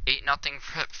playoffs. 8-0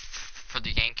 for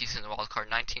the Yankees in the wild card.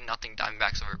 19-0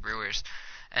 Diamondbacks over Brewers.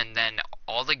 And then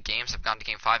all the games have gone to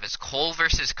game 5. It's Cole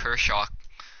versus Kershaw.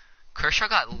 Kershaw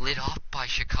got lit up by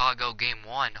Chicago game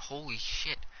 1. Holy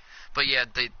shit! But yeah,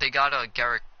 they got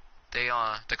Garrett.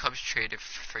 The Cubs traded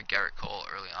for Garrett Cole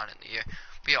early on in the year.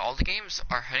 But yeah, all the games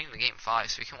are heading to game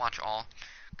 5, so we can watch all.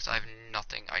 Because I have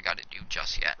nothing I got to do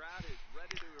just yet.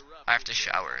 I have to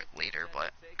shower later,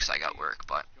 but because I got work.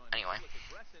 But anyway.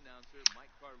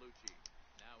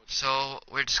 So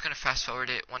we're just gonna fast forward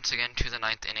it once again to the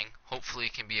 9th inning. Hopefully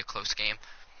it can be a close game.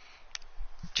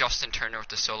 Justin Turner with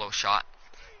the solo shot.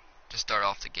 to start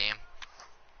off the game.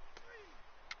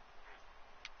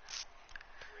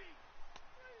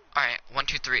 Alright,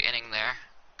 1-2-3 inning there.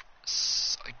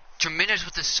 Jimenez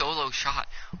with a solo shot.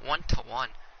 1-1.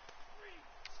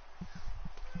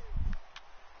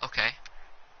 Okay.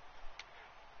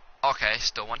 Okay,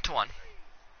 still 1-1.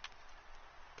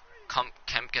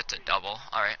 Kemp gets a double.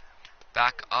 Alright.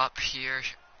 Back up here.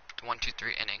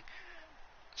 1-2-3 inning.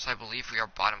 So I believe we are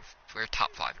we're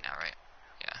top 5 now, right?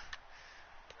 Yeah.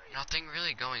 Nothing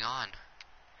really going on.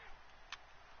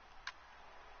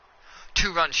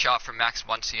 2-run shot for Max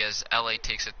Muncy as LA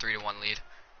takes a 3-1 lead.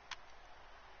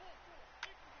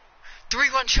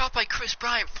 3-run shot by Chris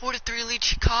Bryant. 4-3 lead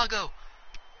Chicago.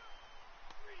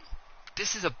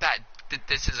 This is a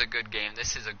good game.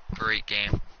 This is a great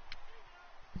game.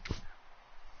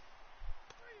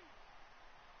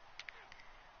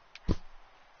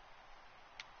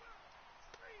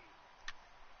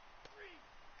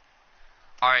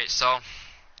 Alright, so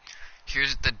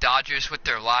here's the Dodgers with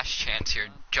their last chance here.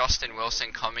 Justin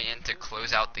Wilson coming in to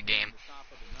close out the game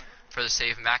for the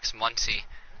save. Max Muncy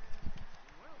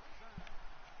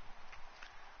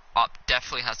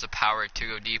definitely has the power to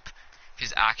go deep.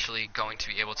 He's actually going to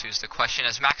be able to is the question,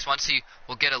 as Max Muncy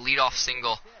will get a leadoff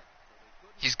single.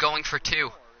 He's going for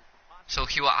 2. So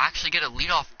he will actually get a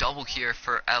leadoff double here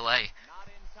for LA.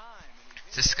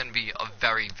 This is going to be a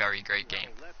very, very great game.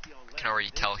 You can already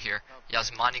tell here.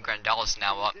 Yasmani Grandal is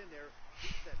now up.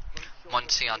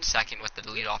 Muncy on second with the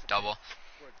leadoff double.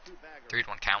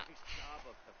 3-1 count.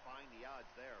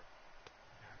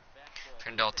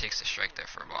 Grandal takes the strike there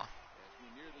for a ball.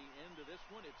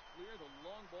 It's clear the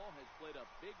long ball has played a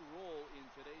big role in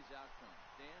today's outcome.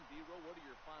 Dan, Dero, what are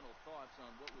your final thoughts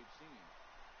on what we've seen?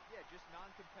 Yeah, just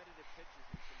non-competitive pitches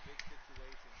in some big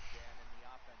situations, Dan, and the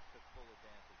offense took full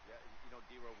advantage. Yeah, you know,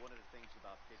 Dero, one of the things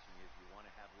about pitching is you want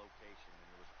to have location,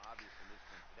 and it was obvious in this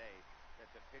one today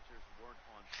that the pitchers weren't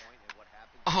on point, and what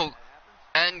happens when that happens?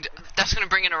 And that's going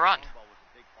to bring in a run.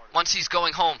 Once he's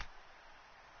going home.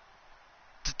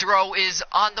 The throw is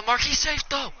on the mark. He's safe,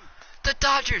 though. The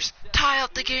Dodgers tie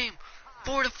out the game,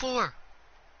 4-4. You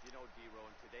know, Dero,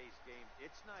 in today's game,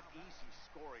 it's not easy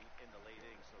scoring in the late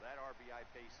innings, so that RBI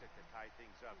base hit to tie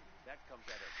things up, that comes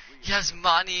at a really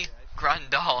Yasmani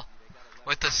Grandal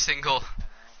with a single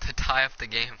to tie up the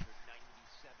game. 97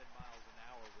 miles an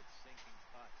hour with sinking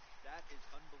cuts. That is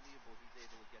unbelievable. He's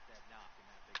able to get that knock in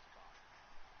that big spot.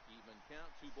 Even count,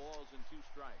 2 balls and 2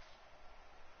 strikes.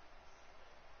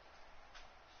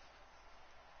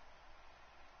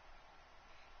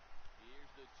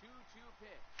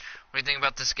 What do you think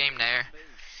about this game, Nair?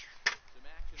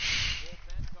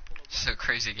 It's a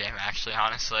crazy game, actually,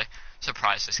 honestly.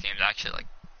 Surprised this game's actually, like...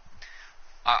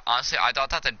 honestly, I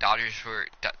thought that the Dodgers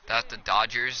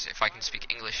if I can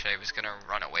speak English today, was going to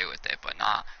run away with it, but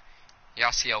not.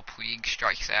 Yasiel Puig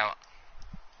strikes out.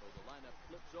 So the lineup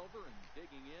flips over and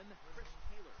digging in. Chris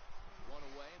Taylor. One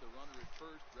away, the runner at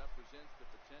first represents the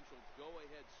potential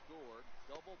go-ahead score.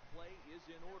 Double play is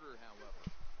in order, however.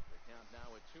 The count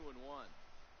now at 2-1.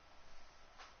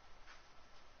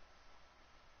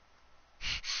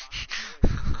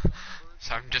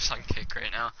 So I'm just on kick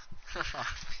right now. 3-1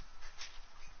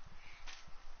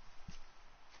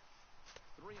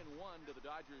 to the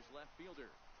Dodgers left fielder.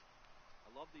 I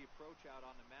love the approach out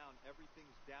on the mound.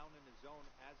 Everything's down in the zone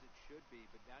as it should be,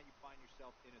 but now you find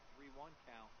yourself in a 3-1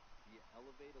 count. Do you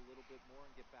elevate a little bit more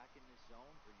and get back in this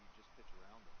zone, or you just pitch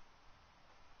around it?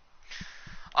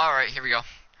 Alright, here we go.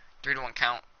 3-1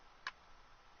 count.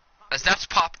 As that's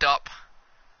popped up.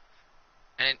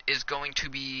 And it is going to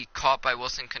be caught by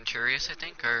Wilson Contreras, I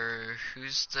think, or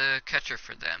who's the catcher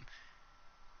for them?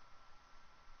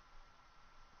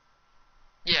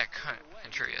 Yeah,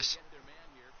 Contreras.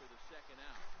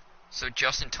 So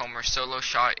Justin Tomer, solo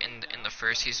shot in the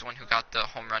first. He's the one who got the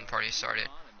home run party started.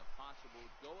 Now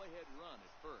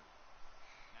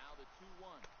the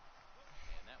 2-1.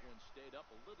 And that one stayed up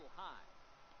a little high.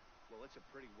 Well, it's a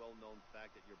pretty well-known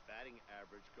fact that your batting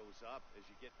average goes up as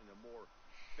you get into more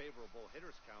favorable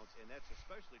hitters counts, and that's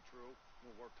especially true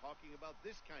when we're talking about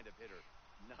this kind of hitter.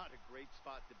 Not a great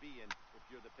spot to be in if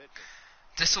you're the pitcher.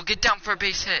 This will get down for a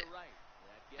base hit,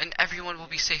 and everyone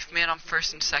will be safe. Man on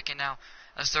first and second now,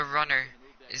 as the runner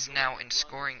is now in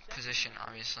scoring position,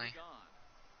 obviously.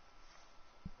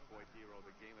 Boy, Dero,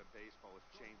 the game of baseball has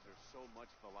changed. There's so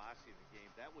much velocity in the game.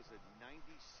 That was a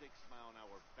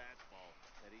 96-mile-an-hour fastball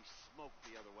that he smoked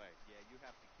the other way. Yeah, you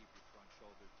have to keep your front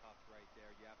shoulder tucked right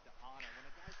there. You have to honor when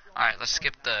a guy's throwing. All right, let's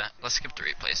skip the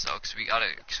replays though, because we got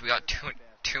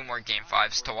two more game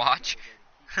 5s to watch.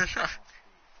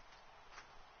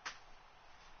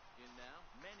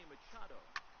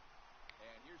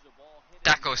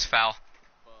 That goes foul.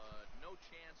 But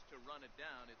run it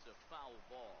down. It's a foul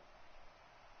ball.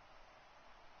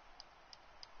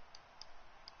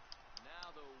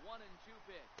 Now the 1-2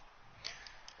 pitch.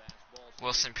 Fastball.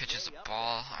 Wilson pitches a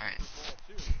ball. All right.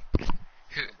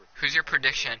 Who, who's your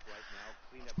prediction?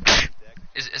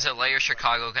 Is LA or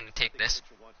Chicago going to take this?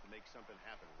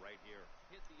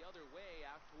 Hit the other way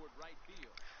out toward right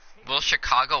field. Will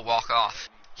Chicago walk off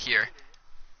here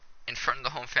in front of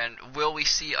the home fan? Will we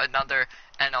see another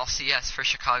NLCS for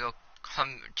Chicago?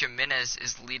 Jimenez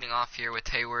is leading off here with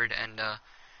Hayward and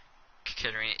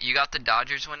Kittery. You got the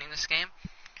Dodgers winning this game,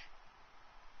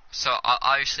 so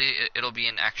obviously it'll be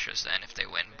in extras then if they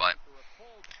win. But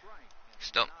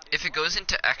still, if it goes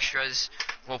into extras,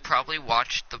 we'll probably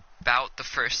watch about the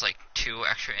first like 2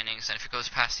 extra innings, and if it goes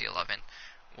past the 11,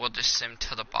 we'll just sim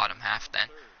to the bottom half then.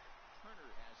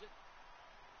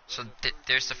 So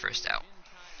there's the first out.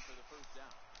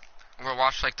 We'll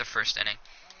watch like the first inning,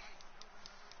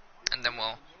 and then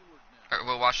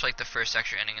we'll watch like the first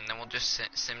extra inning, and then we'll just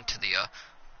sim to the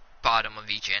bottom of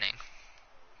each inning.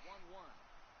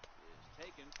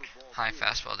 High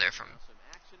fastball there from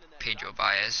Pedro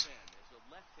Baez.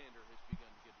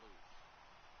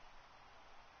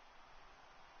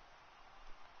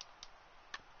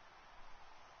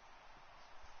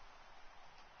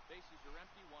 Bases are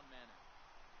empty, 1 man out.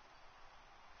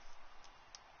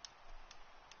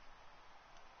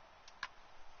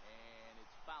 And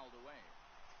it's fouled away.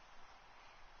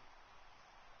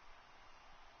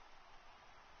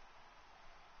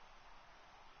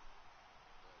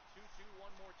 The 2-2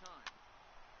 one more time.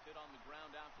 Hit on the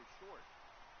ground out to short.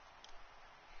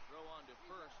 Throw on to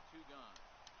first, 2 gone.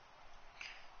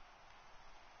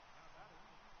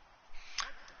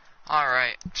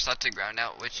 Alright, start to ground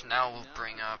out, which now will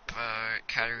bring up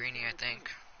Caterini, I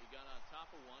think. He got on top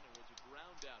of one and was a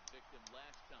ground out victim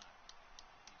last time.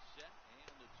 He's set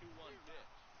and the 2-1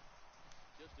 pitch.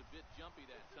 Just a bit jumpy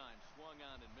that time, swung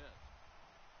on and missed.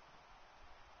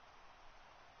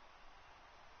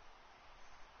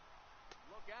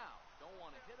 Look out, don't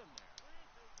want to hit him there.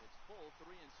 It's full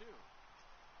 3-2.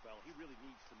 Well, he really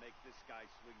needs to make this guy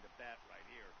swing the bat right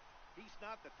here. He's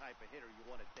not the type of hitter you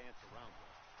want to dance around with.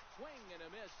 Swing and a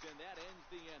miss, and that ends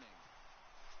the inning.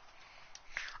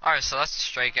 Alright, so that's the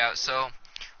strikeout. So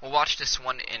we'll watch this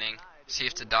 1 inning, see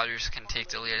if the Dodgers can take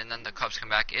the lead, and then the Cubs come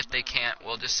back. If they can't,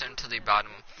 we'll just send to the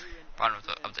bottom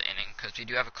of the inning, because we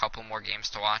do have a couple more games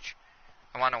to watch.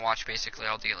 I want to watch basically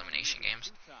all the elimination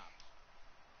games.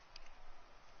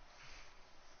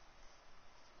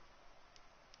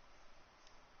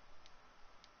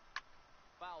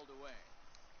 Fouled away.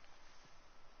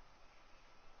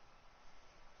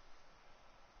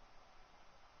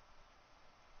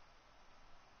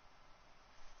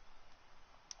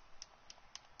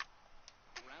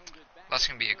 That's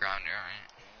going to be a grounder, alright.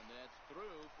 And that's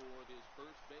through for his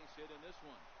first base hit in this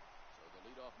one. So the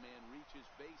leadoff man reaches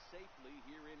base safely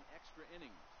here in extra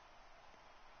innings.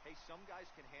 Hey, some guys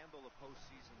can handle the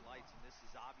postseason lights, and this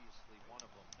is obviously one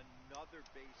of them. Another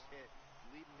base hit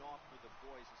leading off for the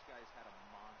boys. This guy's had a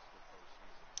monster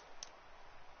postseason so far.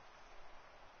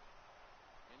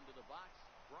 Into the box,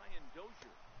 Brian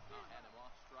Dozier. Had him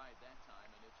off stride that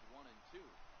time, and it's 1-2.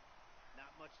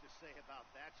 Not much to say about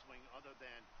that swing other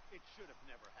than it should have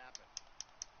never happened.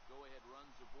 Go-ahead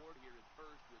runs aboard here at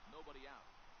first with nobody out.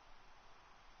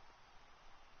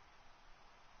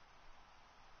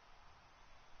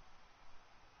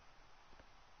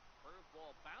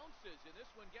 Curveball bounces, and this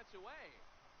one gets away.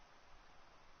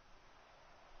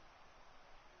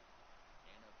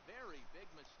 And a very big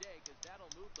mistake, as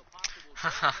that'll move the possible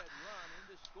go-ahead run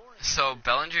into scoring. So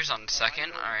Bellinger's on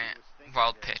second, alright.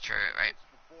 Wild pitch, right?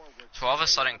 So all of a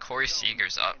sudden, Corey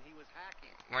Seager's up.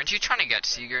 Weren't you trying to get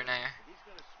Seager in there? He's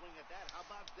going to swing at that. How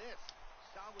about this?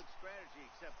 Solid strategy,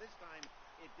 except this time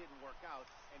it didn't work out,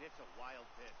 and it's a wild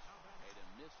pitch. Made a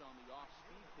miss on the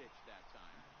off-speed pitch that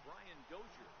time. Brian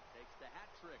Dozier takes the hat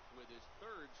trick with his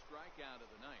 3rd strikeout of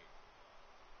the night.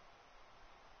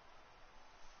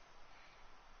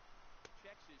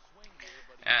 Checks his swing here,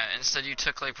 but Instead you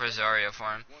took like Rosario for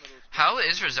him. How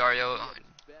is Rosario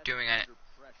doing it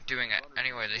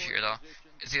anyway this year though?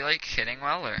 Is he like hitting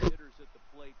well or? Hitters at the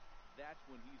plate, that's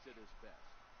when he's at his best.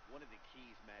 One of the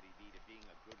keys, Matty B, to being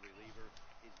a good reliever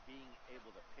is being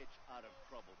able to pitch out of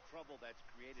trouble. Trouble that's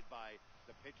created by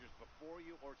the pitchers before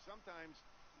you, or sometimes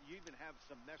you even have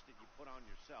some mess that you put on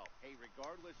yourself. Hey,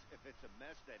 regardless if it's a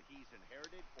mess that he's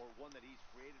inherited or one that he's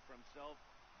created for himself,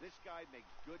 this guy makes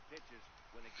good pitches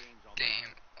when the game's on.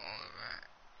 Game over.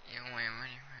 You win.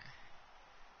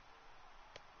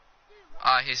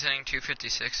 He's hitting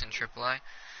 256 in AAA.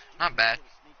 Not bad.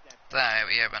 But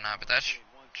that's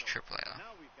AAA though.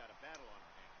 Now we've got a battle on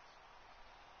our hands.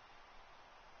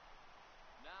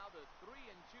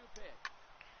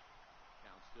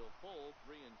 Still full,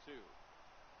 3-2.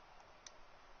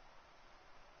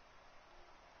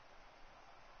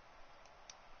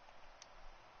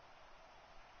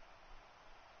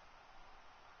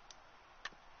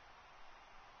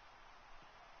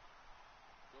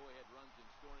 Go-ahead runs in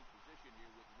scoring position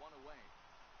here with one away.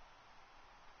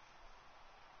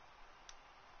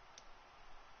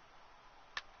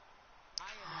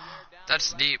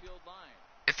 That's deep.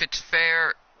 If it's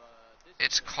fair,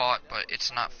 it's caught, but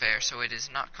it's not fair, so it is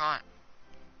not caught.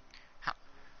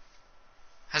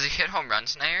 Has he hit home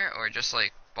runs in there, or just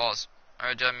like balls? Or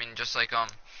I mean, just like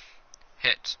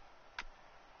hits?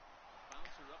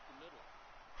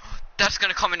 That's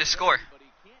gonna come in to score.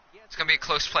 It's gonna be a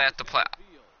close play at the plate.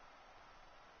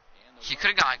 He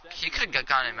could have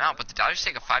gotten him out, but the Dodgers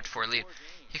take a 5-4 lead.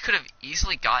 He could have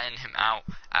easily gotten him out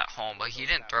at home, but he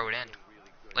didn't throw it in.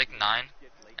 Like 9.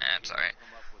 It's alright.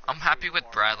 I'm happy with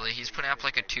Bradley. He's putting up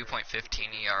like a 2.15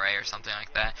 ERA or something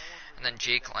like that. And then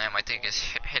Jake Lamb, I think, is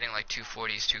hitting like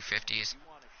 240s, 250s,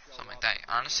 something like that.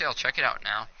 Honestly, I'll check it out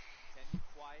now.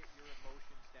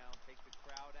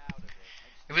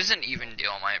 It was an even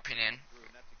deal, in my opinion.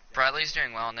 Bradley's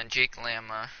doing well, and then Jake Lamb,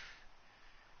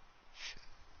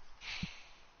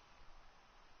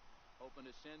 Open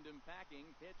to send him packing.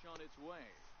 Pitch on its way.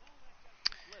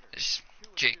 is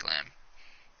Jake Lamb.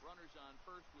 Runners on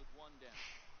first with one down.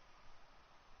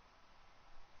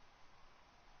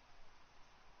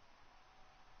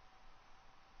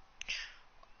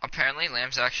 Apparently,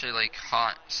 Lamb's actually like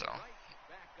hot, so.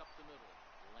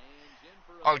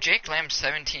 Oh, Jake Lamb's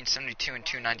 1772 and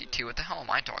 292. What the hell am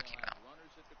I talking about?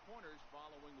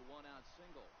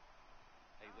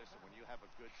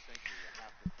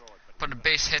 But a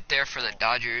base hit there for the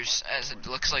Dodgers, as it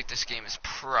looks like this game is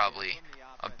probably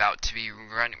about to be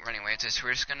running away with this.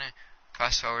 We're just gonna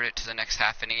fast forward it to the next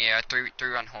half inning. Yeah,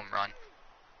 three-run home run.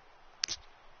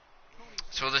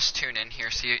 So we'll just tune in here,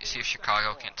 see if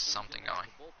Chicago gets something going.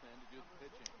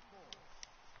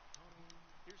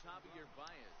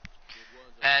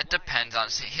 It depends on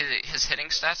his hitting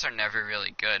stats are never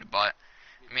really good, but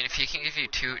I mean if he can give you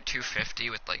 250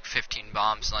 with like 15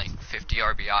 bombs, like 50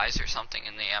 RBIs or something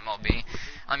in the MLB,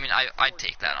 I mean I'd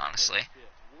take that honestly.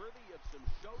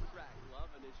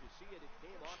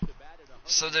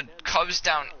 So the Cubs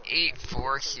down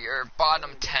 8-4 here,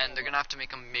 bottom 10. They're gonna have to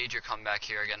make a major comeback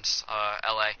here against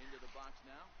LA.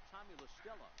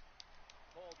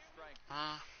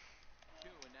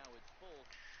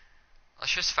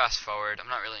 Let's just fast forward. I'm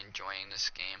not really enjoying this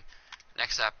game.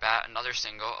 Next at bat, another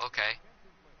single. Okay.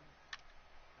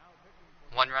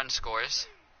 1 run scores,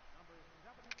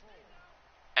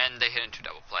 and they hit into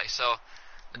double play. So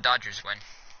the Dodgers win.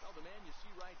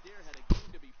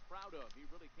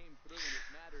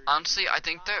 Honestly, I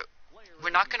think that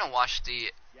we're not going to watch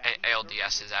the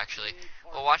ALDSs, actually.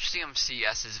 We'll watch the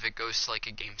CSs if it goes to like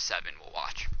a Game 7, we'll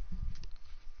watch.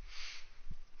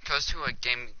 If it goes to a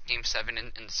Game 7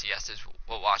 in the CSs,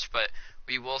 we'll watch, but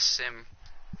we will sim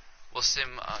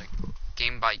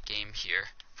game by game here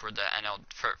for the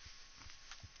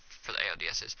for the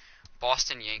ALDSs.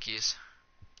 Boston Yankees.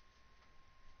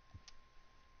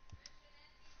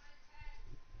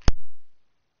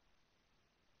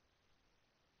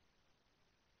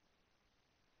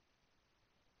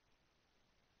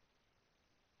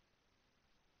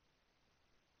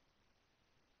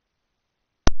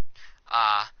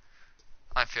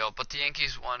 I feel, but the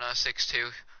Yankees won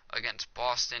 6-2 against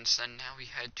Boston, so now we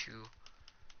head to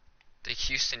the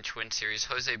Houston Twins series,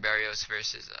 Jose Barrios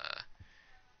versus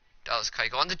Dallas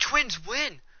Keuchel, and the Twins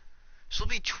win! So it'll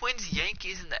be Twins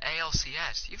Yankees in the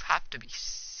ALCS. You have to be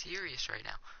serious right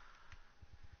now.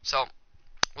 So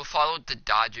we'll follow the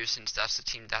Dodgers since that's the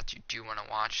team that you do want to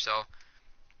watch. So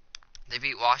they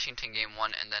beat Washington game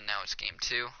 1, and then now it's game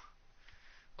 2.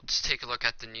 We'll just take a look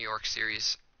at the New York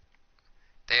series.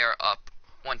 They are up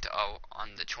 1-0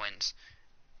 on the Twins.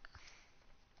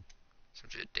 Some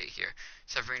good day here.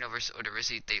 Severino versus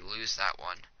Odorizzi, they lose that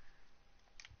one.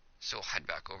 So we'll head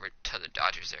back over to the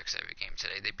Dodgers there because they have a game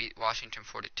today. They beat Washington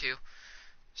 4-2.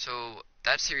 So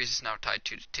that series is now tied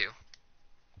 2-2.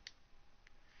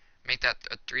 Make that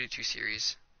a 3-2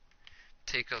 series.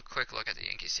 Take a quick look at the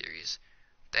Yankee series.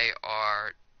 They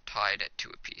are tied at 2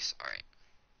 apiece. Alright.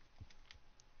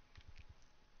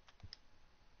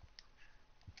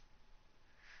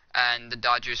 And the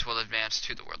Dodgers will advance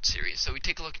to the World Series. So we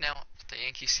take a look now at the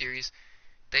Yankee series.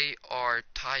 They are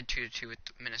tied 2-2 with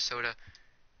Minnesota,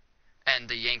 and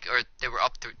they were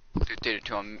up 3-2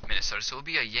 on Minnesota. So it'll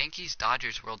be a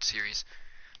Yankees-Dodgers World Series.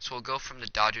 So we'll go from the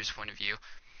Dodgers' point of view.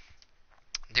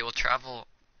 They will travel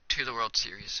to the World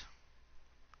Series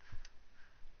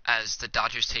as the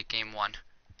Dodgers take Game 1.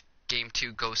 Game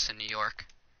 2 goes to New York.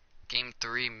 Game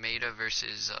 3, Maeda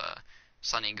versus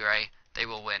Sonny Gray. They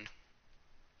will win.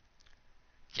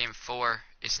 Game 4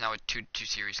 is now a 2-2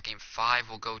 series. Game 5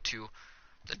 will go to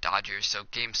the Dodgers. So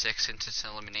Game 6, since it's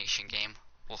an elimination game,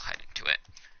 we'll head into it.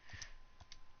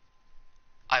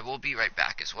 I will be right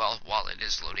back as well while it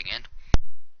is loading in.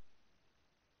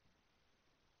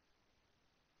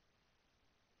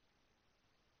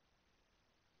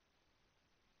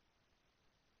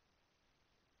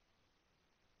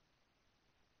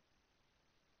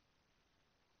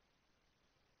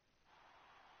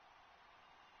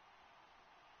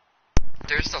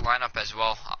 There's the lineup as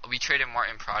well. We traded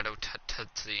Martin Prado to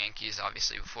the Yankees,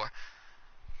 obviously, before.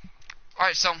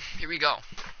 Alright, so here we go.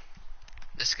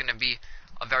 This is going to be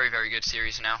a very, very good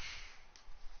series now.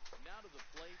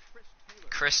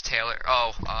 Chris Taylor.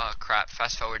 Oh, crap.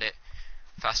 Fast forward it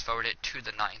to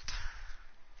the 9th.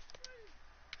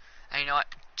 And you know what?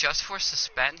 Just for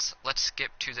suspense, let's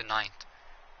skip to the 9th.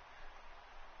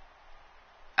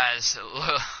 As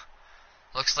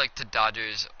looks like the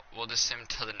Dodgers will just sim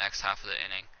to the next half of the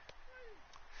inning.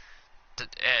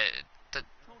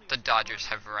 The Dodgers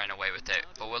have ran away with it,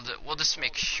 but we'll just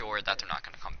make sure that they're not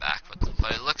going to come back.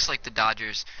 But it looks like the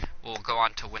Dodgers will go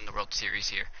on to win the World Series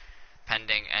here,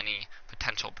 pending any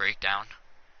potential breakdown.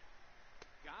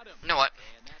 You know what?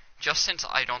 Just since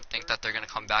I don't think that they're going to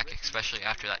come back, especially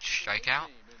after that strikeout,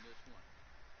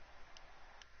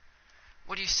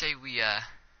 what do you say we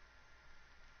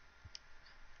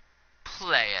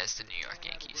play as the New York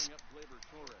Yankees?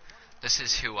 This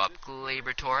is who up?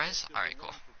 Gleyber Torres? Alright,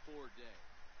 cool.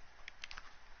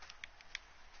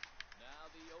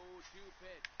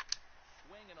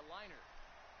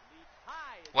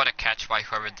 What a catch by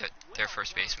whoever their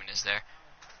first baseman is there.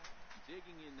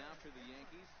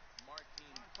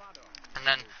 And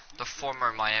then the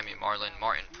former Miami Marlin,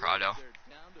 Martin Prado.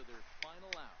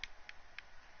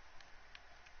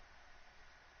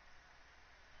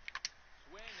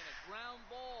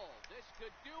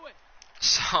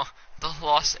 So, the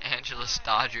Los Angeles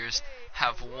Dodgers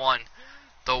have won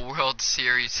the World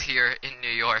Series here in New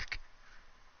York.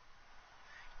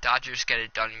 Dodgers get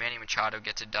it done. Manny Machado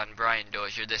gets it done. Brian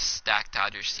Dozier, this stacked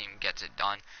Dodgers team, gets it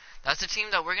done. That's a team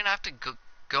that we're going to have to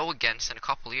go against in a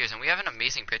couple of years. And we have an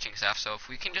amazing pitching staff, so if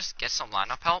we can just get some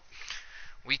lineup help,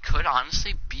 we could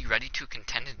honestly be ready to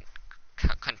contend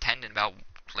in about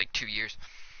like 2 years.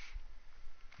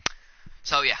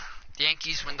 So yeah, the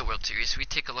Yankees win the World Series. We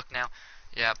take a look now.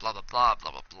 Yeah, blah, blah, blah,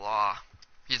 blah, blah, blah.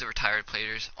 These are retired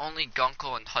players. Only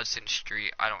Gunkel and Hudson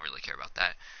Street. I don't really care about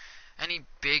that. Any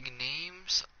big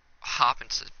names? Hop and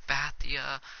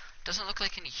Sabathia. Doesn't look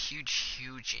like any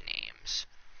huge names.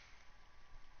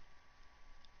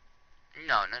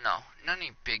 No. Not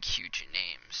any big, huge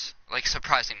names. Like,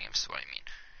 surprising names is what I mean.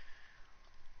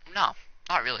 No,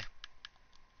 not really.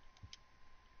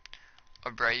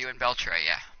 Abreu and Beltre,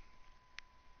 yeah.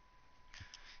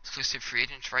 Exclusive free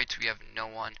agent rights, we have no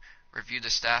one. Review the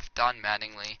staff, Don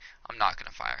Mattingly. I'm not going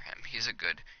to fire him. He's a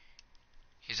good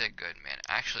man.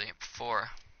 Actually, before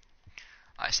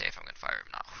I say if I'm going to fire him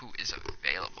or not, who is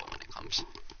available when it comes.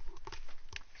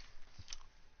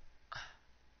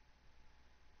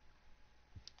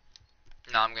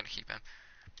 No, I'm going to keep him.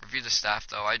 Review the staff,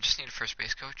 though. I just need a first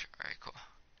base coach. Alright, cool.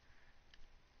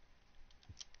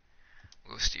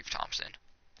 We'll go Steve Thompson.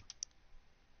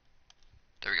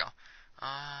 There we go.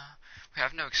 We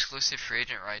have no exclusive free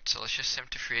agent rights, so let's just sim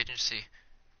to free agency.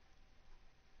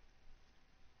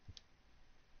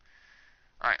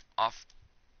 Alright,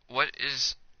 what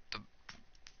is the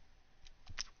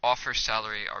offer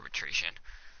salary arbitration?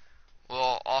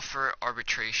 We'll offer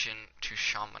arbitration to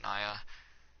Sean Manaea.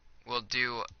 We'll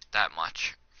do that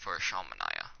much for Sean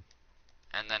Manaea.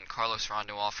 And then Carlos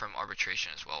Rondon will offer him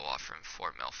arbitration as well. We'll offer him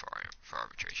 $4 million for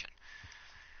arbitration.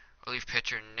 Relief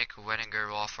pitcher Nick Wettinger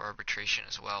will offer arbitration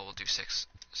as well. We'll do $60,000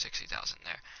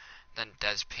 there. Then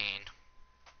Des Payne.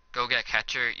 Go get a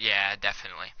catcher? Yeah,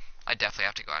 definitely. I definitely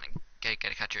have to go out and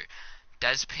get a catcher.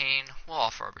 Des Payne will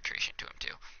offer arbitration to him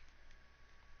too.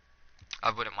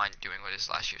 I wouldn't mind doing what his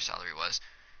last year's salary was.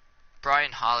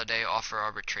 Brian Holiday offer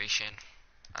arbitration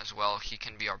as well. He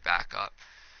can be our backup.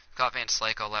 Scott Van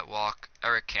Slyke I'll let walk.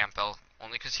 Eric Campbell,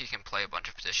 only because he can play a bunch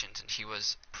of positions and he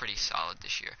was pretty solid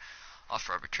this year.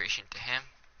 Offer arbitration to him.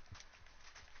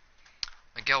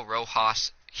 Miguel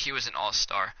Rojas, he was an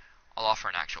all-star. I'll offer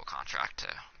an actual contract to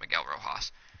Miguel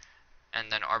Rojas.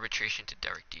 And then arbitration to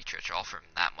Derek Dietrich. I'll offer him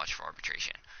that much for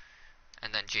arbitration.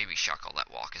 And then JB Shuck I'll let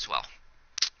walk as well.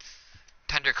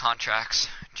 Tender contracts.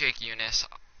 Jake Eunice,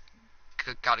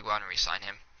 gotta go out and re-sign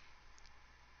him.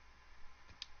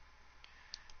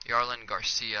 Yarlin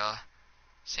Garcia,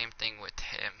 same thing with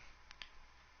him.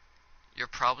 You're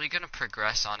probably going to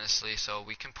progress, honestly, so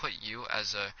we can put you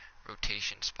as a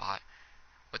rotation spot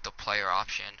with the player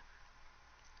option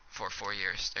for 4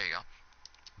 years. There you go.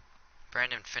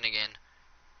 Brandon Finnegan,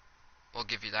 we'll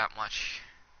give you that much.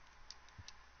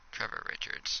 Trevor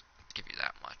Richards, give you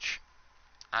that much.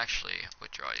 Actually,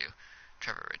 withdraw you.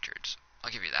 Trevor Richards,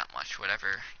 I'll give you that much,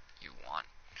 whatever you want.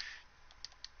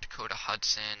 Dakota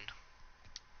Hudson.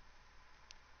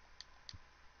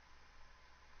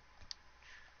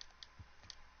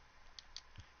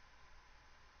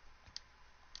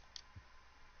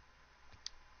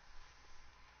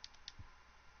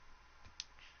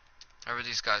 Whatever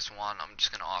these guys want, I'm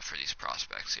just going to offer these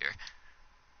prospects here.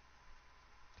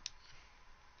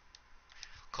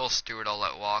 Cole Stewart I'll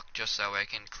let walk, just so I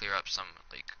can clear up some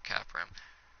like cap room.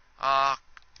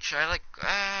 Should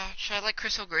I let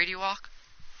Chris O'Grady walk?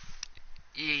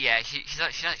 Yeah,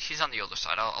 he's on the older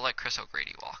side. I'll let Chris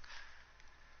O'Grady walk.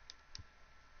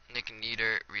 Nick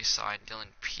Nieder resign.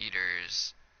 Dylan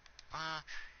Peters.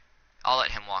 I'll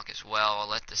let him walk as well. I'll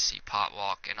let the C-Pot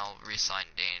walk, and I'll resign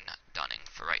Dane Dunning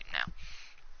for right now.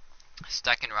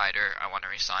 Steckenrider, I want to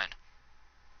resign.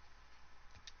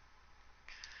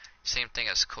 Same thing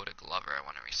as Coda Glover, I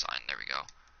want to resign. There we go.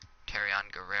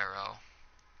 Terrion Guerrero,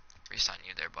 resign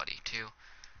you there, buddy, too.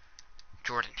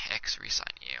 Jordan Hicks,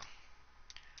 resign you.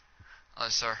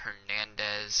 Lazar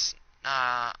Hernandez,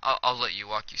 I'll let you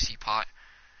walk, you C-Pot.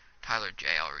 Tyler J,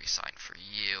 I'll resign for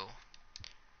you.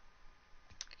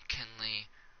 Kinley,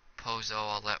 Pozo,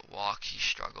 I'll let walk, he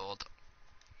struggled.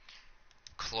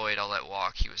 Cloyd, I'll let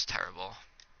walk, he was terrible.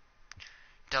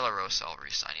 De La Rosa, I'll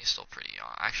resign, he's still pretty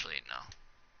young. Actually, no.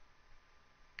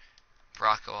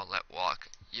 Bracco, I'll let walk.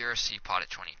 You're a C-Pot at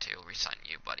 22, resign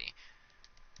you, buddy.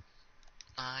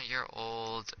 You're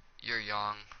old, you're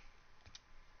young.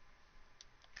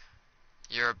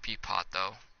 You're a B-Pot,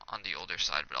 though, on the older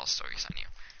side, but I'll still resign you.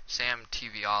 Sam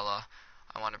Tiviala,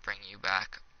 I want to bring you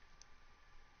back.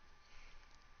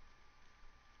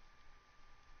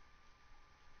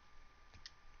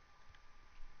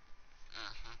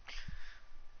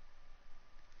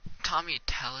 Tommy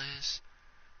Tellez,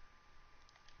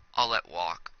 I'll let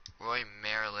walk. Roy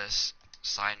Marilis,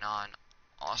 sign on.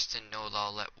 Austin Nola,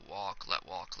 I'll let walk.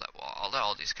 I'll let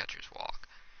all these catchers walk.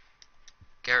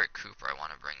 Garrett Cooper, I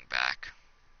want to bring back.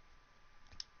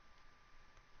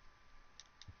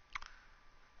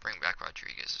 Bring back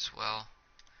Rodriguez as well.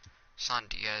 San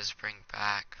Diaz, bring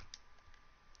back.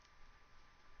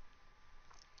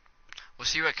 We'll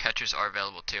see what catchers are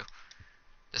available too.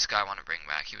 This guy I want to bring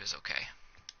back. He was okay.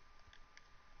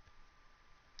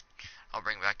 I'll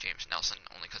bring back James Nelson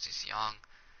only because he's young.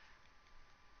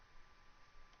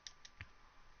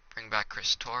 Bring back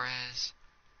Chris Torres.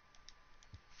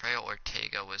 Freyo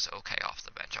Ortega was okay off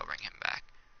the bench. I'll bring him back.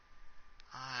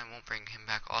 I won't bring him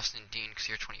back. Austin Dean, because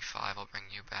you're 25. I'll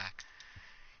bring you back.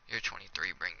 You're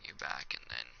 23. Bring you back. And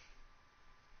then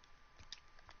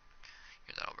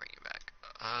I'll bring you back.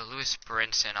 Louis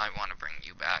Brinson, I want to bring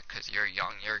you back because you're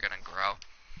young. You're going to grow.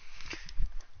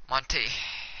 Monte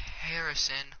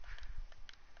Harrison,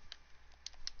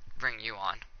 bring you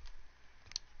on.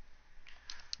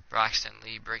 Braxton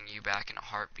Lee, bring you back in a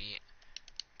heartbeat.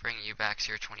 Bring you back,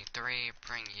 023.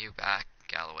 Bring you back.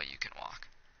 Galloway, you can walk.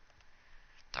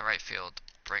 The right field,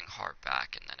 bring Hart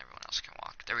back, and then everyone else can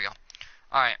walk. There we go.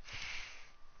 Alright.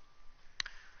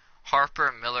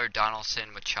 Harper, Miller,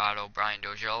 Donaldson, Machado, Brian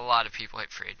Dozier. A lot of people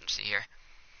hit free agency here.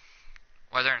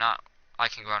 Whether or not I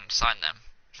can go out and sign them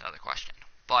is another question.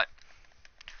 But,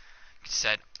 like I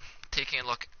said, taking a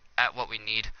look at what we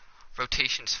need,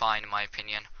 rotation's fine in my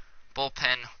opinion.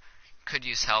 Bullpen could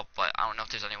use help, but I don't know if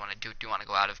there's anyone I do want to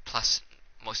go out of. Plus,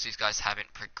 most of these guys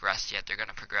haven't progressed yet. They're going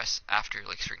to progress after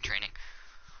like spring training.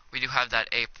 We do have that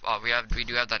we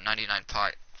do have that 99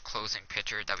 pot closing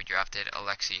pitcher that we drafted,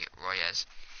 Alexi Royez.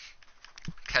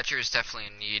 Catcher is definitely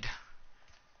in need,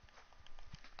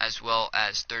 as well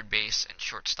as third base and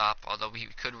shortstop. Although we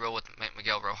could roll with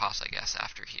Miguel Rojas, I guess,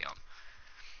 after he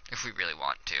if we really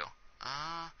want to.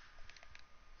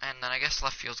 And then I guess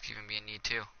left field's even be in need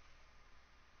too.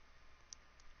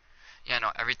 Yeah,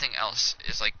 no, everything else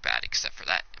is like bad except for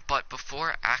that. But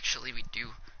before actually we do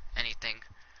anything,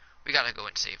 we gotta go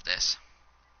and save this.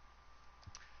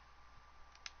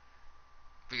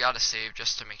 We gotta save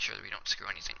just to make sure that we don't screw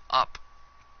anything up.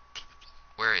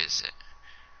 Where is it?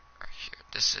 Right here.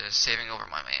 This is saving over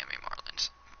my Miami Marlins.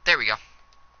 There we go.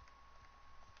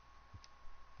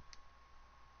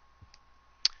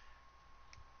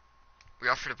 We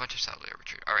offered a bunch of salary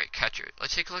arbitrary. Alright, catcher.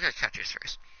 Let's take a look at catchers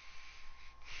first.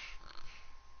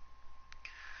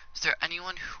 Is there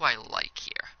anyone who I like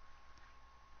here?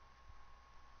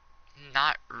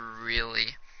 Not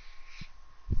really.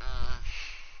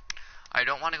 I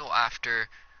don't want to go after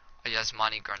a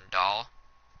Yasmani Grandal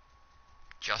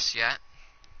just yet.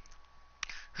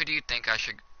 Who do you think I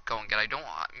should go and get? I don't.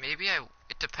 Maybe I.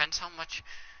 It depends how much.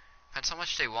 Depends how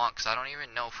much they want, because I don't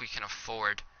even know if we can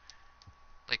afford.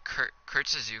 Like Kurt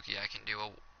Suzuki, I can do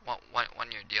a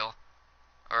one-year deal,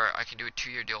 or I can do a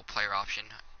 2-year deal player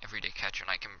option, everyday catcher,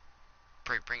 and I can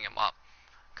bring him up.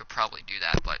 Could probably do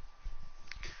that, but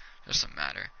it doesn't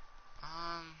matter.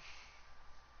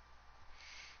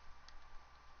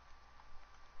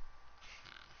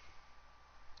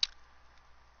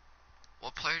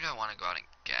 What player do I want to go out and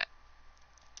get?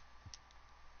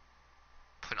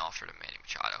 Put an offer to Manny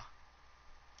Machado.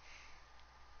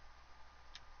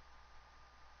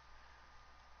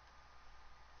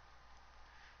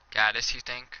 Gaddis, you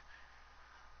think?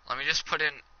 Let me just put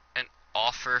in an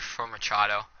offer for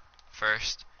Machado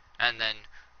first, and then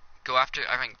go after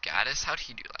Ivan Gaddis. How'd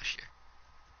he do last year?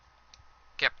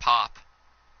 Get Pop.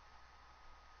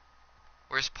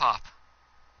 Where's Pop?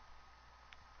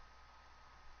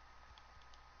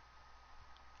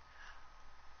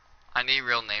 I need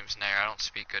real names there. I don't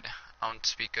speak good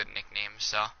nicknames,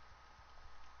 so.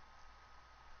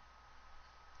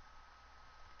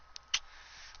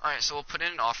 Alright, so we'll put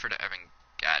in an offer to Evan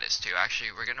Gaddis too.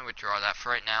 Actually, we're gonna withdraw that for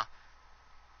right now.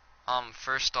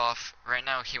 First off, right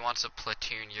now he wants a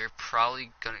platoon. You're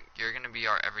gonna be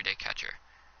our everyday catcher.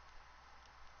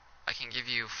 I can give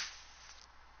you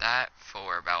that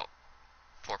for about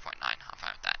 4.9. I'm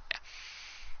fine with that. Yeah.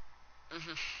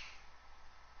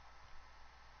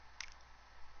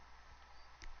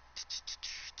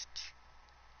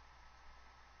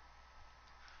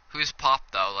 Who's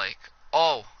Pop though? Like,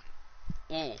 oh,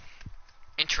 ooh,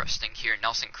 interesting here.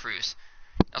 Nelson Cruz.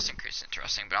 Nelson Cruz is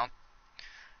interesting, but I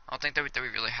don't think that we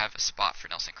really have a spot for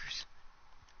Nelson Cruz.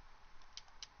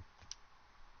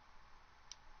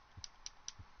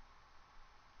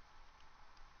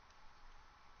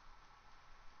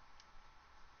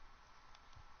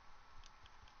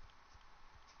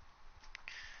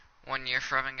 One year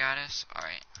for Evan Gaddis?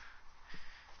 Alright.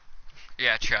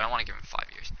 Yeah, true. I don't want to give him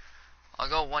 5 years. I'll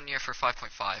go 1 year for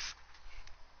 5.5.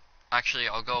 Actually,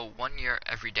 I'll go 1 year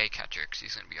everyday catcher, because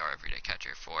he's going to be our everyday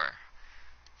catcher for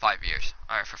 5 years.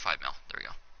 Alright, for 5 mil. There we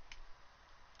go.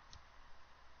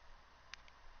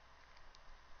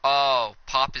 Oh,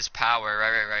 Pop is power.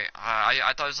 Right.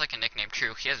 I thought it was like a nickname.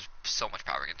 True, he has so much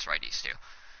power against righties, too.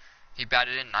 He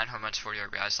batted in 9 home runs, 40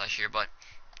 RBIs last year, but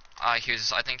I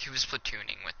think he was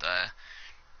platooning with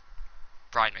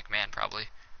Brian McMahon, probably.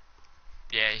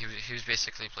 Yeah, he was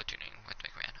basically platooning with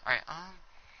McMahon. Alright,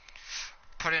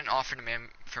 put in an offer to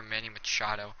for Manny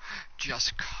Machado,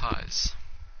 just cause.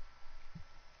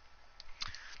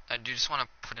 I do just want to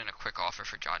put in a quick offer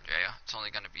for John Jaya. It's only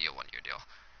going to be a 1 year deal.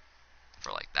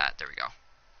 For like that, there we go.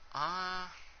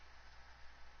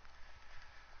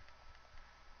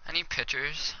 Any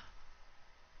pitchers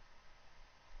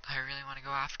I really want to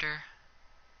go after?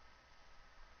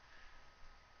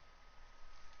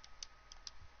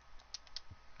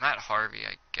 Matt Harvey,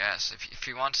 I guess.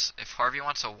 If Harvey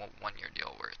wants a 1 year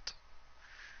deal worth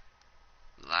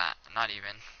that, not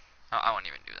even. I won't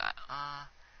even do that.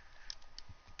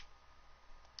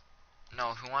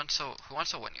 No, who wants a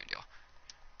 1 year deal?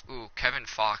 Ooh, Kevin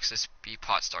Fox, this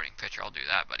B-pot starting pitcher. I'll do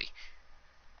that, buddy.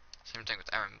 Same thing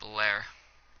with Aaron Blair.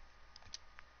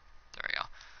 There we go.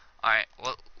 Alright,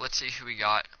 well, let's see who we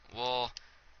got. We'll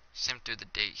sim through the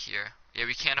date here. Yeah,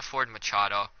 we can't afford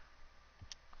Machado.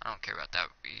 I don't care about that.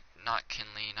 Not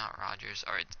Kinley, not Rogers.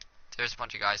 Alright, there's a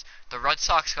bunch of guys. The Red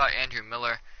Sox got Andrew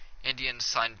Miller. Indians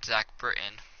signed Zach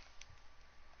Britton.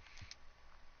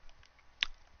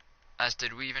 As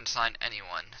did we even sign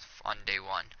anyone on day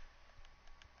 1.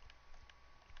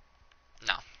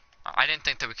 No. I didn't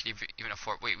think that we could even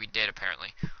afford... Wait, we did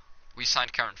apparently. We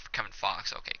signed Kevin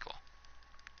Fox. Okay, cool.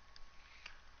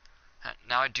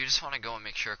 Now I do just want to go and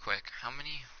make sure quick. How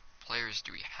many players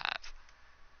do we have?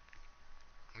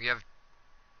 We have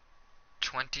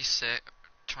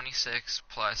 26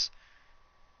 plus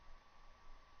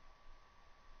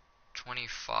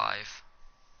 25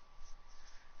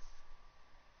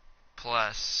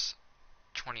 plus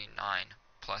 29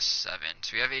 plus 7.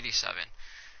 So we have 87.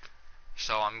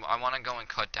 So I want to go and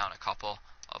cut down a couple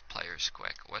of players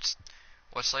quick. What's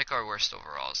like our worst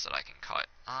overalls that I can cut?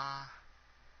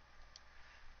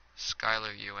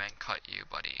 Skylar Ewing, cut you,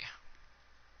 buddy.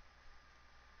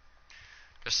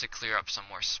 Just to clear up some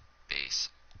more space.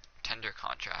 Tender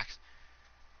contracts.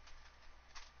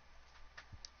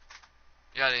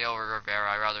 Yadiel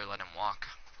Rivera, I'd rather let him walk.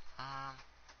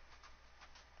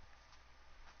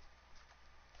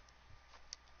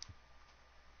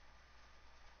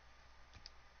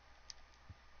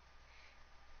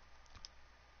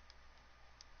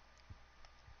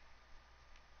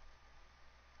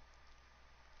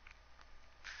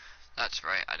 that's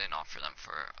right. I didn't offer them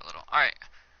for a little. All right,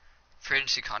 free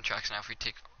agency contracts now. If we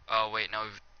take, oh wait, no,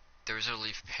 there was a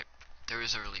relief. There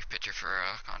was a relief pitcher for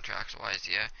contracts. Why is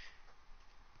he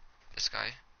this guy?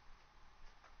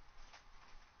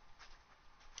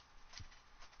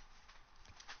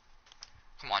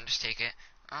 Come on, just take it.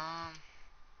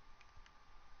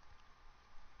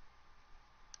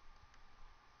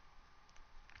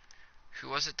 Who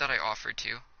was it that I offered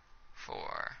to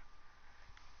for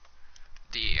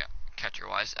the catcher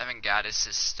wise? Evan Gaddis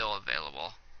is still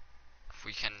available. If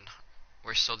we can,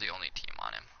 we're still the only team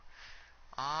on him.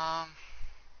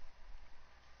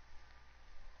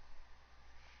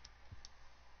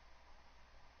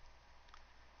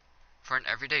 For an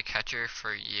everyday catcher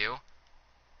for you,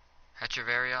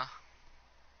 Hechevarria.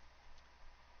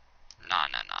 Nah,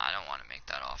 I don't want to make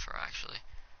that offer actually.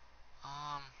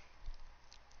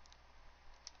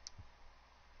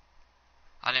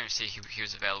 I didn't even see he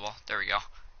was available. There we go.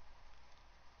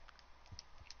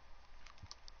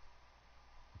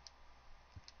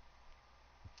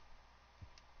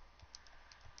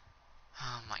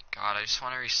 Oh my god, I just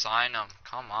want to re-sign him.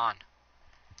 Come on.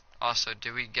 Also,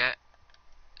 we got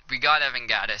Evan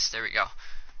Gaddis. There we go.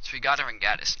 So we got Evan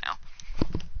Gaddis now.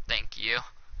 Thank you.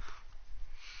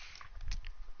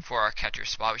 For our catcher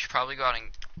spot, we should probably go out and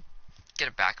get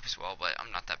a backup as well, but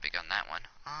I'm not that big on that one.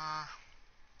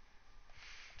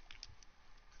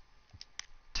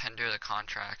 Tender the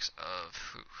contracts of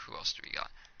who else do we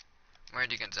got?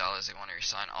 Randy Gonzalez, they want to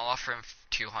resign. I'll offer him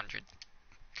 200.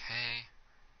 Okay.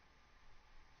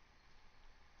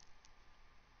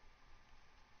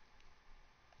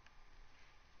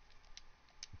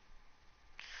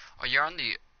 Oh, you're on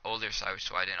the older side,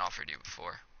 so I didn't offer you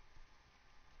before.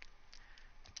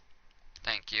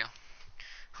 Thank you.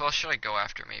 Who else should I go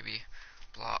after? Maybe.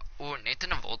 Blah. Ooh, Nathan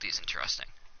Eovaldi is interesting.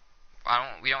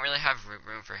 We don't really have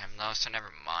room for him though, so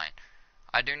never mind.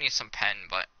 I do need some pen,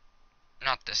 but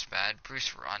not this bad.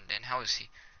 Bruce Rondon, how is he?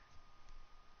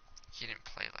 He didn't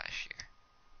play last year.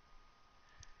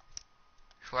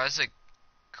 Who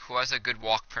has a good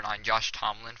walk per 9? Josh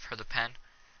Tomlin for the pen.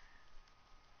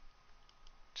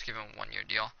 Let's give him a 1-year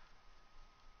deal.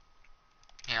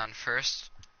 And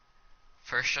first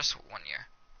just 1 year.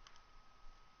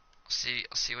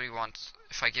 I'll see what he wants.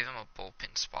 If I give him a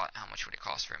bullpen spot, how much would it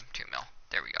cost for him? 2 mil.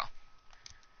 There we go.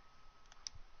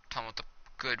 Tell him with a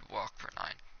good walk per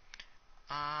 9.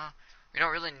 We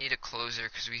don't really need a closer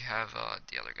because we have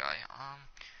the other guy.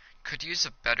 Could use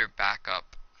a better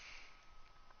backup.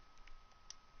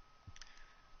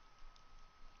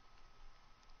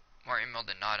 Martin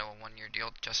Maldonado, a 1-year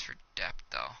deal just for depth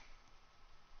though.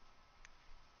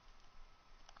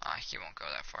 He won't go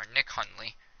that far. Nick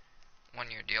Hundley,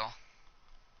 1-year deal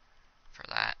for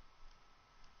that.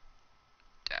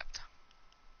 Depth.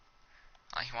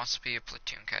 He wants to be a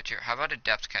platoon catcher. How about a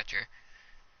depth catcher?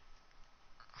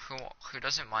 Who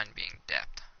doesn't mind being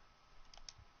depth?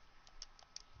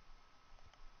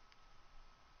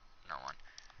 No one.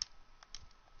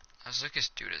 As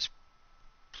Lucas Duda's.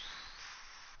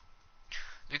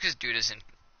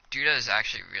 Duda is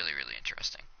actually really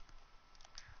interesting.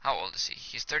 How old is he?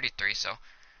 He's 33, so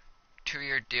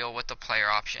 2-year deal with the player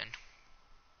option.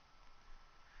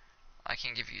 I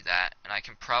can give you that, and I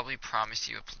can probably promise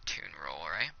you a platoon role,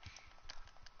 right?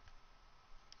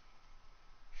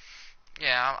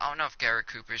 Yeah, I don't know if Garrett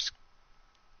Cooper's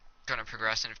gonna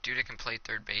progress, and if Duda can play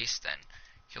third base, then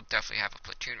he'll definitely have a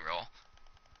platoon role.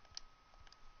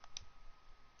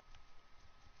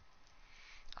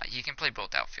 He can play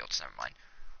both outfields, never mind.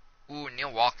 Ooh,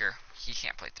 Neil Walker. He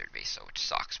can't play third base, so which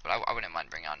sucks, but I wouldn't mind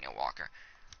bringing on Neil Walker.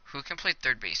 Who can play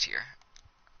third base here?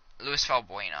 Luis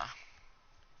Valbuena.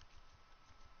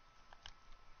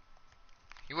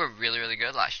 You were really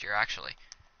good last year, actually.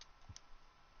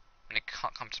 When it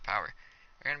comes to power.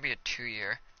 You're going to be a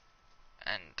 2-year,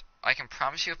 and I can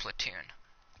promise you a platoon.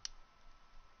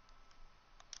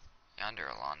 Yonder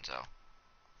Alonso.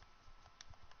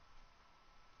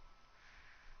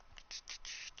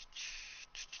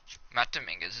 Matt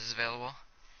Dominguez is available.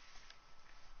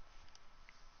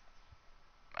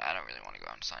 I don't really want to go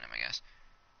out and sign him, I guess.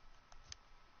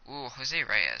 Ooh, Jose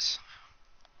Reyes.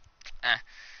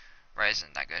 Reyes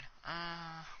isn't that good.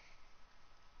 I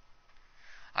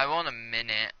will in a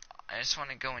minute. I just want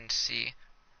to go and see.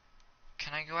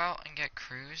 Can I go out and get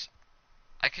Cruz?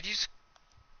 I could use...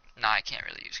 Nah, I can't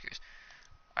really use Cruz.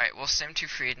 Alright, we'll sim to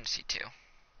free agency too.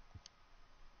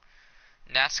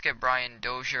 Nats get Brian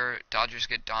Dozier. Dodgers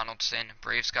get Donaldson.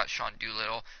 Braves got Sean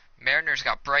Doolittle. Mariners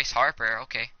got Bryce Harper.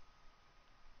 Okay.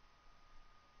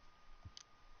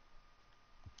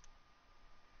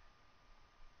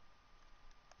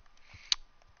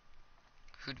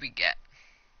 Who'd we get?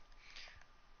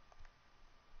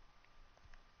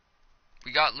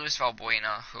 we got Luis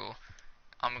Valbuena, who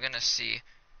I'm going to see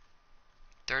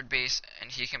third base, and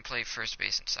he can play first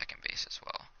base and second base as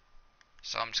well.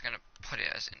 So I'm just going to put it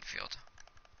as infield.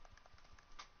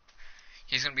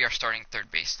 He's going to be our starting third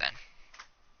base then.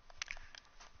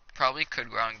 Probably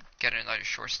could go out and get another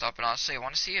shortstop, but honestly, I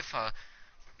want to see if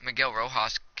Miguel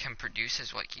Rojas can produce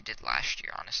as what he did last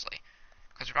year, honestly.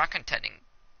 Because we're not contending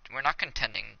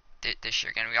this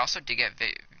year again. We also did get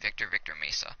Victor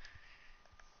Mesa.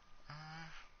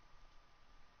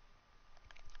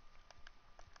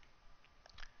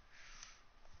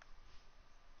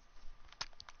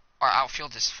 Our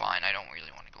outfield is fine. I don't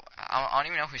really want to go. I don't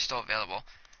even know who's still available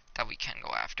that we can go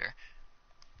after.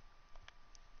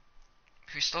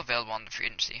 Who's still available on the free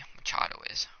agency? Machado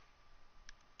is.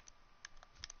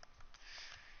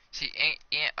 See,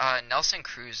 Nelson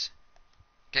Cruz,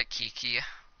 get Kiki.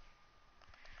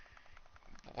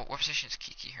 What position is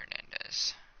Kiki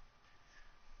Hernandez?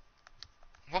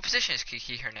 What position is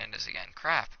Kiki Hernandez again?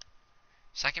 Crap.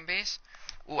 Second base?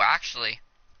 Ooh, actually.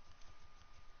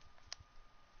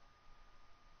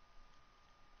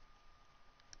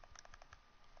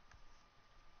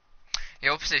 Yeah,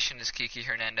 what position is Kiki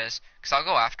Hernandez? Because I'll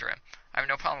go after him. I have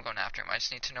no problem going after him. I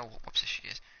just need to know what position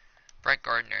he is. Brett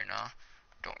Gardner, no.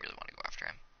 Don't really want to go after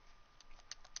him.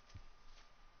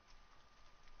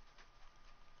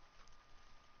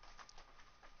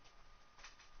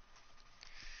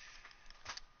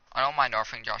 I don't mind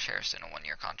offering Josh Harrison a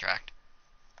 1-year contract.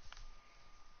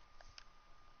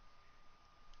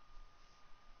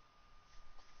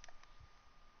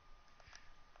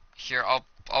 Here,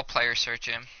 I'll player search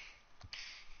him.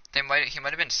 He might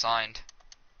have been signed.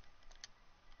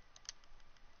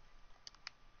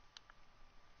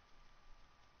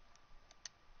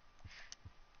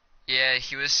 Yeah,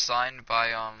 he was signed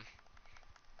by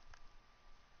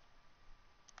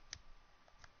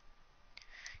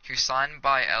he was signed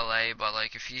by LA, but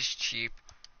like if he's cheap,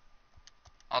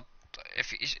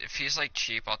 if he's like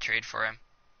cheap, I'll trade for him.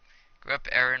 Give up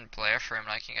Aaron Blair for him,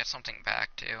 and I can get something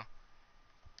back too.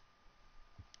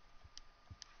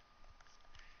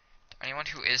 Anyone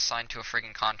who is signed to a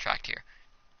friggin' contract here.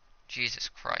 Jesus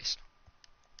Christ.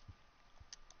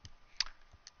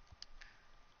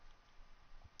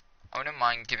 I wouldn't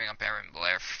mind giving up Aaron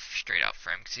Blair straight up for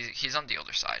him, because he's on the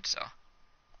older side, so.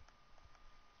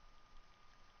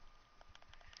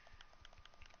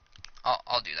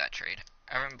 I'll do that trade.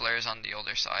 Aaron Blair's on the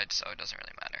older side, so it doesn't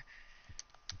really matter.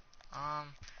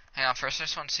 Hang on, first I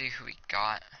just want to see who we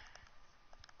got.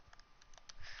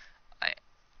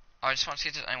 I just want to see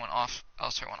if there's anyone else I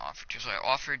want to offer to. So I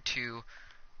offered to.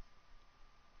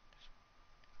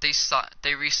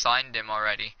 They re-signed him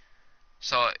already.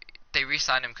 So they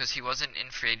re-signed him because he wasn't in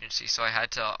free agency. So I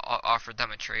had to offer them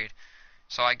a trade.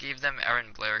 So I gave them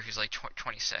Aaron Blair, who's like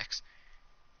 26.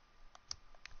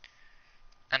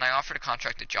 And I offered a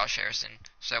contract to Josh Harrison,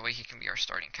 so that way he can be our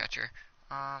starting catcher.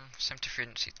 Sent him to free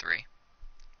agency 3.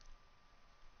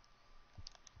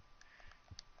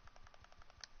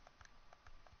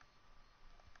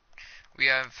 We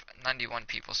have 91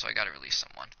 people, so I gotta release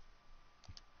someone.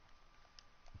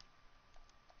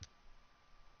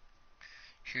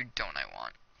 Who don't I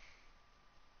want?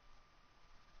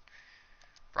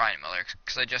 Brian Miller,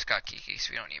 because I just got Kiki,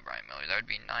 so we don't need Brian Miller. That would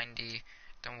be 90.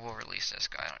 Then we'll release this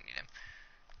guy. I don't need him.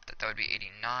 That would be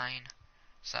 89.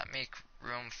 Does that make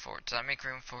room for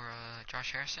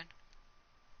Josh Harrison?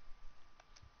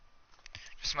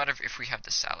 Just a matter of if we have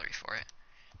the salary for it.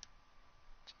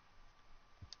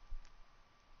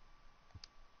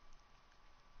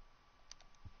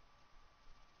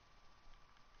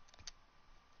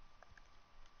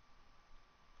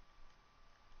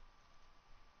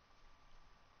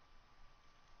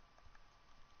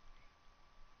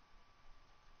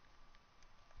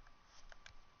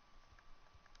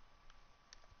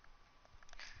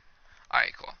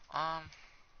 Alright, cool.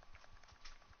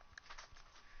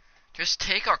 Just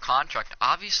take our contract.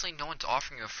 Obviously, no one's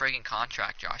offering you a friggin'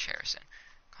 contract, Josh Harrison.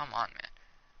 Come on, man.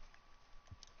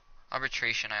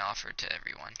 Arbitration I offered to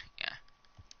everyone. Yeah.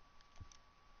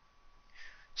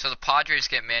 So the Padres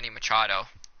get Manny Machado.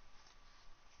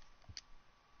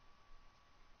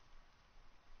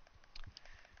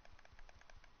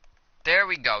 There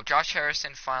we go. Josh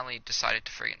Harrison finally decided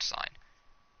to friggin' sign.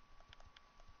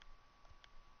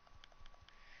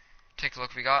 Take a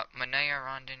look. We got Manea,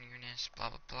 Rondon, Eunice, blah,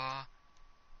 blah, blah.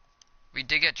 We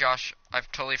did get Josh.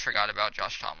 I've totally forgot about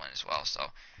Josh Tomlin as well. So,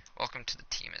 welcome to the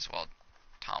team as well,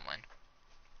 Tomlin.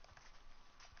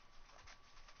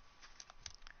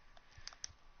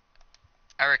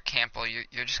 Eric Campbell,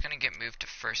 you're just going to get moved to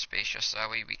first base just so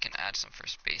that way we can add some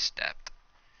first base depth.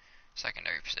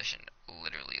 Secondary position,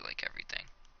 literally like everything.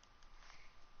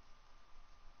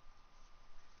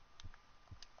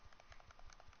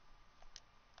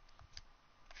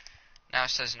 Now it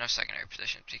says no secondary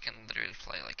positions. We can literally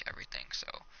play like everything, so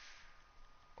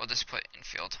we'll just put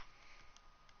infield.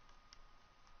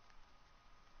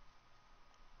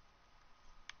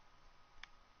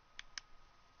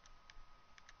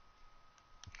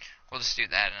 We'll just do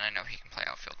that, and I know he can play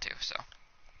outfield too, so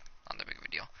not that big of a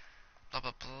deal. Blah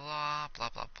blah blah blah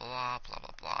blah blah blah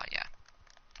blah blah. Yeah.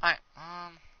 All right.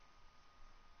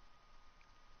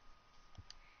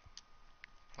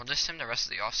 We'll just sim the rest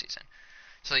of the offseason.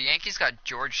 So the Yankees got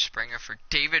George Springer for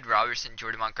David Robertson,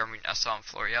 Jordan Montgomery, and Esalon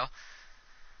Florial.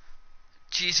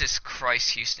 Jesus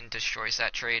Christ, Houston destroys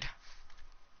that trade.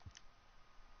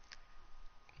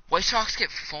 White Sox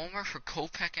get Fulmer for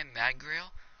Kopech and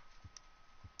Magriel.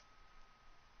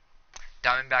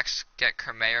 Diamondbacks get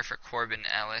Kermayer for Corbin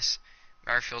Ellis.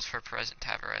 Merrifield for Perez and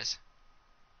Tavares.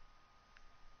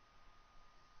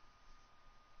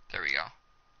 There we go.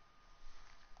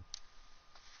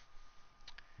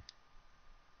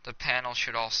 The panel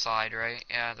should all side, right?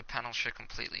 Yeah, the panel should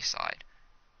completely side.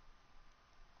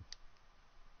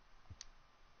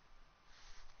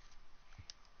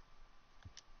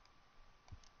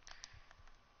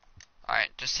 Alright,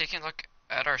 just taking a look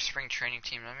at our spring training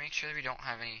team. Let me make sure that we don't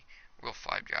have any Rule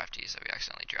 5 draftees that we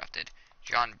accidentally drafted.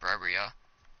 John Brebria.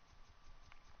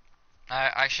 I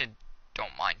actually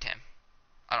don't mind him.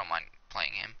 I don't mind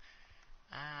playing him.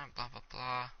 Blah, blah,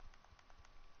 blah.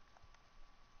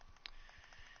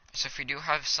 So if we do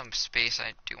have some space,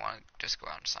 I do want to just go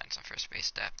out and sign some first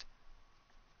base depth.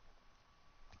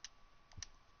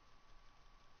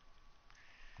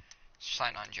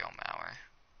 Sign on Joe Mauer.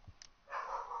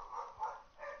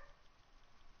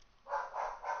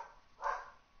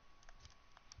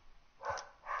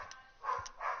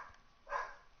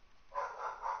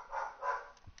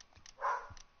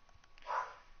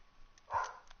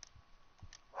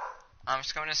 I'm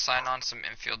just going to sign on some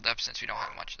infield depth since we don't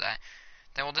have much of that.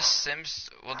 Then we'll just sim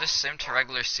to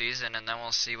regular season, and then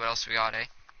we'll see what else we got, eh?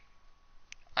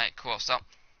 Alright, cool. So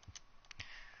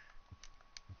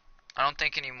I don't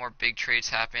think any more big trades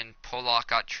happened. Pollock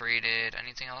got traded.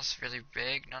 Anything else really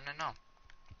big? No.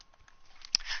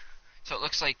 So it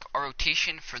looks like our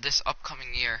rotation for this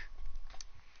upcoming year.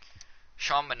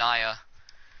 Sean Manaea,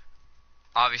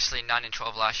 obviously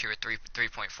 9-12 last year with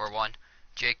 3.41.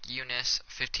 Jake Eunice,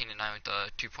 15-9 with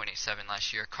a 2.87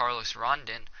 last year. Carlos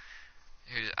Rondon,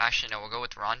 who actually, no, we'll go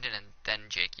with Rondon and then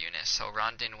Jake Eunice. So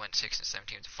Rondon went 6-17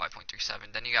 with a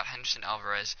 5.37. Then you got Henderson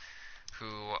Alvarez,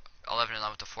 who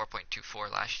 11-11 with a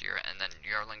 4.24 last year, and then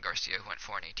Yarlin Garcia, who went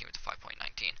 4-18 with a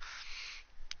 5.19.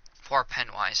 For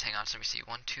pen-wise, hang on, so let me see.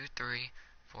 1, 2, 3,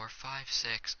 4, 5,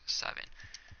 6, 7.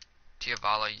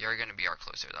 Tiavala, you're going to be our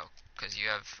closer, though, because you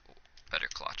have better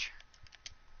clutch.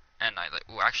 And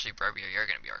actually, Brebia, you're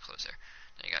going to be our closer.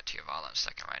 Then you got Tiavala in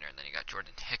second rider, and then you got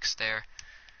Jordan Hicks there,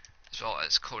 as well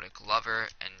as Kodak Glover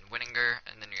and Winninger,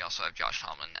 and then you also have Josh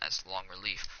Tomlin as long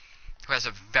relief, who has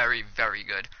a very, very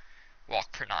good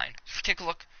walk per 9. If you take a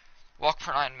look, walk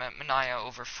per 9, Manaea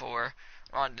over 4.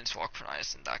 Rondon's walk per 9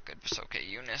 isn't that good, but it's okay.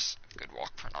 Eunice, good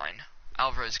walk per 9.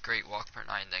 Alvarez, great walk per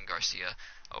 9. Then Garcia,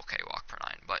 okay walk per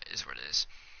 9, but is what it is.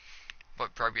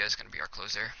 But Brebia is going to be our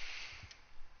closer.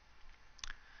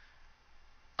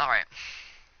 Alright.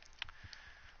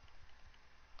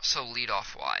 So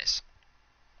leadoff wise.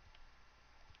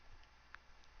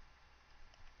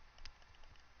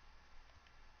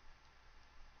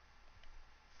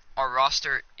 Our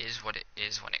roster is what it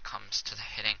is when it comes to the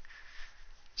hitting.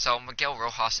 So Miguel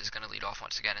Rojas is going to lead off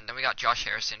once again. And then we got Josh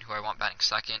Harrison, who I want batting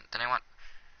second. Then I want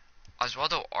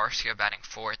Oswaldo Arcia batting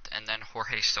fourth. And then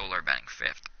Jorge Soler batting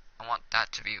fifth. I want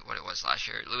that to be what it was last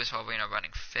year. Luis Valbuena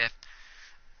batting fifth.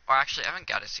 Or actually, I haven't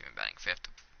Gaddis even batting fifth.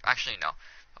 Actually, no.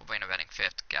 Valbuena batting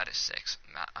fifth. Gaddis sixth.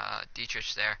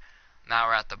 Dietrich there.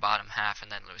 Mauer at the bottom half.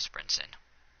 And then Lewis Brinson.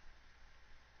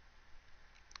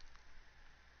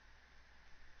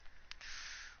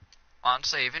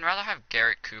 Honestly, I'd even rather have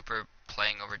Garrett Cooper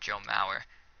playing over Joe Mauer.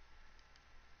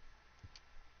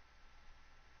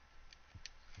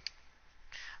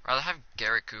 Rather have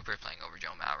Garrett Cooper playing over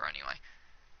Joe Mauer anyway.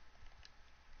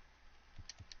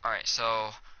 Alright,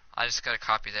 so I just gotta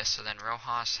copy this. So then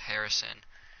Rojas, Harrison,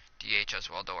 DH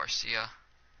Oswaldo Arcia.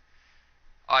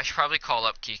 Oh, I should probably call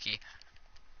up Kiki.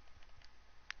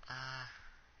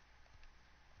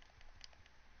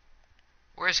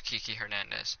 Where's Kiki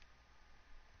Hernandez?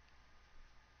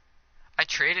 I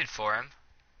traded for him.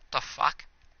 The fuck?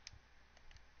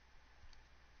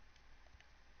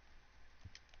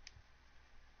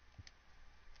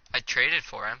 I traded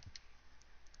for him.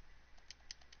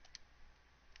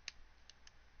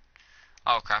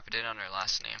 Oh crap, I did it under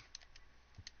last name.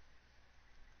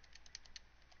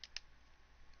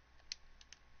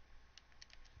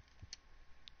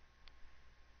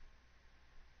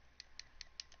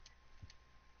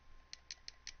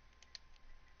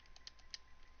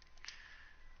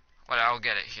 But I'll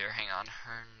get it here. Hang on.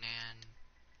 Hernandez.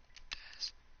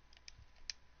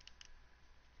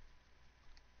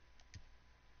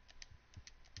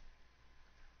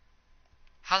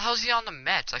 How the hell is he on the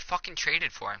Mets? I fucking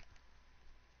traded for him.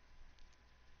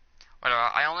 Whatever.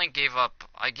 I gave up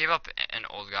an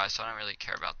old guy, so I don't really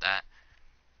care about that.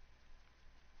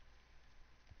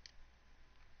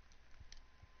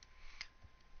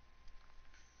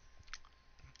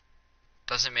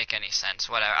 Doesn't make any sense.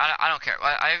 Whatever. I don't care.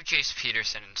 I have Jace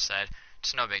Peterson instead.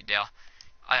 It's no big deal.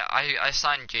 I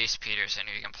signed Jace Peterson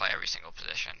who can play every single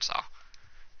position, so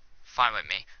fine with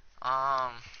me.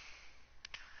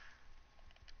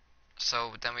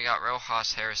 So then we got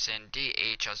Rojas, Harrison,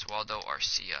 DH, Oswaldo,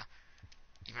 Arcia,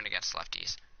 even against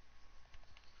lefties.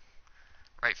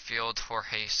 Right field,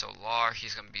 Jorge Solar,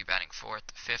 he's going to be batting fourth.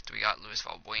 Fifth, we got Luis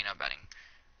Valbuena batting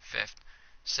fifth.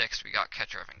 Sixth, we got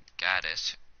catcher Evan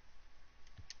Gaddis.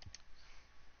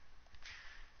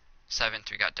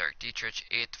 Seventh, we got Derek Dietrich.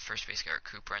 Eighth, first base Garrett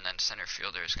Cooper, and then center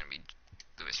fielder is going to be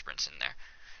Lewis Brinson there.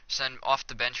 So then off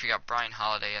the bench, we got Brian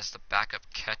Holiday as the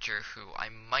backup catcher, who I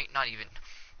might not even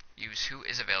use. Who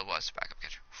is available as the backup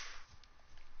catcher?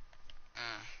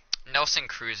 Nelson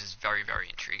Cruz is very, very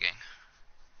intriguing.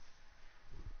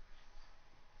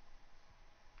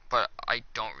 But I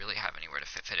don't really have anywhere to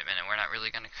fit him in, and we're not really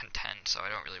going to contend, so I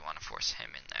don't really want to force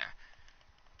him in there.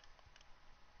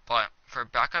 But for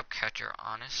backup catcher,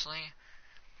 honestly,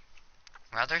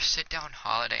 rather sit down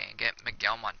Holiday and get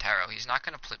Miguel Montero. He's not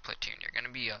going to platoon. You're going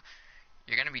to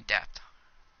be depth.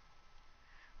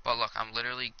 But look, I'm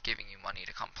literally giving you money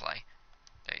to come play.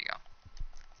 There you go.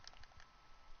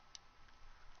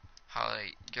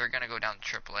 Holiday, you're going to go down to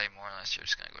AAA more or less. You're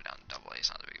just going to go down to AA. It's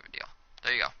not that big of a deal.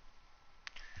 There you go.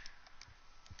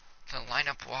 The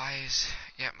lineup wise,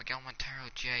 yeah, Miguel Montero,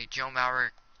 Joe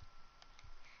Mauer.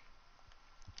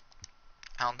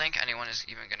 I don't think anyone is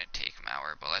even going to take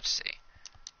Mauer, but let's see.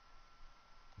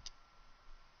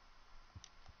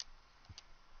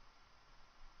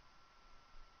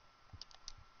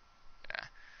 Yeah.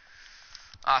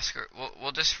 Oscar,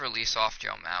 we'll just release off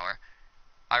Joe Mauer.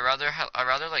 I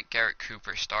rather like Garrett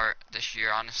Cooper start this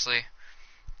year, honestly.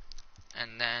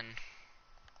 And then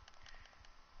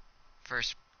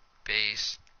first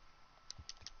base,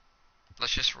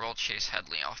 let's just roll Chase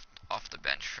Headley off the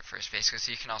bench for first base, because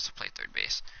he can also play third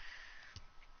base.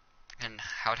 And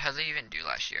how did Headley even do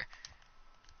last year?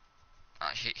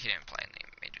 He didn't play in the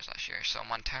majors last year. So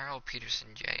Montero, Peterson,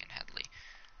 Jay, and Headley.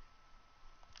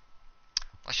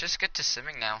 Let's just get to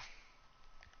simming now.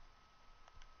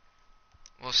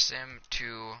 We'll sim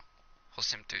through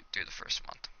the first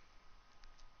month.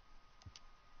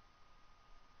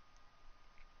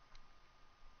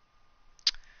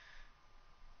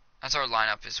 As our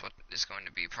lineup is what is going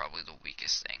to be probably the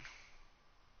weakest thing.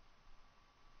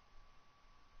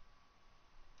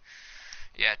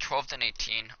 Yeah, 12th and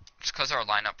 18. Just because our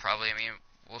lineup probably, I mean,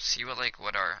 we'll see what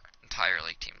our entire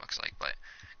team looks like. But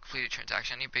completed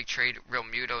transaction. Any big trade? Real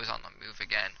Muto is on the move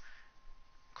again.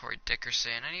 Corey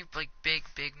Dickerson. Any big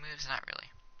moves? Not really.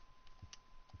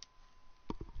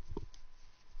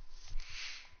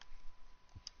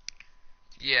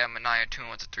 Yeah, Manaea 2-1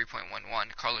 with a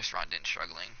 3.11. Carlos Rondon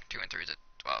struggling. 2-3 with a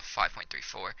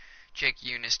 5.34. Jake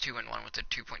Eunice 2-1 with a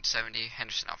 2.70.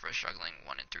 Henderson Alvarez struggling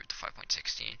 1-3 with a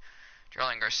 5.16.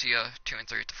 Jarlin Garcia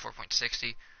 2-3 with a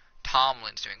 4.60.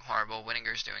 Tomlin's doing horrible.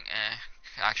 Whittinger's doing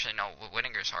Actually, no,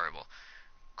 Whittinger's horrible.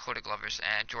 Coda Glover's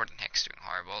Jordan Hicks doing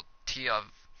horrible.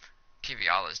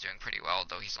 Viala is doing pretty well,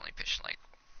 though he's only pitched 7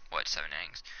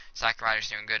 innings. Zach Ryder's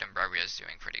doing good, and Brebbia's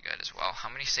doing pretty good as well. How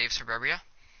many saves for Brebbia?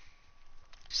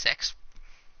 6.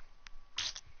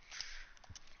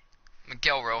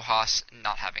 Miguel Rojas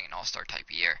not having an all-star type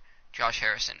of year. Josh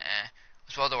Harrison,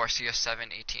 Oswaldo Arcia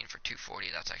 7-18 for 240.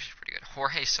 That's actually pretty good.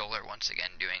 Jorge Soler once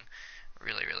again doing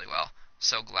really, really well.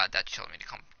 So glad that told me to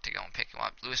go and pick him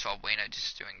up. Luis Valbuena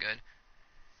just doing good.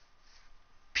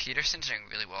 Peterson's doing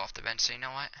really well off the bench. So you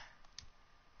know what?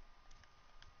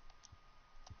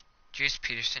 Jace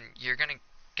Peterson, you're gonna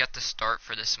get the start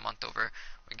for this month over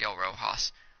Miguel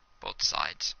Rojas. Both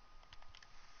sides.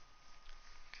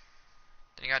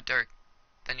 Then you got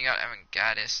Evan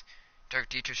Gaddis. Derek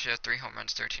Dietrich has 3 home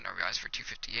runs, 13 RBIs for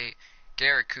 258.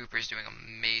 Garrett Cooper is doing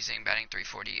amazing, batting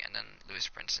 340, and then Lewis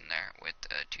Brinson there with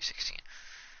 216.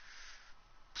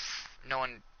 No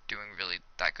one doing really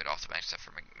that good off the bench except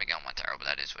for Miguel Montero, but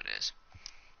that is what it is.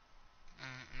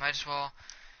 Might as well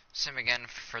sim again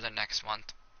for the next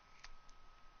month.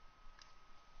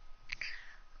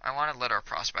 I want to let our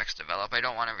prospects develop. I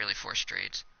don't want to really force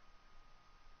trades.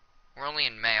 We're only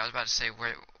in May. I was about to say,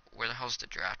 where the hell's the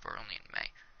draft? We're only in May.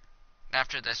 And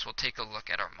after this, we'll take a look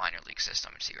at our minor league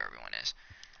system and see where everyone is.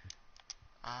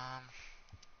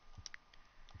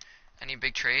 Any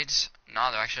big trades?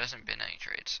 No, there actually hasn't been any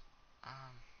trades.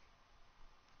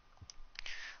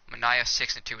 Manaea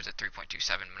 6-2 with a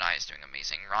 3.27. Manaea is doing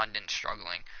amazing. Rondon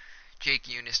struggling. Jake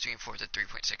Eunice doing 4 with a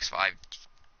 3.65.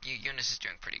 Eunice is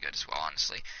doing pretty good as well,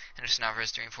 honestly. Henderson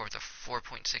Alvarez doing 4 with a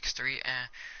 4.63.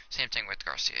 Same thing with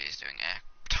Garcia. He's doing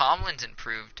Tomlin's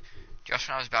improved. Just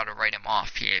when I was about to write him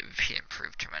off, he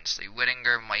improved tremendously.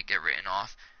 Whittinger might get written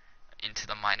off into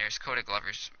the minors. Coda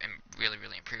Glover's really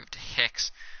improved.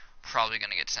 Hicks probably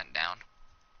going to get sent down.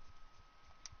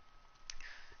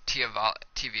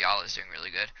 Tiviala is doing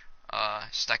really good.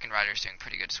 Steckenrider is doing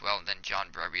pretty good as well. And then John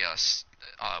Barrios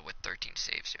with 13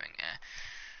 saves doing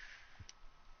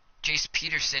Jace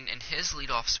Peterson in his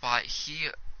leadoff spot, he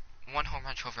 1 home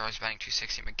run, 12 hours, batting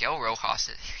 260. Miguel Rojas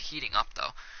is heating up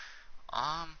though.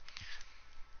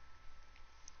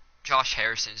 Josh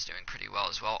Harrison is doing pretty well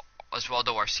as well.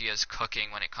 Oswaldo Arcia is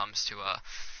cooking when it comes to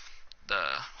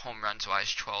the home runs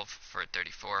wise. 12 for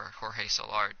 34. Jorge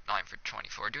Solar 9 for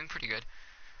 24, doing pretty good.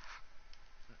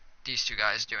 These two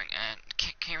guys doing and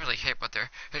can't really hit, but they're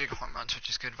hitting home runs, which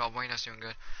is good. Valbuena's doing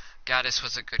good. Gaddis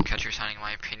was a good catcher signing, in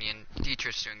my opinion.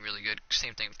 Dietrich's doing really good.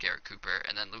 Same thing with Garrett Cooper,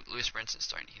 and then Lewis Brinson's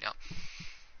starting to heat up.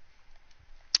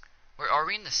 Where are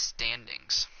we in the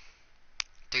standings?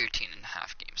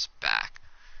 13.5 games back.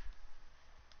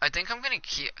 I think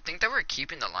that we're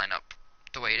keeping the lineup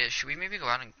the way it is. Should we maybe go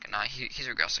out and nah? He's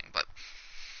regressing, but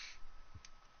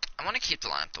I want to keep the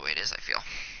lineup the way it is. I feel.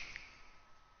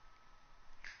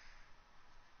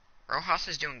 Rojas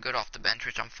is doing good off the bench,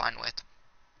 which I'm fine with.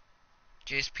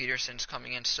 Jace Peterson's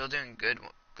coming in, still doing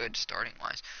good starting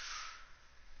wise.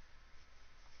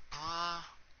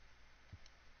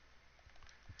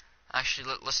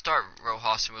 Actually, let's start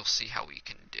Rojas and we'll see how we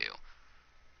can do.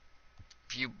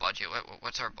 View budget.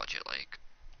 What's our budget like?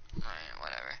 Alright,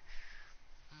 whatever.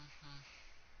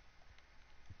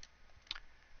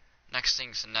 Next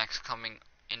thing's next, coming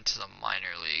into the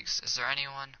minor leagues. Is there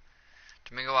anyone?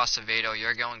 Domingo Acevedo,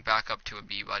 you're going back up to a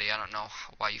B, buddy. I don't know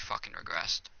why you fucking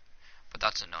regressed. But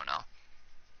that's a no-no.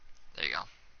 There you go.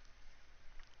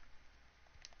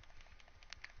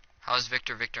 How's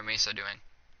Victor Mesa doing?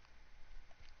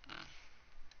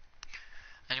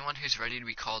 Anyone who's ready to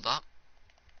be called up?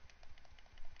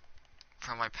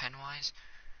 For my pen-wise?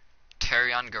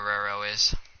 Terrion Guerrero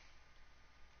is.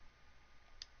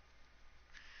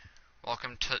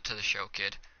 Welcome to the show,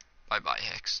 kid. Bye-bye,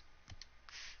 Hicks.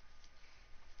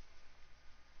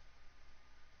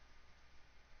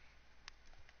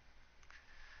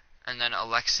 And then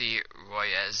Alexi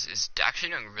Royez is actually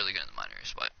doing really good in the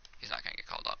minors, but he's not going to get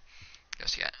called up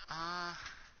just yet.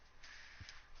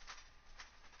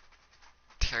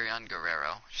 Terrion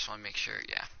Guerrero. Just want to make sure.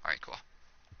 Yeah. Alright, cool.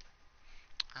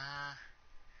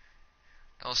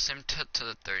 I'll sim to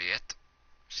the 30th.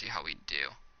 See how we do.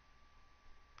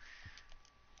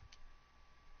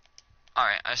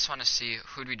 Alright, I just want to see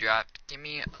who'd we draft.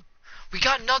 We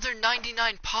got another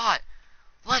 99 pot.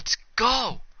 Let's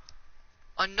go.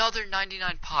 Another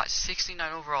 99 pot,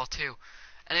 69 overall too,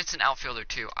 and it's an outfielder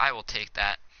too. I will take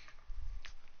that.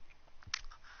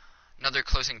 Another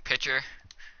closing pitcher.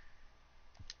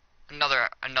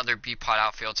 Another B pot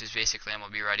outfield who's basically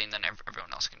MLB ready, and then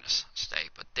everyone else can just stay.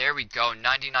 But there we go,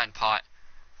 99 pot.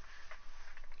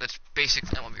 That's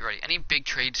basically MLB ready. Any big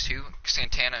trades too?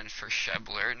 Santana and for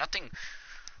Schebler. Nothing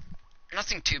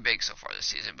too big so far this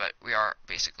season, but we are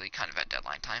basically kind of at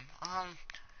deadline time.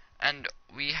 And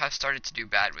we have started to do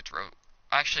bad with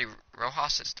Actually,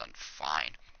 Rojas has done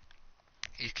fine.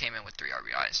 He came in with 3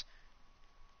 RBIs.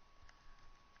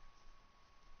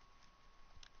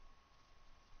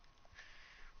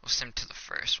 We'll sim to the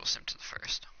first.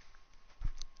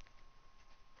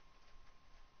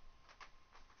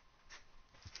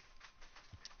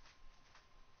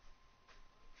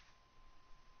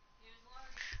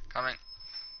 Coming.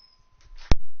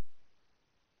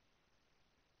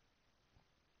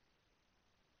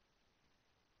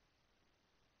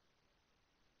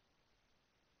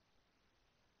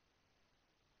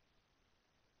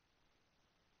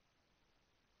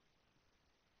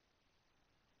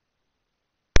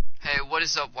 Hey, what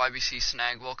is up, YBC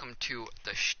Snag? Welcome to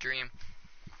the stream.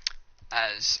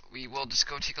 As we will just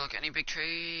go take a look at any big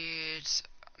trades.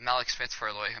 Malik Smith for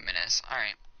Eloy Jimenez.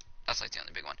 Alright, that's like the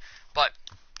only big one. But,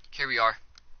 here we are.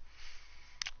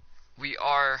 We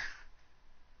are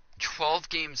 12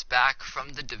 games back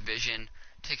from the division.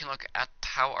 Taking a look at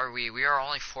how are we. We are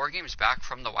only 4 games back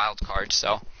from the wild card,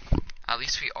 so at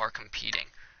least we are competing.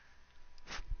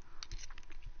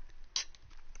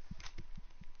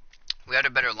 We had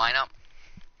a better lineup.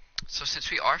 So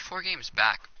since we are 4 games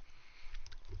back,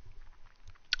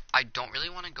 I don't really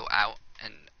want to go out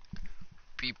and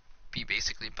be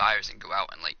basically buyers and go out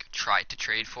and like try to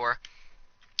trade for.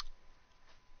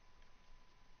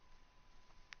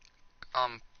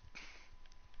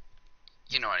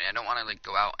 You know what I mean? I don't want to like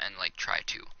go out and like try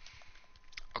to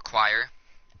acquire,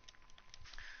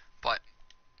 but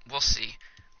we'll see.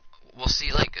 We'll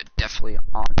see like definitely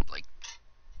on like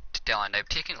deadline. I've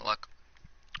taken a look.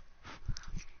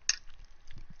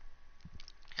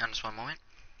 Hang on just one moment.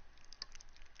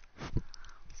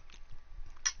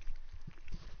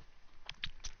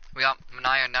 We got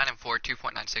Mania 9-4,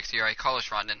 2.96 ERA. Carlos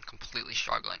Rondon completely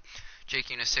struggling. Jake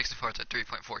Unis 6-4 at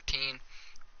 3.14.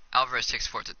 Alvarez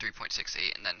 6-4 at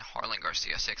 3.68, and then Harlan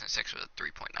Garcia 6-6 with a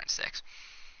 3.96.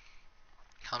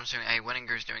 Helm's doing A.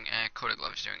 Winninger's doing A. Coda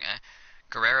Glove's doing A.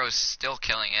 Guerrero's still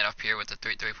killing it up here with the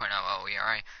 3.00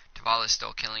 ERA. Tavalla's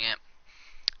still killing it.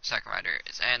 Second rider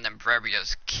is A, and then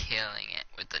Brebbio's killing it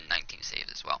with the 19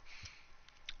 saves as well.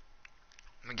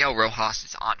 Miguel Rojas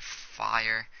is on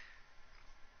fire.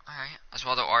 Alright, as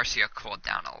well, though Arcia cooled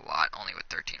down a lot, only with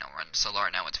 13 home runs. Solar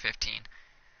now with 15.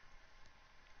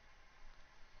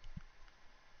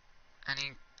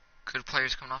 Any good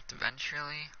players coming off the bench,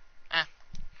 really?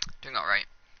 Doing alright.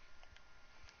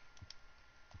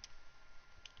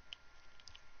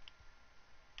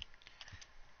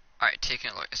 Alright, taking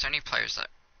a look. Is there any players that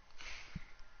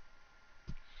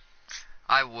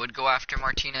I would go after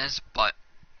Martinez, but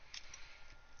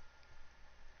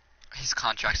his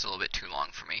contract's a little bit too long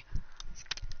for me.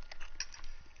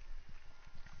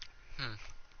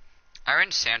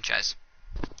 Aaron Sanchez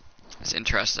is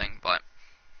interesting, but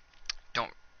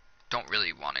don't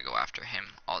really want to go after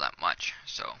him all that much.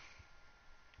 So,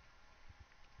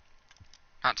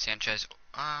 not Sanchez.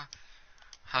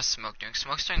 How's Smoke doing?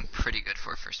 Smoke's doing pretty good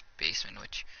for a first baseman,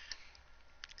 which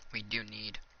we do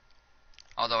need.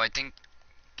 Although I think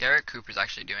Garrett Cooper's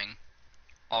actually doing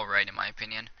alright in my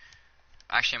opinion.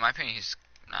 Actually, in my opinion, he's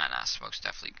Smoke's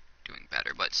definitely doing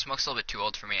better, but Smoke's a little bit too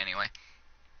old for me anyway.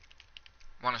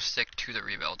 Want to stick to the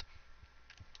rebuild.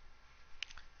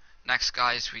 Next,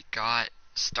 guys, we got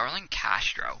Starlin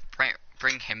Castro.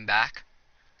 Bring him back.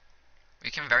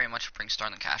 We can very much bring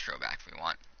Starlin Castro back if we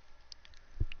want.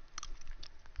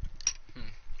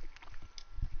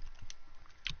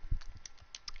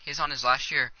 He's on his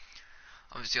last year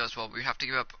of his deal as well. We have to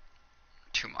give up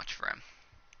too much for him.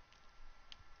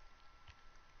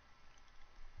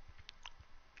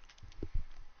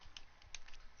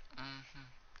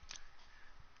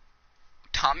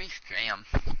 Tommy Pham.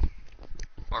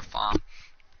 Or Pham.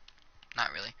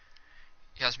 Not really.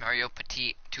 He has Mario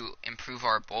Petit to improve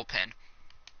our bullpen.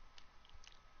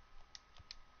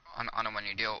 On a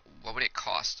one-year deal, what would it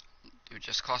cost? It would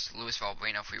just cost Luis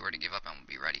Valbuena if we were to give up and we'll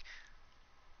be ready.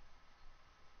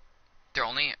 They're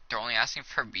only asking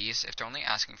for B's. If they're only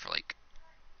asking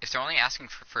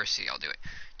for first C, I'll do it.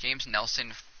 James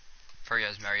Nelson,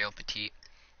 Furious Mario Petit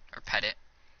or Pettit.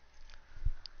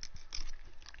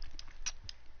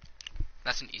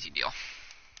 That's an easy deal.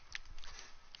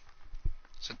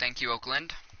 So thank you,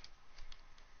 Oakland.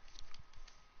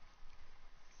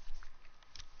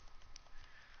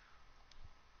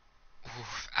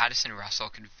 Oof, Addison Russell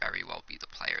could very well be the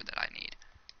player that I need.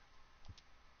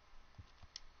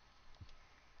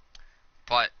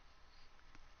 But,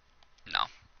 no,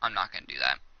 I'm not going to do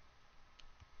that.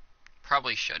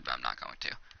 Probably should, but I'm not going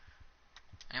to.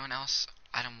 Anyone else?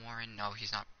 Adam Warren? No,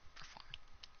 he's not performing.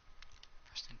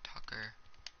 Preston Tucker.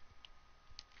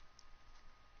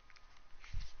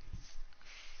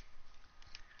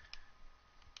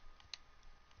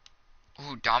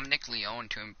 Ooh, Dominic Leone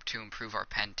to improve our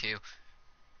pen, too.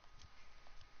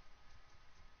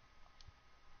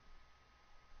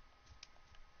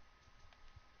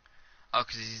 Oh,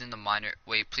 because he's in the minor.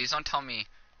 Wait, please don't tell me.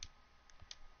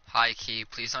 Hi, Key.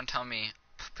 Please don't tell me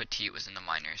Petit was in the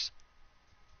minors.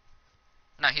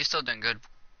 No, he's still doing good.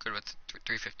 Good with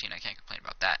 315. I can't complain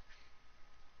about that.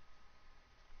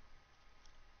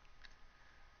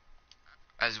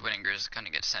 As Whittinger's going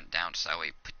to get sent down, so that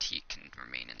way Petit can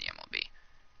remain in the MLB.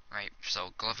 Right? So,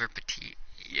 Glover, Petit.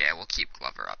 Yeah, we'll keep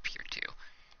Glover up here, too.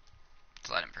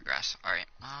 To let him progress. Alright,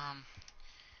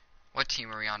 what team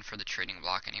are we on for the trading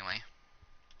block, anyway?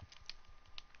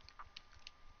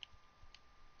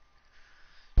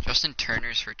 Justin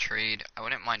Turner's for trade. I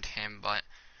wouldn't mind him, but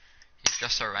he's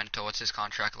just a rental. What's his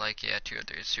contract like? Yeah,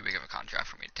 it's too big of a contract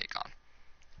for me to take on.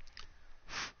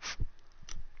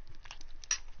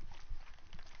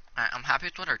 I'm happy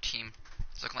with what our team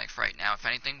is looking like for right now. If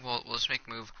anything, we'll just make a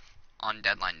move on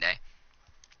deadline day.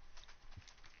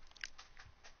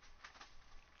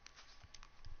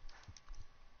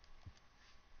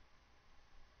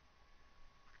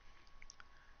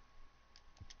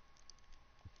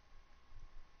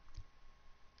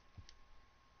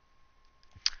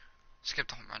 skip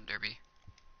the home run derby.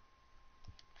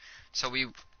 So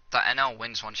the NL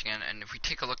wins once again, and if we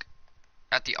take a look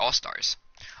at the All-Stars.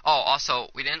 Oh, also,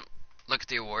 we didn't look at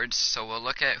the awards, so we'll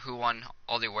look at who won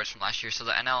all the awards from last year. So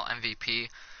the NL MVP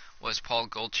was Paul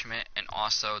Goldschmidt, and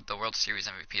also the World Series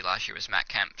MVP last year was Matt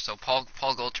Kemp. So Paul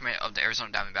Goldschmidt of the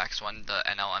Arizona Diamondbacks won the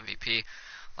NL MVP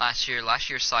last year. Last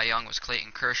year's Cy Young was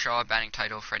Clayton Kershaw, batting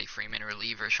title Freddie Freeman,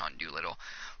 reliever Sean Doolittle,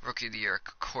 Rookie of the Year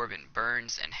Corbin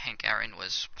Burns, and Hank Aaron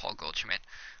was Paul Goldschmidt.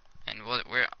 And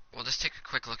we'll just take a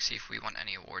quick look, see if we won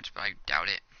any awards, but I doubt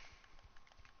it.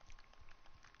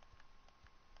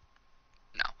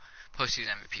 No. Postseason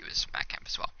MVP was Matt Kemp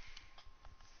as well.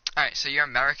 Alright, so your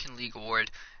American League Award,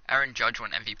 Aaron Judge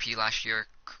won MVP last year.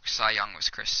 Cy Young was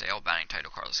Chris Sale, batting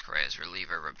title Carlos Correa,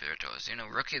 reliever Roberto Osuna,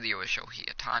 Rookie of the Year was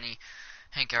Shohei Ohtani,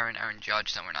 Hank Aaron, Aaron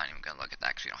Judge. Then we're not even going to look at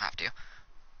that because we don't have to.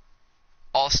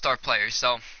 All-Star players.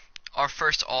 So our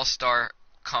first All-Star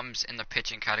comes in the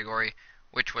pitching category,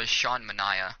 which was Sean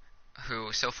Manaea,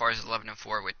 who so far is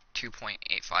 11-4 with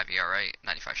 2.85 ERA,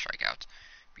 95 strikeouts.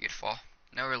 Beautiful.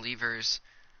 No relievers,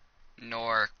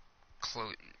 nor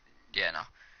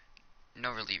no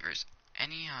relievers.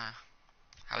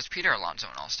 How's Peter Alonso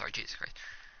an All-Star? Jesus Christ.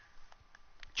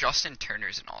 Justin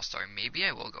Turner's an All-Star. Maybe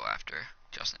I will go after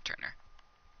Justin Turner.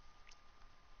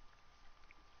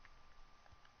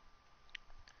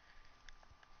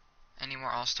 Any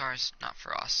more All-Stars? Not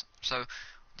for us. So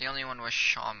the only one was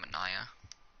Sean Manaea,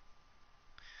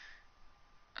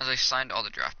 as I signed all the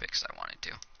draft picks I wanted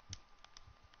to.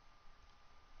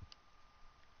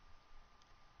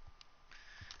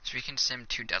 So we can sim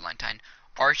to deadline time.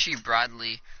 Archie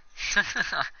Bradley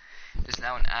is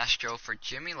now an Astro for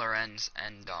Jimmy Lorenz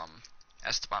and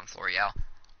Esteban Florial.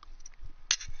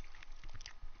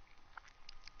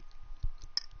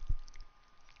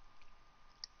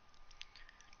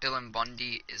 Dylan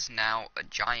Bundy is now a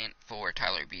Giant for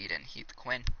Tyler Beede and Heath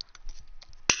Quinn.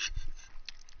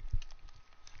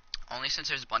 Only since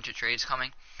there's a bunch of trades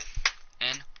coming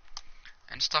in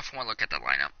and stuff, we'll look at the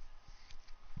lineup.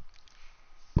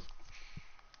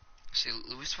 See,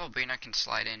 Luis Valbuena can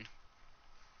slide in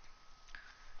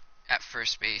at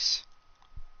first base.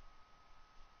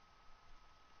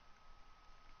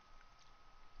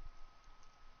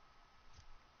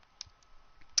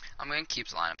 I'm going to keep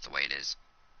the lineup the way it is.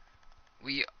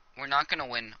 We're not going to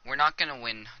win. We're not going to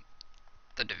win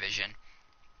the division.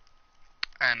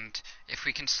 And if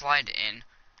we can slide in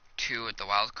to the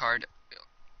wild card,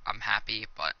 I'm happy,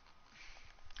 but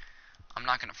I'm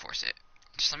not going to force it.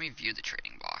 Just let me view the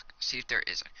trading block. See if there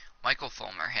is a Michael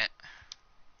Fulmer hit.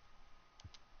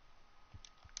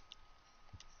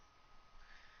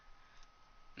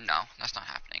 No, that's not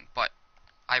happening. But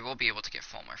I will be able to get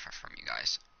Fulmer from you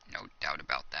guys. No doubt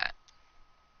about that.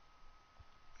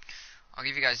 I'll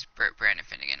give you guys Brandon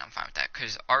Finnegan. I'm fine with that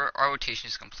because our rotation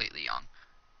is completely young.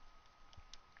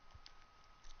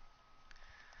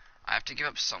 I have to give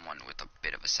up someone with a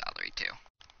bit of a salary too.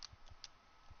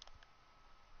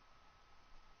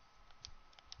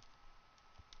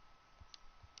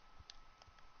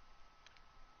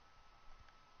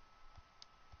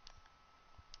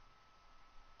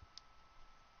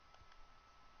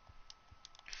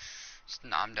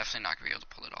 No, I'm definitely not going to be able to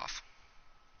pull it off.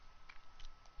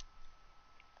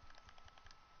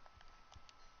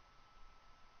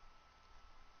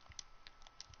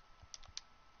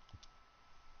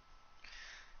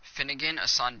 Finnegan,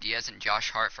 Asan Diaz, and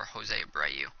Josh Hart for Jose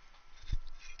Abreu.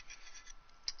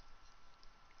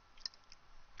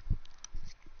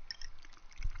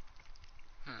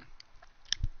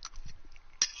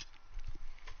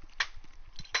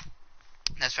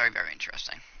 That's very, very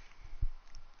interesting.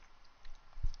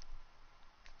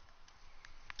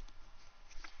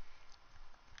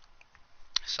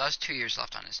 So that's 2 years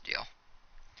left on his deal.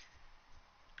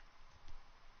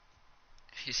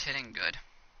 He's hitting good.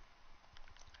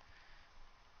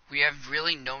 We have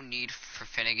really no need for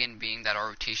Finnegan, being that our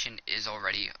rotation is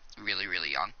already really,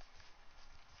 really young.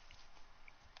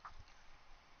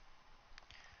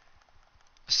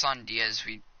 Asan Diaz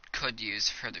we could use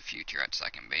for the future at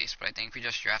second base, but I think we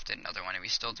just drafted another one, and we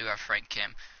still do have Frank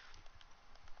Kim.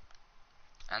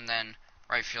 And then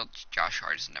right field, Josh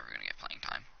Hart is never going to get playing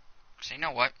time. So you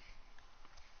know what?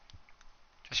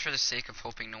 Just for the sake of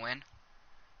hoping to win,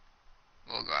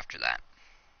 we'll go after that.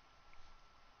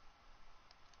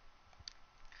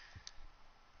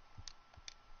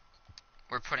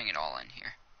 We're putting it all in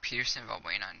here. Peterson,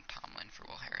 Valbuena, and Tomlin for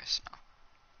Will Harris now.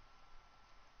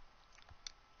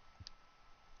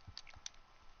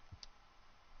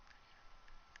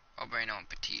 Valbuena and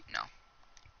Petit, no.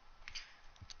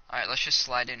 Alright, let's just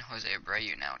slide in Jose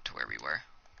Abreu now to where we were.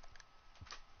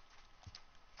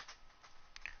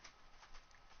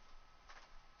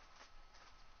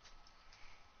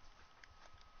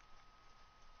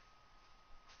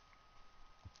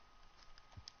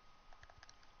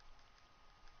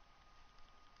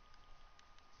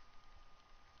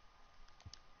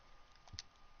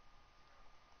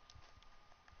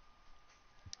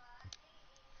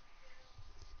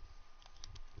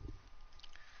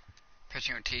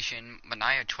 Pitching rotation,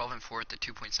 Manaea 12 and 4 with the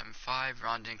 2.75.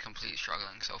 Rondon completely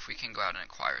struggling, so if we can go out and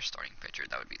acquire a starting pitcher,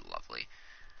 that would be lovely.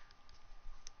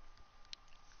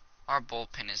 Our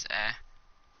bullpen is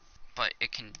but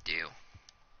it can do.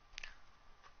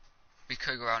 We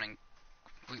could go out and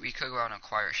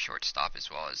acquire a shortstop as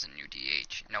well as a new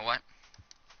DH. You know what?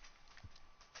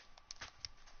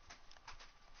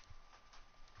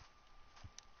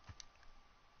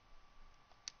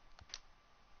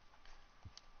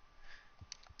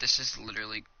 This is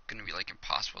literally gonna be like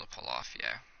impossible to pull off.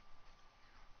 Yeah.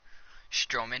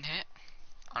 Stroman hit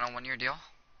on a 1-year deal.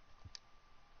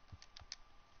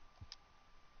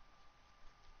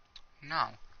 No,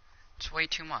 it's way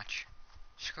too much.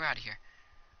 Screw out of here.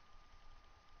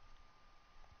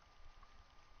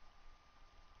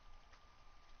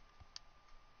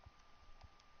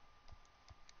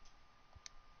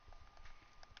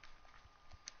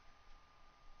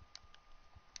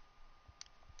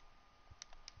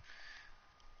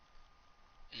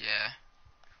 Yeah,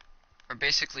 we're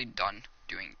basically done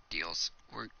doing deals.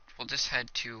 We'll just head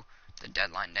to the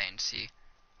deadline day and see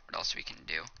what else we can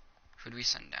do. Who'd we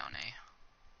send down?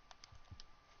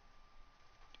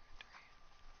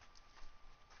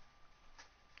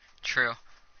 True.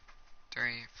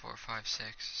 3, 4, 5,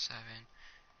 6, 7.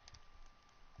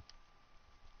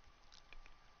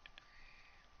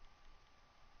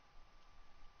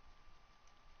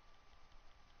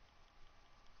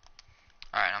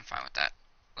 Alright, I'm fine with that.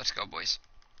 Let's go, boys.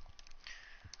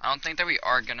 I don't think that we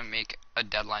are gonna make a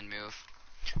deadline move.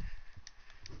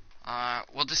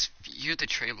 We'll just view the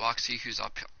trade block, see who's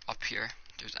up here.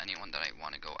 If there's anyone that I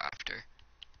want to go after.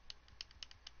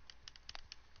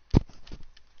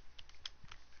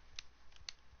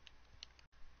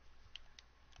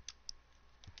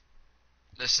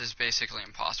 This is basically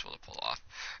impossible to pull off.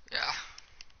 Yeah.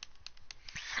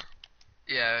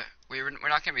 Yeah, we're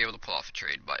not gonna be able to pull off a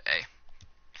trade, but hey,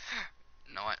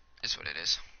 you know what? It's what it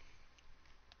is.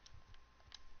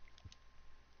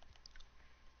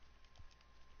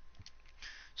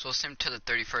 So we'll sim to the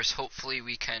 31st. Hopefully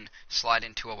we can slide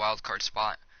into a wild card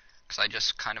spot, because I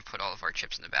just kind of put all of our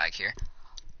chips in the bag here.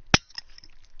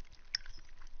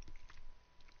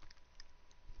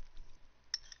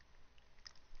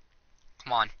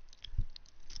 Come on.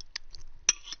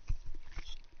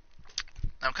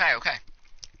 Okay.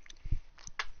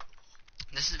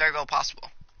 This is very well possible.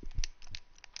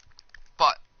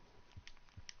 But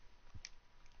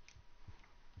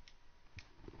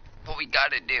what we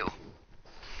gotta do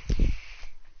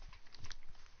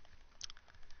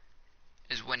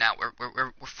is win out.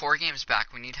 We're 4 games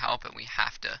back. We need help, and we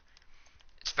have to.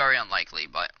 It's very unlikely,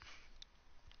 but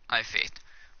I have faith.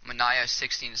 Manaea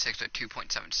 16-6 with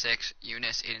 2.76.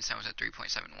 Eunice 8-7 with a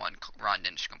 3.71.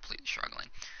 Rondon is completely struggling.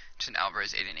 Justin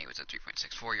Alvarez 8-8 with a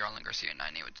 3.64. Yarlin Garcia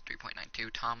 9-8 with a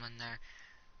 3.92. Tomlin there.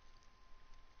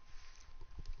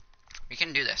 We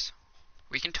can do this.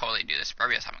 We can totally do this.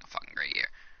 Barbia's having a fucking great year.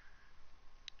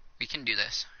 We can do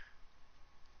this.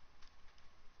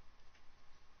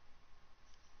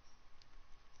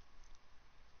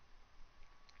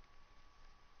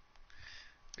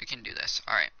 We can do this.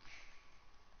 Alright.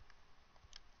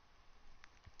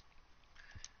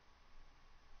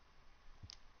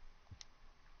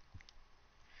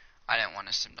 I didn't want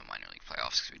to sim the minor league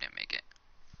playoffs because we didn't make it.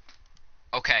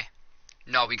 Okay.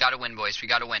 No, we gotta win, boys. We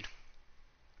gotta win.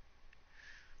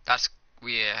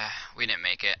 We didn't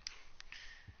make it.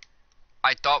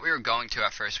 I thought we were going to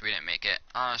at first. We didn't make it.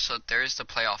 So there's the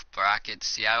playoff bracket.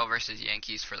 Seattle versus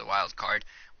Yankees for the wild card.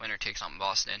 Winner takes on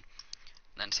Boston.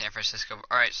 Then San Francisco.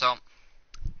 Alright, so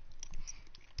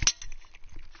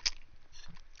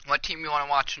what team you want to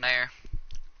watch, Nair?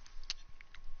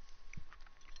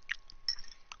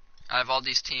 Out of all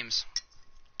these teams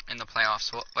in the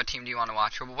playoffs, what team do you want to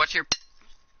watch? What's your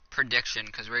prediction?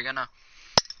 Because we're gonna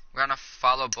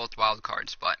follow both wild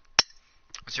cards, but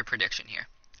what's your prediction here?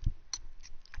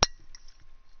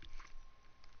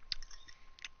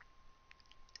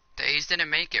 The A's didn't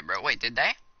make it, bro. Wait, did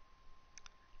they?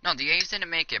 No, the A's didn't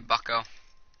make it, bucko.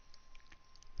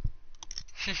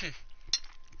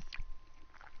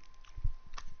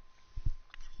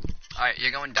 Alright,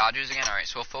 you're going Dodgers again? Alright,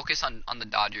 so we'll focus on the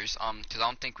Dodgers, because I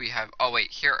don't think we have... Oh,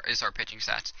 wait, here is our pitching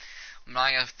stats.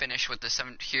 Manaea finished with the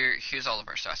here's all of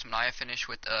our stats. Manaea finished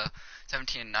with a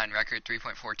 17-9 record,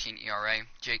 3.14 ERA.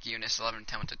 Jake Eunice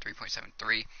 11-10 with a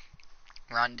 3.73.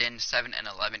 Rondon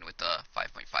 7-11 with a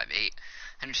 5.58.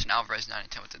 Henderson Alvarez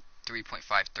 9-10 with a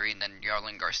 3.53, and then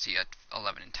Yarlin Garcia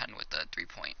 11-10 with a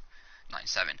 3.97.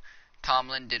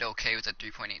 Tomlin did okay with a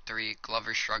 3.83.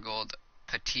 Glover struggled.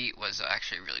 Petit was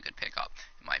actually a really good pickup,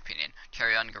 in my opinion.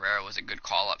 Carrion Guerrero was a good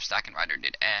call-up. Stackenrider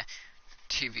did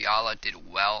Tiviala did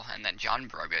well, and then John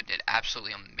Barbia did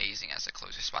absolutely amazing as a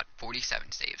closer spot,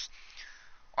 47 saves.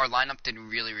 Our lineup did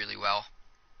really, really well.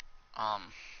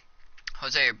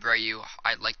 Jose Abreu,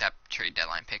 I like that trade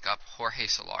deadline pickup. Jorge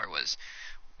Soler was,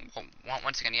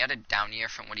 once again, he had a down year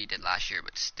from what he did last year,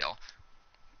 but still,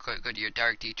 good year.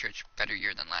 Derek Dietrich, better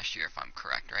year than last year, if I'm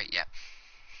correct, right? Yeah.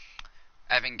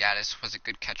 Evan Gattis was a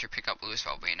good catcher pickup. Luis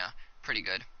Valbuena, pretty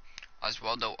good.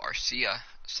 Oswaldo Arcia,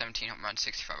 17 home runs,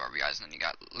 65 RBIs, and then you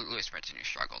got Luis Brinson, who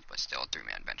struggled, but still, a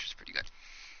three-man bench was pretty good.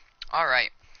 Alright.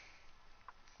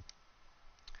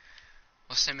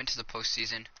 We'll sim into the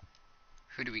postseason.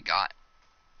 Who do we got?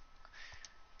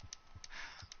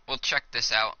 We'll check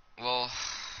this out. We'll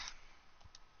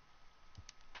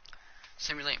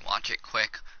simulate and watch it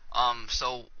quick.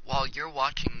 So while you're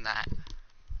watching that,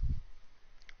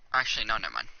 actually, no,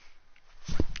 never mind.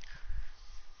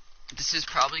 This is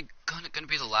probably gonna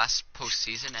be the last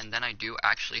postseason, and then I do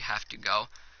actually have to go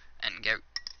and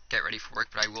get ready for work.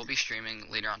 But I will be streaming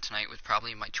later on tonight with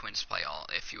probably my Twins play all,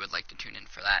 if you would like to tune in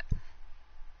for that.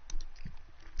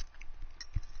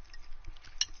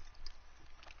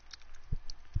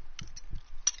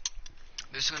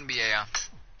 This is gonna be a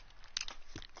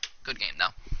good game,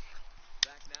 though.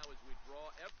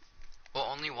 We'll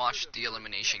only watch the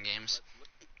elimination games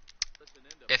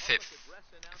if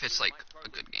it's like a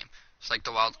good game. It's like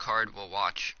the wild card we'll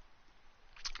watch.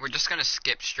 We're just gonna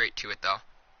skip straight to it though.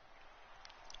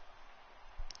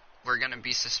 We're gonna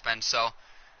be suspense. So,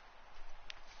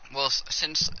 well,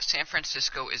 since San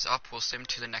Francisco is up, we'll sim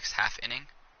to the next half inning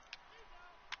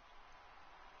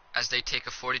as they take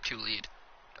a 4-2 lead.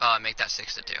 Make that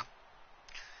 6-2.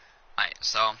 Alright,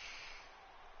 so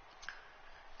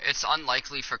it's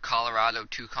unlikely for Colorado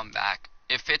to come back.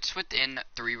 If it's within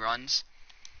 3 runs,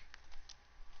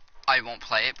 I won't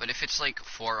play it, but if it's like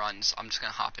 4 runs, I'm just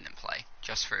gonna hop in and play,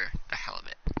 just for the hell of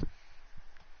it.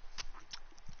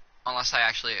 Unless I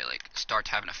actually like start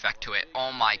to have an effect to it.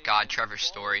 Oh my god, Trevor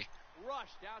Story.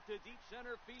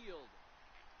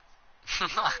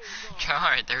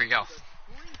 Alright, there we go.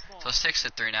 So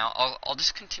 6-3 now. I'll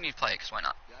just continue to play it, because why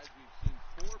not?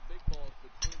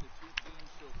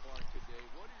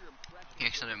 He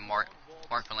actually did Mark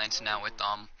Melanson now with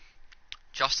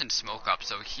Justin Smoke up,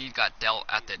 so he got dealt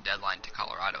at the deadline to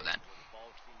Colorado then.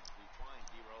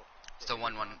 It's the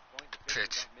 1-1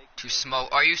 pitch to Smoke.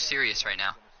 Are you serious right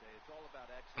now?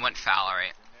 It went foul,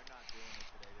 alright.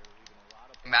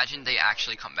 Imagine they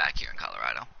actually come back here in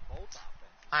Colorado.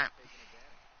 Alright.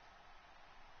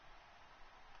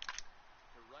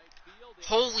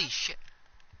 Holy shit.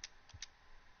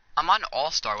 I'm on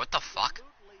All-Star, what the fuck?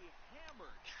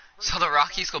 So the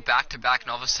Rockies go back-to-back,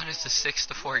 and all of a sudden it's a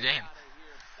 6-4 game.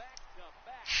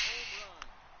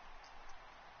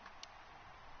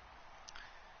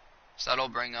 So that'll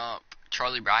bring up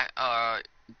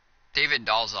David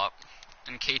Dahl's up.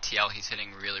 In KTL, he's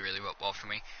hitting really, really well for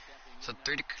me. So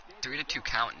 3-2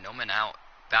 count, no man out.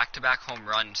 Back-to-back home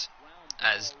runs,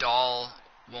 as Dahl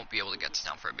won't be able to get this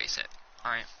down for a base hit.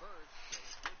 Alright.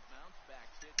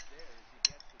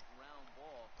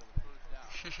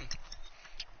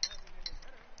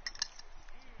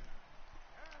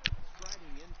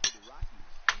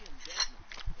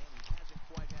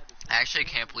 I actually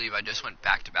can't believe I just went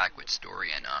back-to-back with Story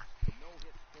and,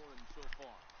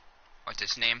 what's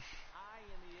his name?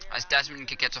 As Desmond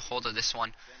gets a hold of this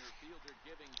one.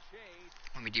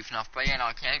 Let me deep enough. But yeah, no,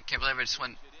 I can't believe I just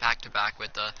went back-to-back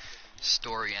with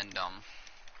Story and,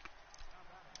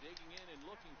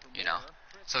 you know.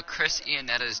 So Chris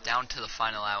Iannetta is down to the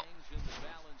final out.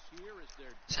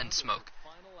 Send Smoke.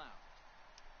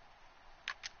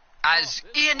 As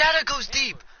Iannetta goes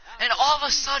deep, and all of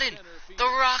a sudden, the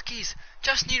Rockies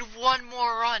just need one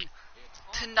more run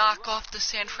to knock off the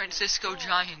San Francisco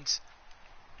Giants.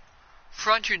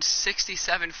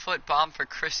 467-foot bomb for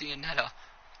Chris Iannetta.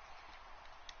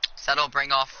 So that'll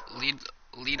bring off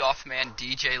leadoff man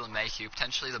DJ LeMahieu,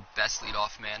 potentially the best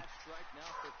leadoff man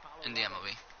in the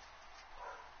MLB.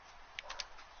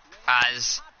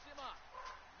 As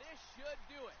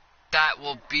that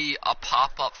will be a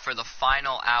pop-up for the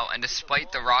final out, and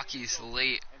despite the Rockies'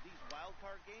 late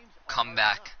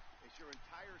comeback,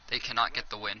 they cannot get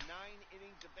the win.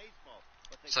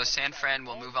 So San Fran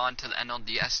will move on to the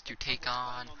NLDS to take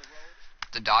on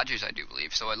the Dodgers, I do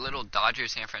believe. So a little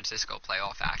Dodgers-San Francisco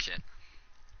playoff action.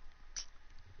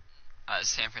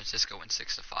 San Francisco wins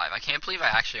 6-5. I can't believe I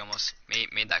actually almost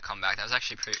made that comeback. That was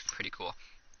actually pretty cool.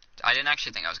 I didn't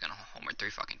actually think I was going to homer 3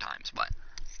 fucking times, but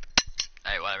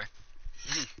hey, whatever.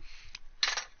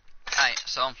 Alright,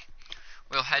 so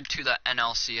we'll head to the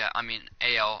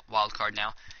AL wildcard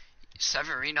now.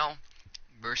 Severino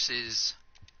versus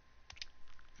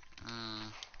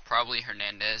probably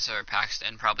Hernandez or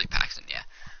Paxton. Probably Paxton, yeah.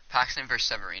 Paxton versus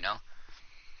Severino.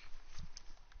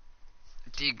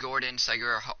 D. Gordon,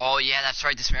 Segura. Oh, yeah, that's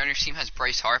right. This Mariners team has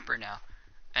Bryce Harper now.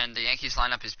 And the Yankees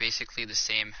lineup is basically the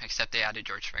same, except they added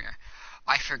George Springer.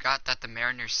 I forgot that the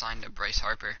Mariners signed a Bryce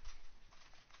Harper.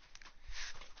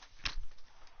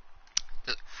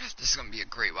 This is going to be a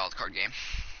great wildcard game.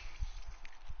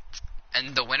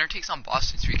 And the winner takes on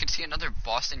Boston, so we could see another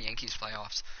Boston Yankees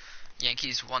playoffs.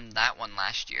 Yankees won that one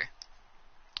last year.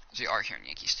 We are here in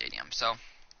Yankee Stadium, so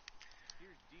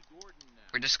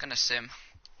we're just going to sim.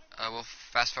 We'll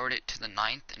fast forward it to the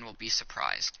 9th, and we'll be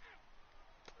surprised.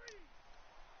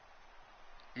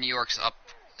 New York's up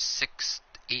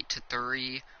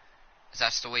 8-3.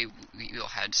 That's the way we'll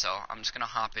head, so I'm just going to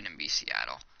hop in and be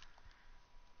Seattle.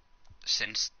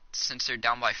 Since they're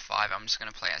down by 5, I'm just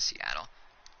going to play as Seattle.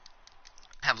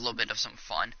 Have a little bit of some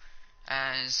fun.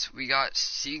 As we got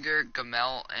Seager,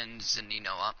 Gamel, and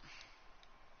Zunino up.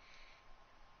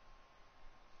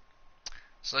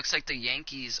 So it looks like the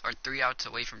Yankees are 3 outs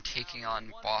away from taking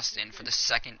on Boston for the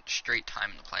second straight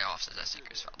time in the playoffs as that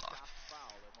Seager's fouled off.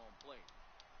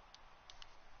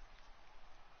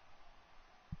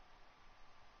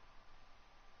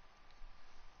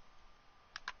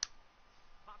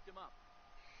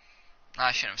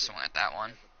 I shouldn't have swung at that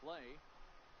one.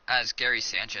 As Gary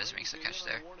Sanchez makes the catch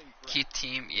there.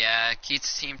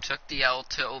 Keith's team took the L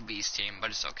to OB's team, but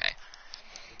it's okay.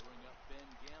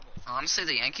 Honestly,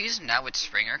 the Yankees, now with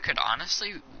Springer, could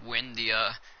honestly win the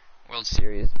World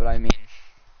Series, but I mean,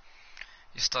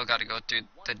 you still got to go through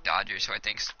the Dodgers, who I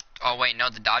think... Oh, wait, no,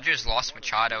 the Dodgers lost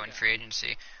Machado in free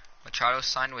agency. Machado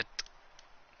signed with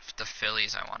the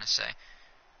Phillies, I want to say.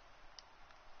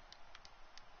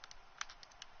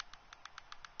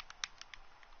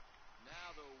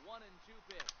 Now the 1-2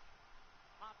 pitch.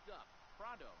 Popped up.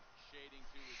 Prado shading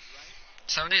to his right.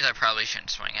 Some of these I probably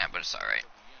shouldn't swing at, but it's alright.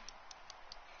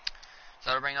 So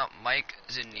that'll bring up Mike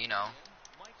Zunino. And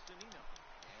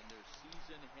their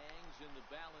season hangs in the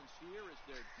balance here as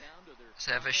they're down to their...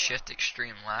 So they have a shift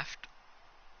extreme left.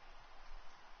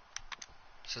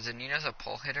 So Zunino's a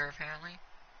pull hitter apparently.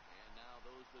 And now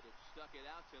those that have stuck it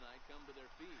out tonight come to their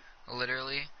feet.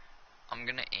 Literally, I'm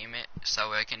gonna aim it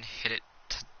so I can hit it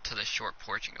to the short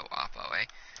porch and go oppo, eh?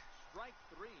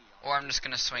 Or I'm just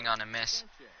gonna swing on and miss.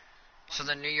 So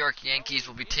the New York Yankees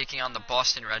will be taking on the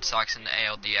Boston Red Sox in the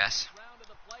ALDS.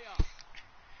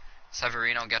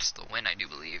 Severino gets the win, I do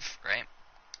believe, right?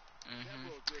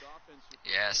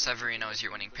 Yeah, Severino is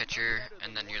your winning pitcher,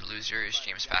 and then your loser is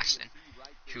James Paxton,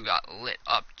 who got lit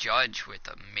up. Judge with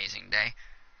an amazing day.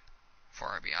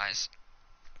 4 RBIs.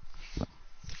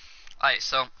 Alright,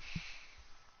 so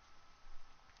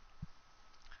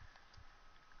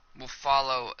we'll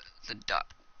follow the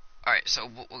Alright, so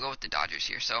we'll go with the Dodgers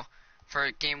here. So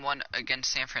for game 1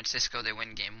 against San Francisco, they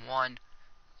win game 1.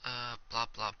 Blah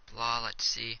blah blah. Let's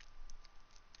see.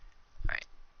 Alright.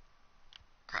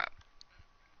 Crap.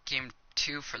 Game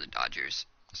 2 for the Dodgers.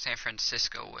 San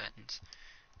Francisco wins.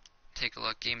 Take a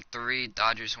look. Game 3,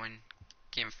 Dodgers win.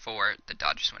 Game 4, the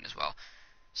Dodgers win as well.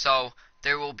 So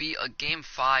there will be a game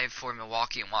 5 for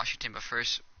Milwaukee and Washington, but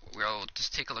first we'll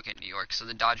just take a look at New York. So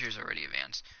the Dodgers already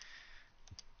advanced.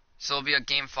 So it'll be a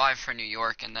game 5 for New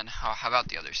York, and then how about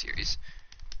the other series?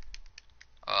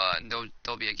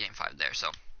 There'll be a game 5 there.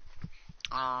 So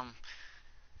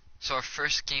so our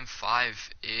first game 5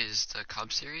 is the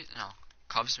Cubs series. No,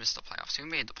 Cubs missed the playoffs. Who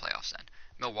made the playoffs then?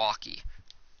 Milwaukee.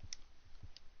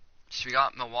 So we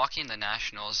got Milwaukee and the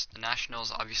Nationals. The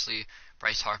Nationals, obviously,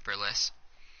 Bryce Harper-less.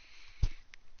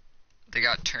 They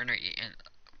got Turner Eaton,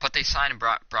 but they signed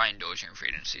Brian Dozier in free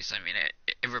agency. So I mean,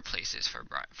 it replaces for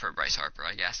Bryce Harper,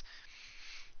 I guess.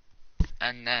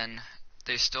 And then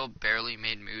they still barely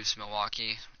made moves.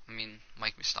 Milwaukee. I mean,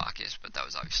 Mike Moustakas, but that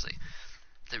was obviously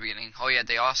the beginning. Oh yeah,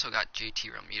 they also got JT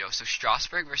Realmuto. So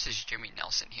Strasburg versus Jimmy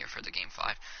Nelson here for the game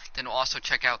 5. Then we'll also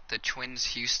check out the Twins,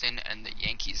 Houston, and the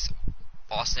Yankees,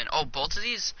 Boston. Oh, both of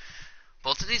these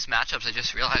matchups I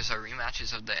just realized are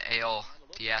rematches of the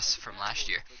ALDS from last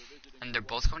year, and they're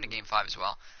both going to game 5 as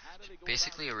well.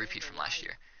 Basically a repeat from last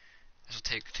year. So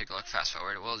take a look. Fast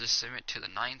forward. We'll just submit to the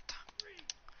 9th.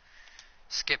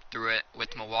 Skip through it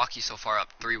with Milwaukee so far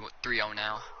up 3-0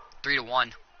 now,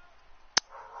 3-1.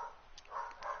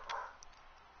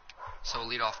 So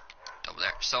lead off double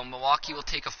there. So Milwaukee will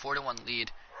take a 4-1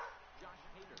 lead,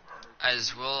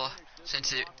 as will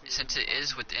since it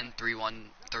is within 3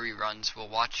 runs. We'll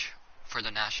watch for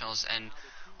the Nationals, and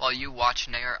while you watch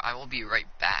Nair, I will be right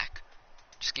back.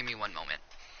 Just give me one moment.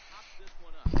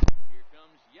 Here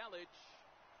comes Yelich,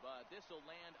 but this will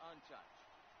land untouched.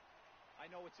 I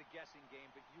know it's a guessing game,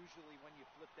 but usually when you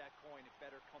flip that coin, it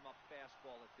better come up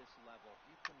fastball at this level.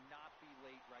 You cannot be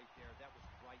late right there. That was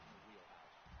right in the wheelhouse.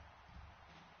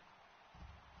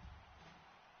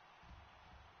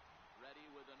 Ready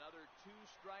with another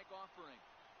 2-strike offering.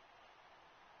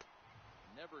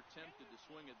 Never tempted to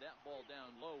swing at that ball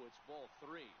down low. It's ball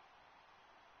 3.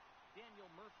 Daniel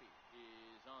Murphy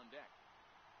is on deck.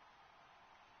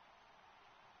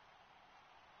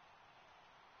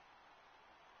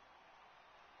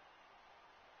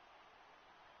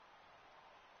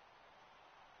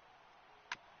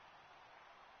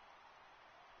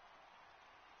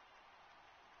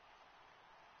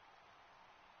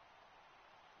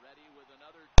 Ready with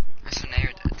another 2. Listen,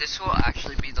 Nair, this will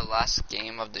actually be the last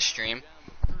game of the stream.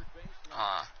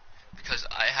 Because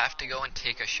I have to go and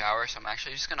take a shower, so I'm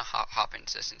actually just gonna hop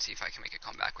into this and see if I can make a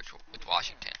comeback with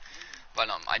Washington. But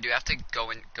I do have to go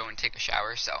and take a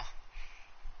shower, so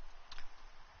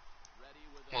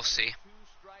we'll see.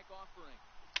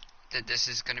 That this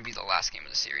is gonna be the last game of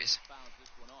the series,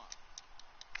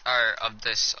 or of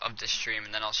this stream,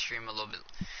 and then I'll stream a little bit,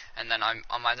 and then I'm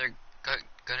either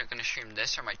gonna stream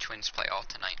this or my Twins play all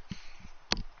tonight.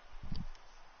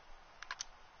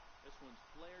 This one's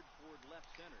flared toward left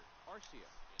center. Arcia.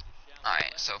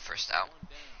 Alright, so first out.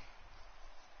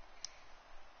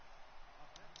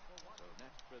 So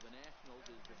next for the Nationals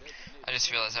is the designated. I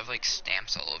just realized I have like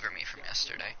stamps all over me from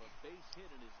yesterday.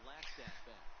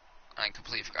 I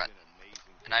completely forgot.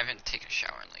 And I haven't taken a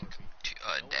shower in like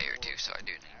a day or two, so I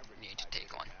do need to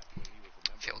take one.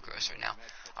 I feel gross right now.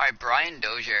 Alright, Brian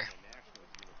Dozier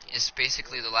is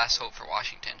basically the last hope for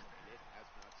Washington.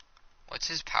 What's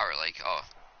his power like? Oh.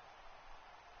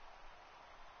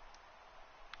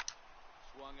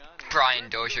 Brian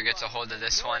Dozier gets a hold of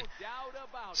this one.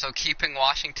 So keeping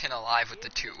Washington alive with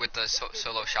the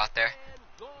solo shot there.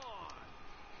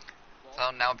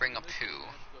 That'll now bring up who?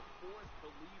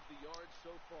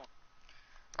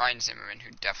 Ryan Zimmerman,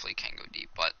 who definitely can go deep,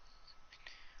 but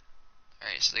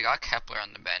alright, so they got Kepler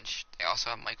on the bench. They also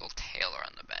have Michael Taylor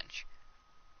on the bench.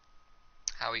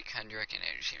 Howie Kendrick and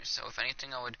Andrew Siemens. So if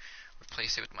anything, I would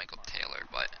replace it with Michael Taylor,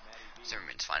 but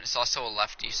Zimmerman's fine. It's also a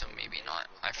lefty, so maybe not.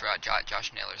 I forgot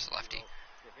Josh Naylor's a lefty.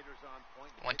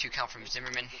 1-2 count from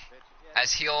Zimmerman.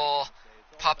 As he'll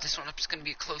pop this one up, it's going to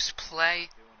be a close play,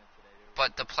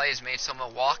 but the play is made, so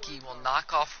Milwaukee will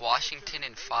knock off Washington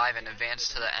in 5 and advance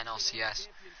to the NLCS.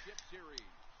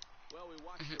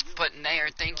 But Nair,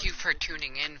 thank you for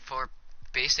tuning in for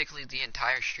basically the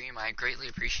entire stream. I greatly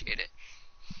appreciate it.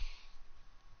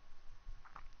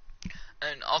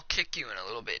 And I'll kick you in a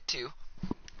little bit too.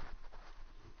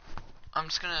 I'm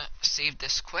just gonna save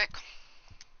this quick.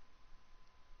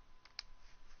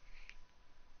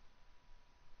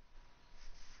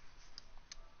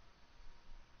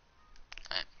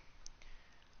 Alright.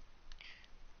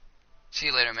 See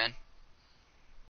you later, man.